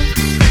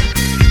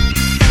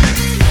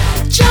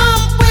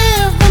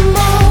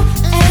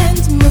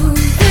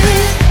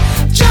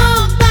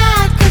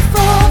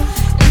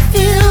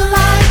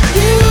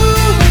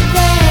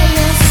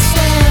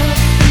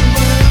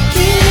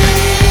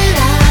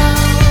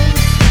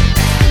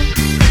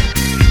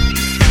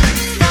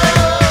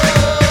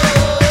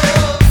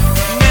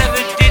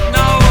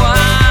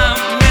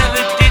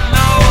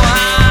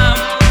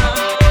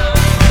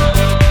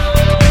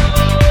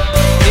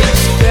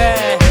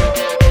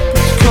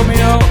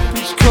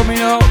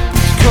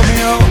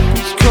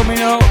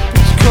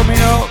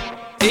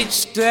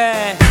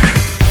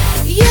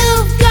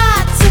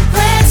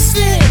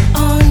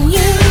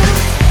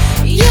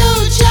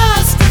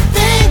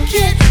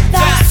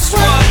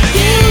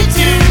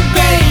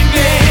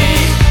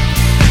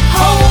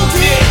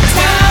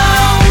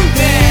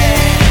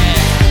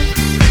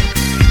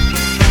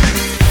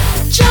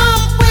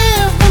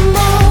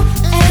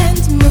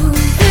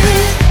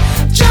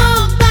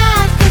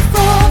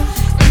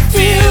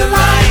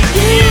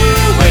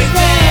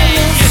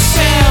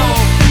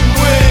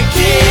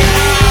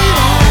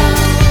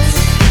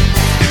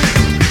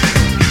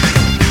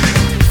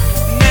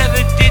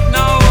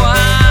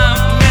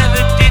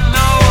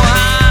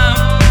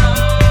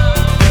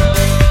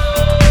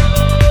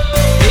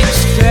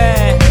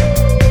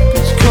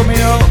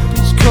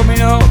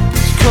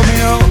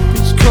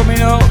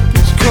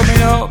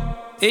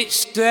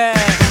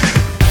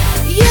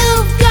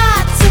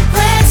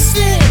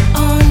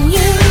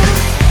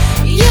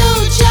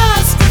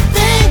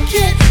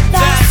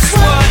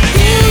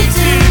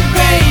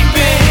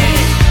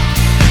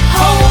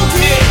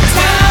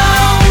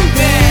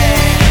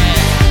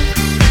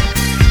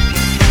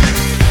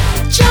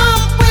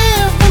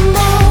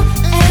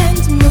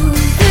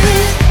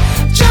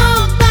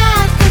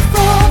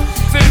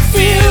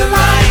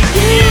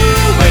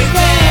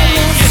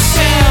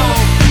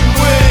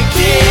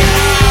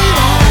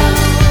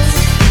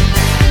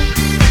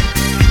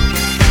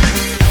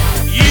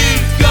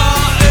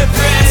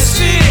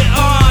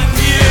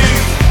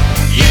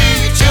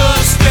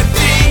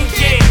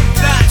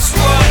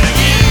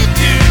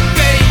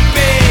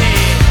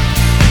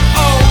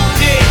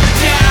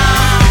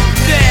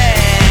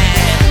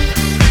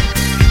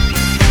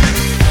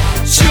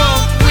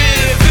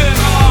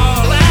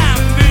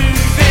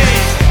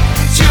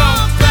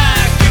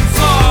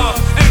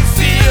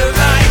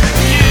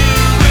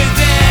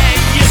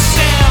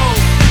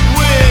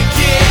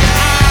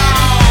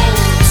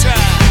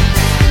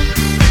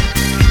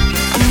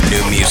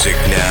 music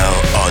now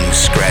on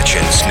Scratch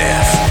and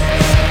Sniff.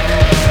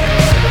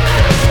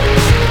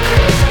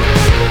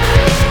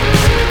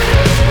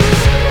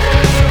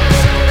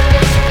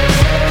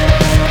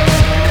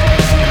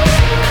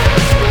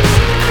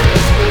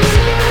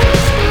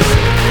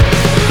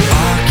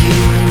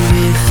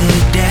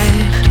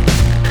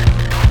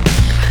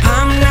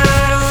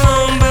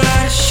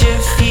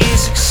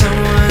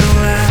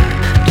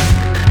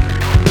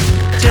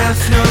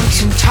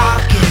 Notes and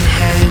talking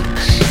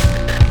heads,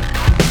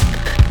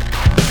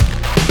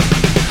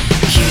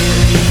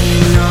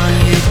 killing on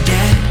your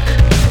dead,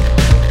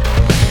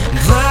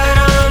 blood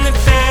on the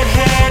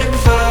bedhead and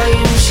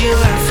volumes you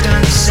left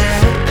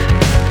unsaid.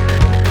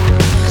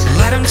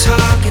 Let 'em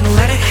talk and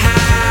let it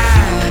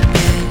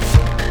happen.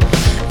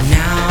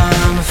 Now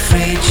I'm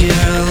afraid you're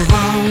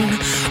alone.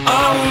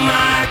 Oh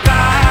my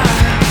God,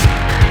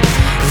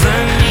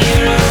 let me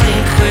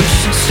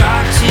relinquish and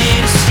start to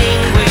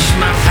distinguish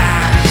my past.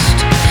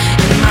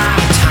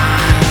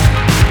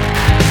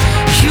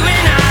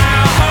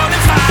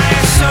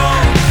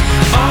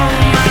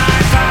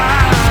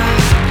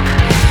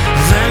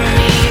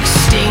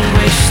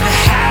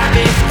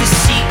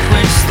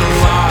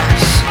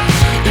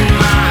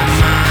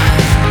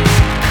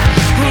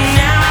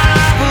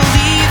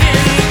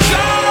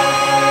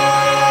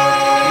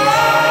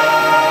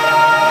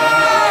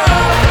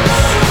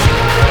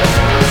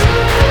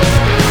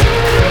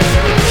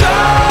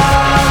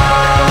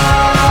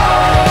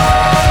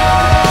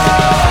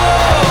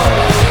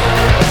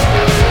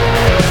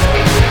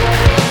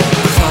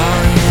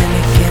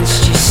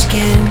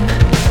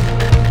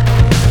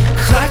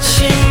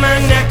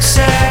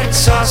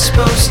 It's all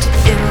supposed to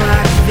end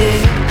like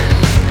this.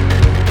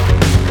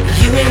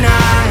 You and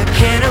I are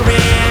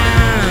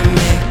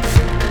panoramic.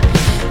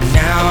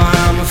 Now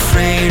I'm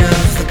afraid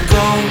of the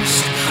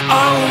ghost.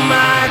 Oh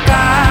my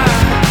God,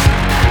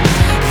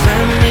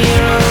 let me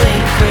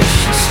relinquish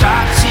and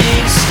start to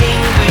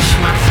distinguish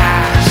my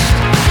past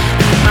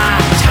and my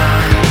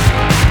time.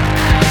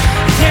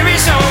 There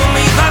is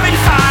only love and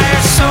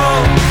fire, so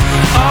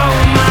oh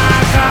my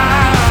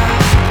God,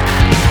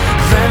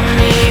 let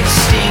me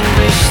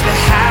extinguish the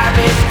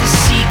habit, the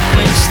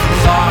sequence, the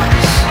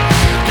loss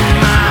in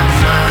my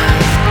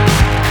mind.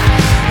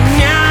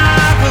 Now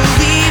I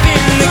believe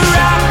in the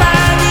crowd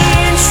by the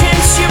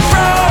entrance you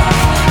broke.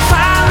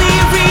 Finally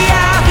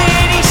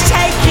reality's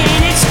taking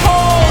its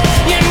hold.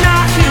 You're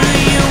not who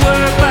you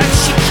were, but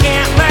you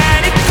can't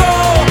let it go.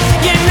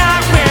 You're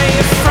not where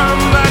you're from,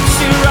 but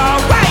you're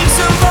always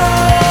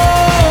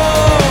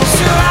alone.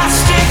 So I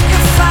stick a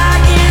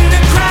flag in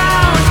the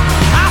ground.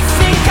 I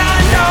think I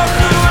know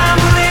who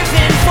I'm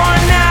living for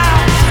now.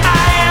 I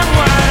am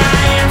what I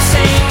am,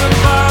 saying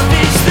above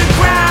is the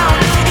ground.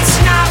 It's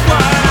not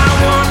what I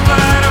want,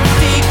 but I'm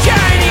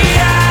figuring it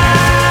out.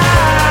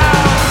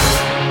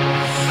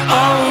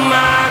 Oh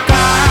my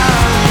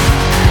God,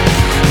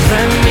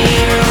 let me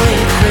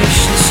relinquish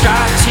and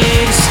start to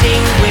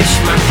distinguish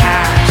my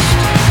past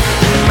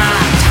and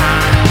my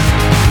time.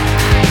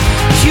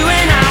 You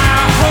and I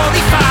are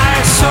holy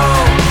fire, so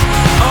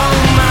oh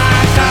my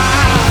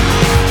God,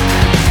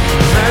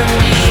 let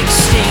me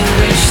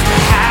extinguish the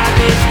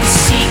habit, the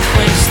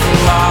sequence, the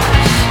loss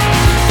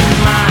in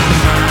my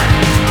mind.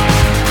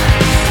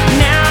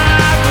 Now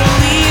I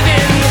believe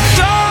in the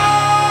dawn.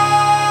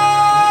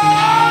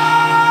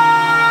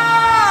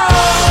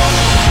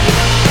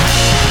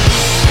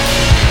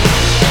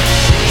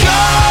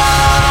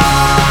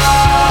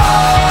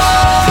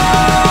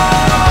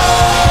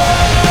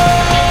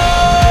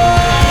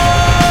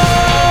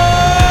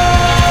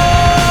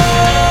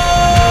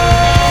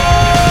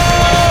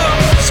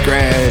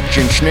 Scratch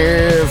and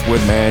Sniff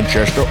with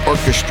Manchester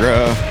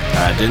Orchestra.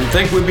 I didn't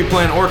think we'd be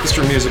playing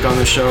orchestra music on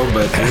this show,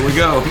 but here we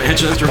go.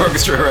 Manchester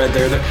Orchestra right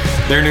there.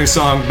 Their new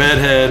song,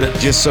 Bedhead.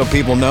 Just so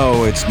people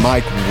know, it's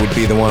Mike would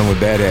be the one with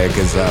bedhead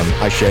because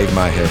I shaved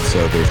my head,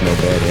 so there's no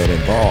bedhead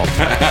involved.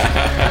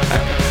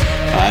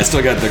 I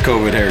still got the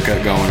COVID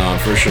haircut going on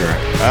for sure.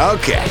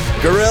 Okay.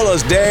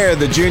 Gorilla's Dare,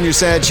 the Junior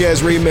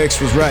Sanchez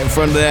remix was right in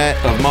front of that.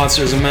 Of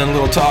Monsters and Men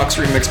Little Talks,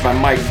 remixed by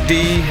Mike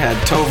D. Had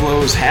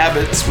Tovlo's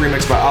Habits,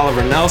 remixed by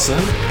Oliver Nelson.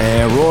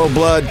 And Royal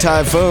Blood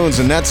Typhoons,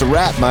 and that's a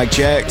wrap, Mike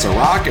Check. It's a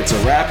rock, it's a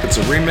rap, it's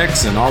a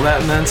remix, and all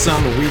that and then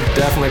some. And we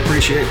definitely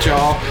appreciate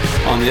y'all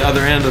on the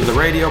other end of the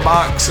radio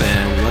box,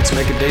 and let's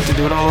make a date to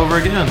do it all over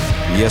again.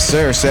 Yes,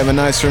 sir. 7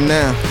 nights from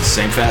now.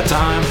 Same fat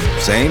time.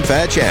 Same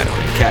fat channel.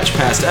 Catch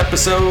past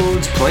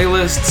episodes,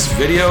 playlists,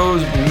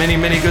 videos, many,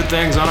 many good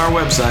things on our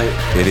website.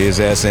 It is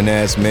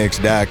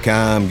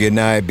snsmix.com. Good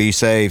night. Be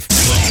safe.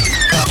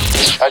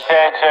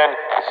 Attention.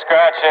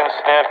 Scratch and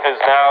Sniff is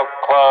now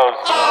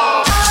closed.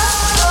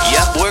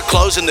 Yep, we're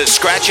closing the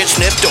Scratch and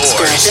Sniff doors.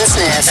 Scratch and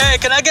Sniff. Hey,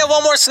 can I get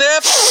one more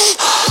sniff?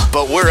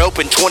 But we're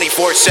open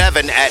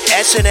 24/7 at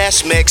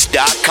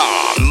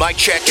snsmix.com. Mike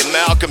Check and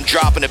Malcolm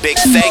dropping a big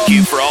thank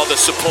you for all the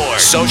support.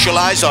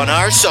 Socialize on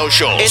our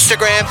socials.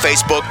 Instagram,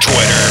 Facebook,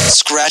 Twitter.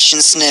 Scratch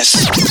and Sniff.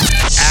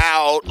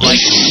 Out.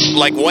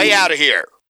 Like way out of here.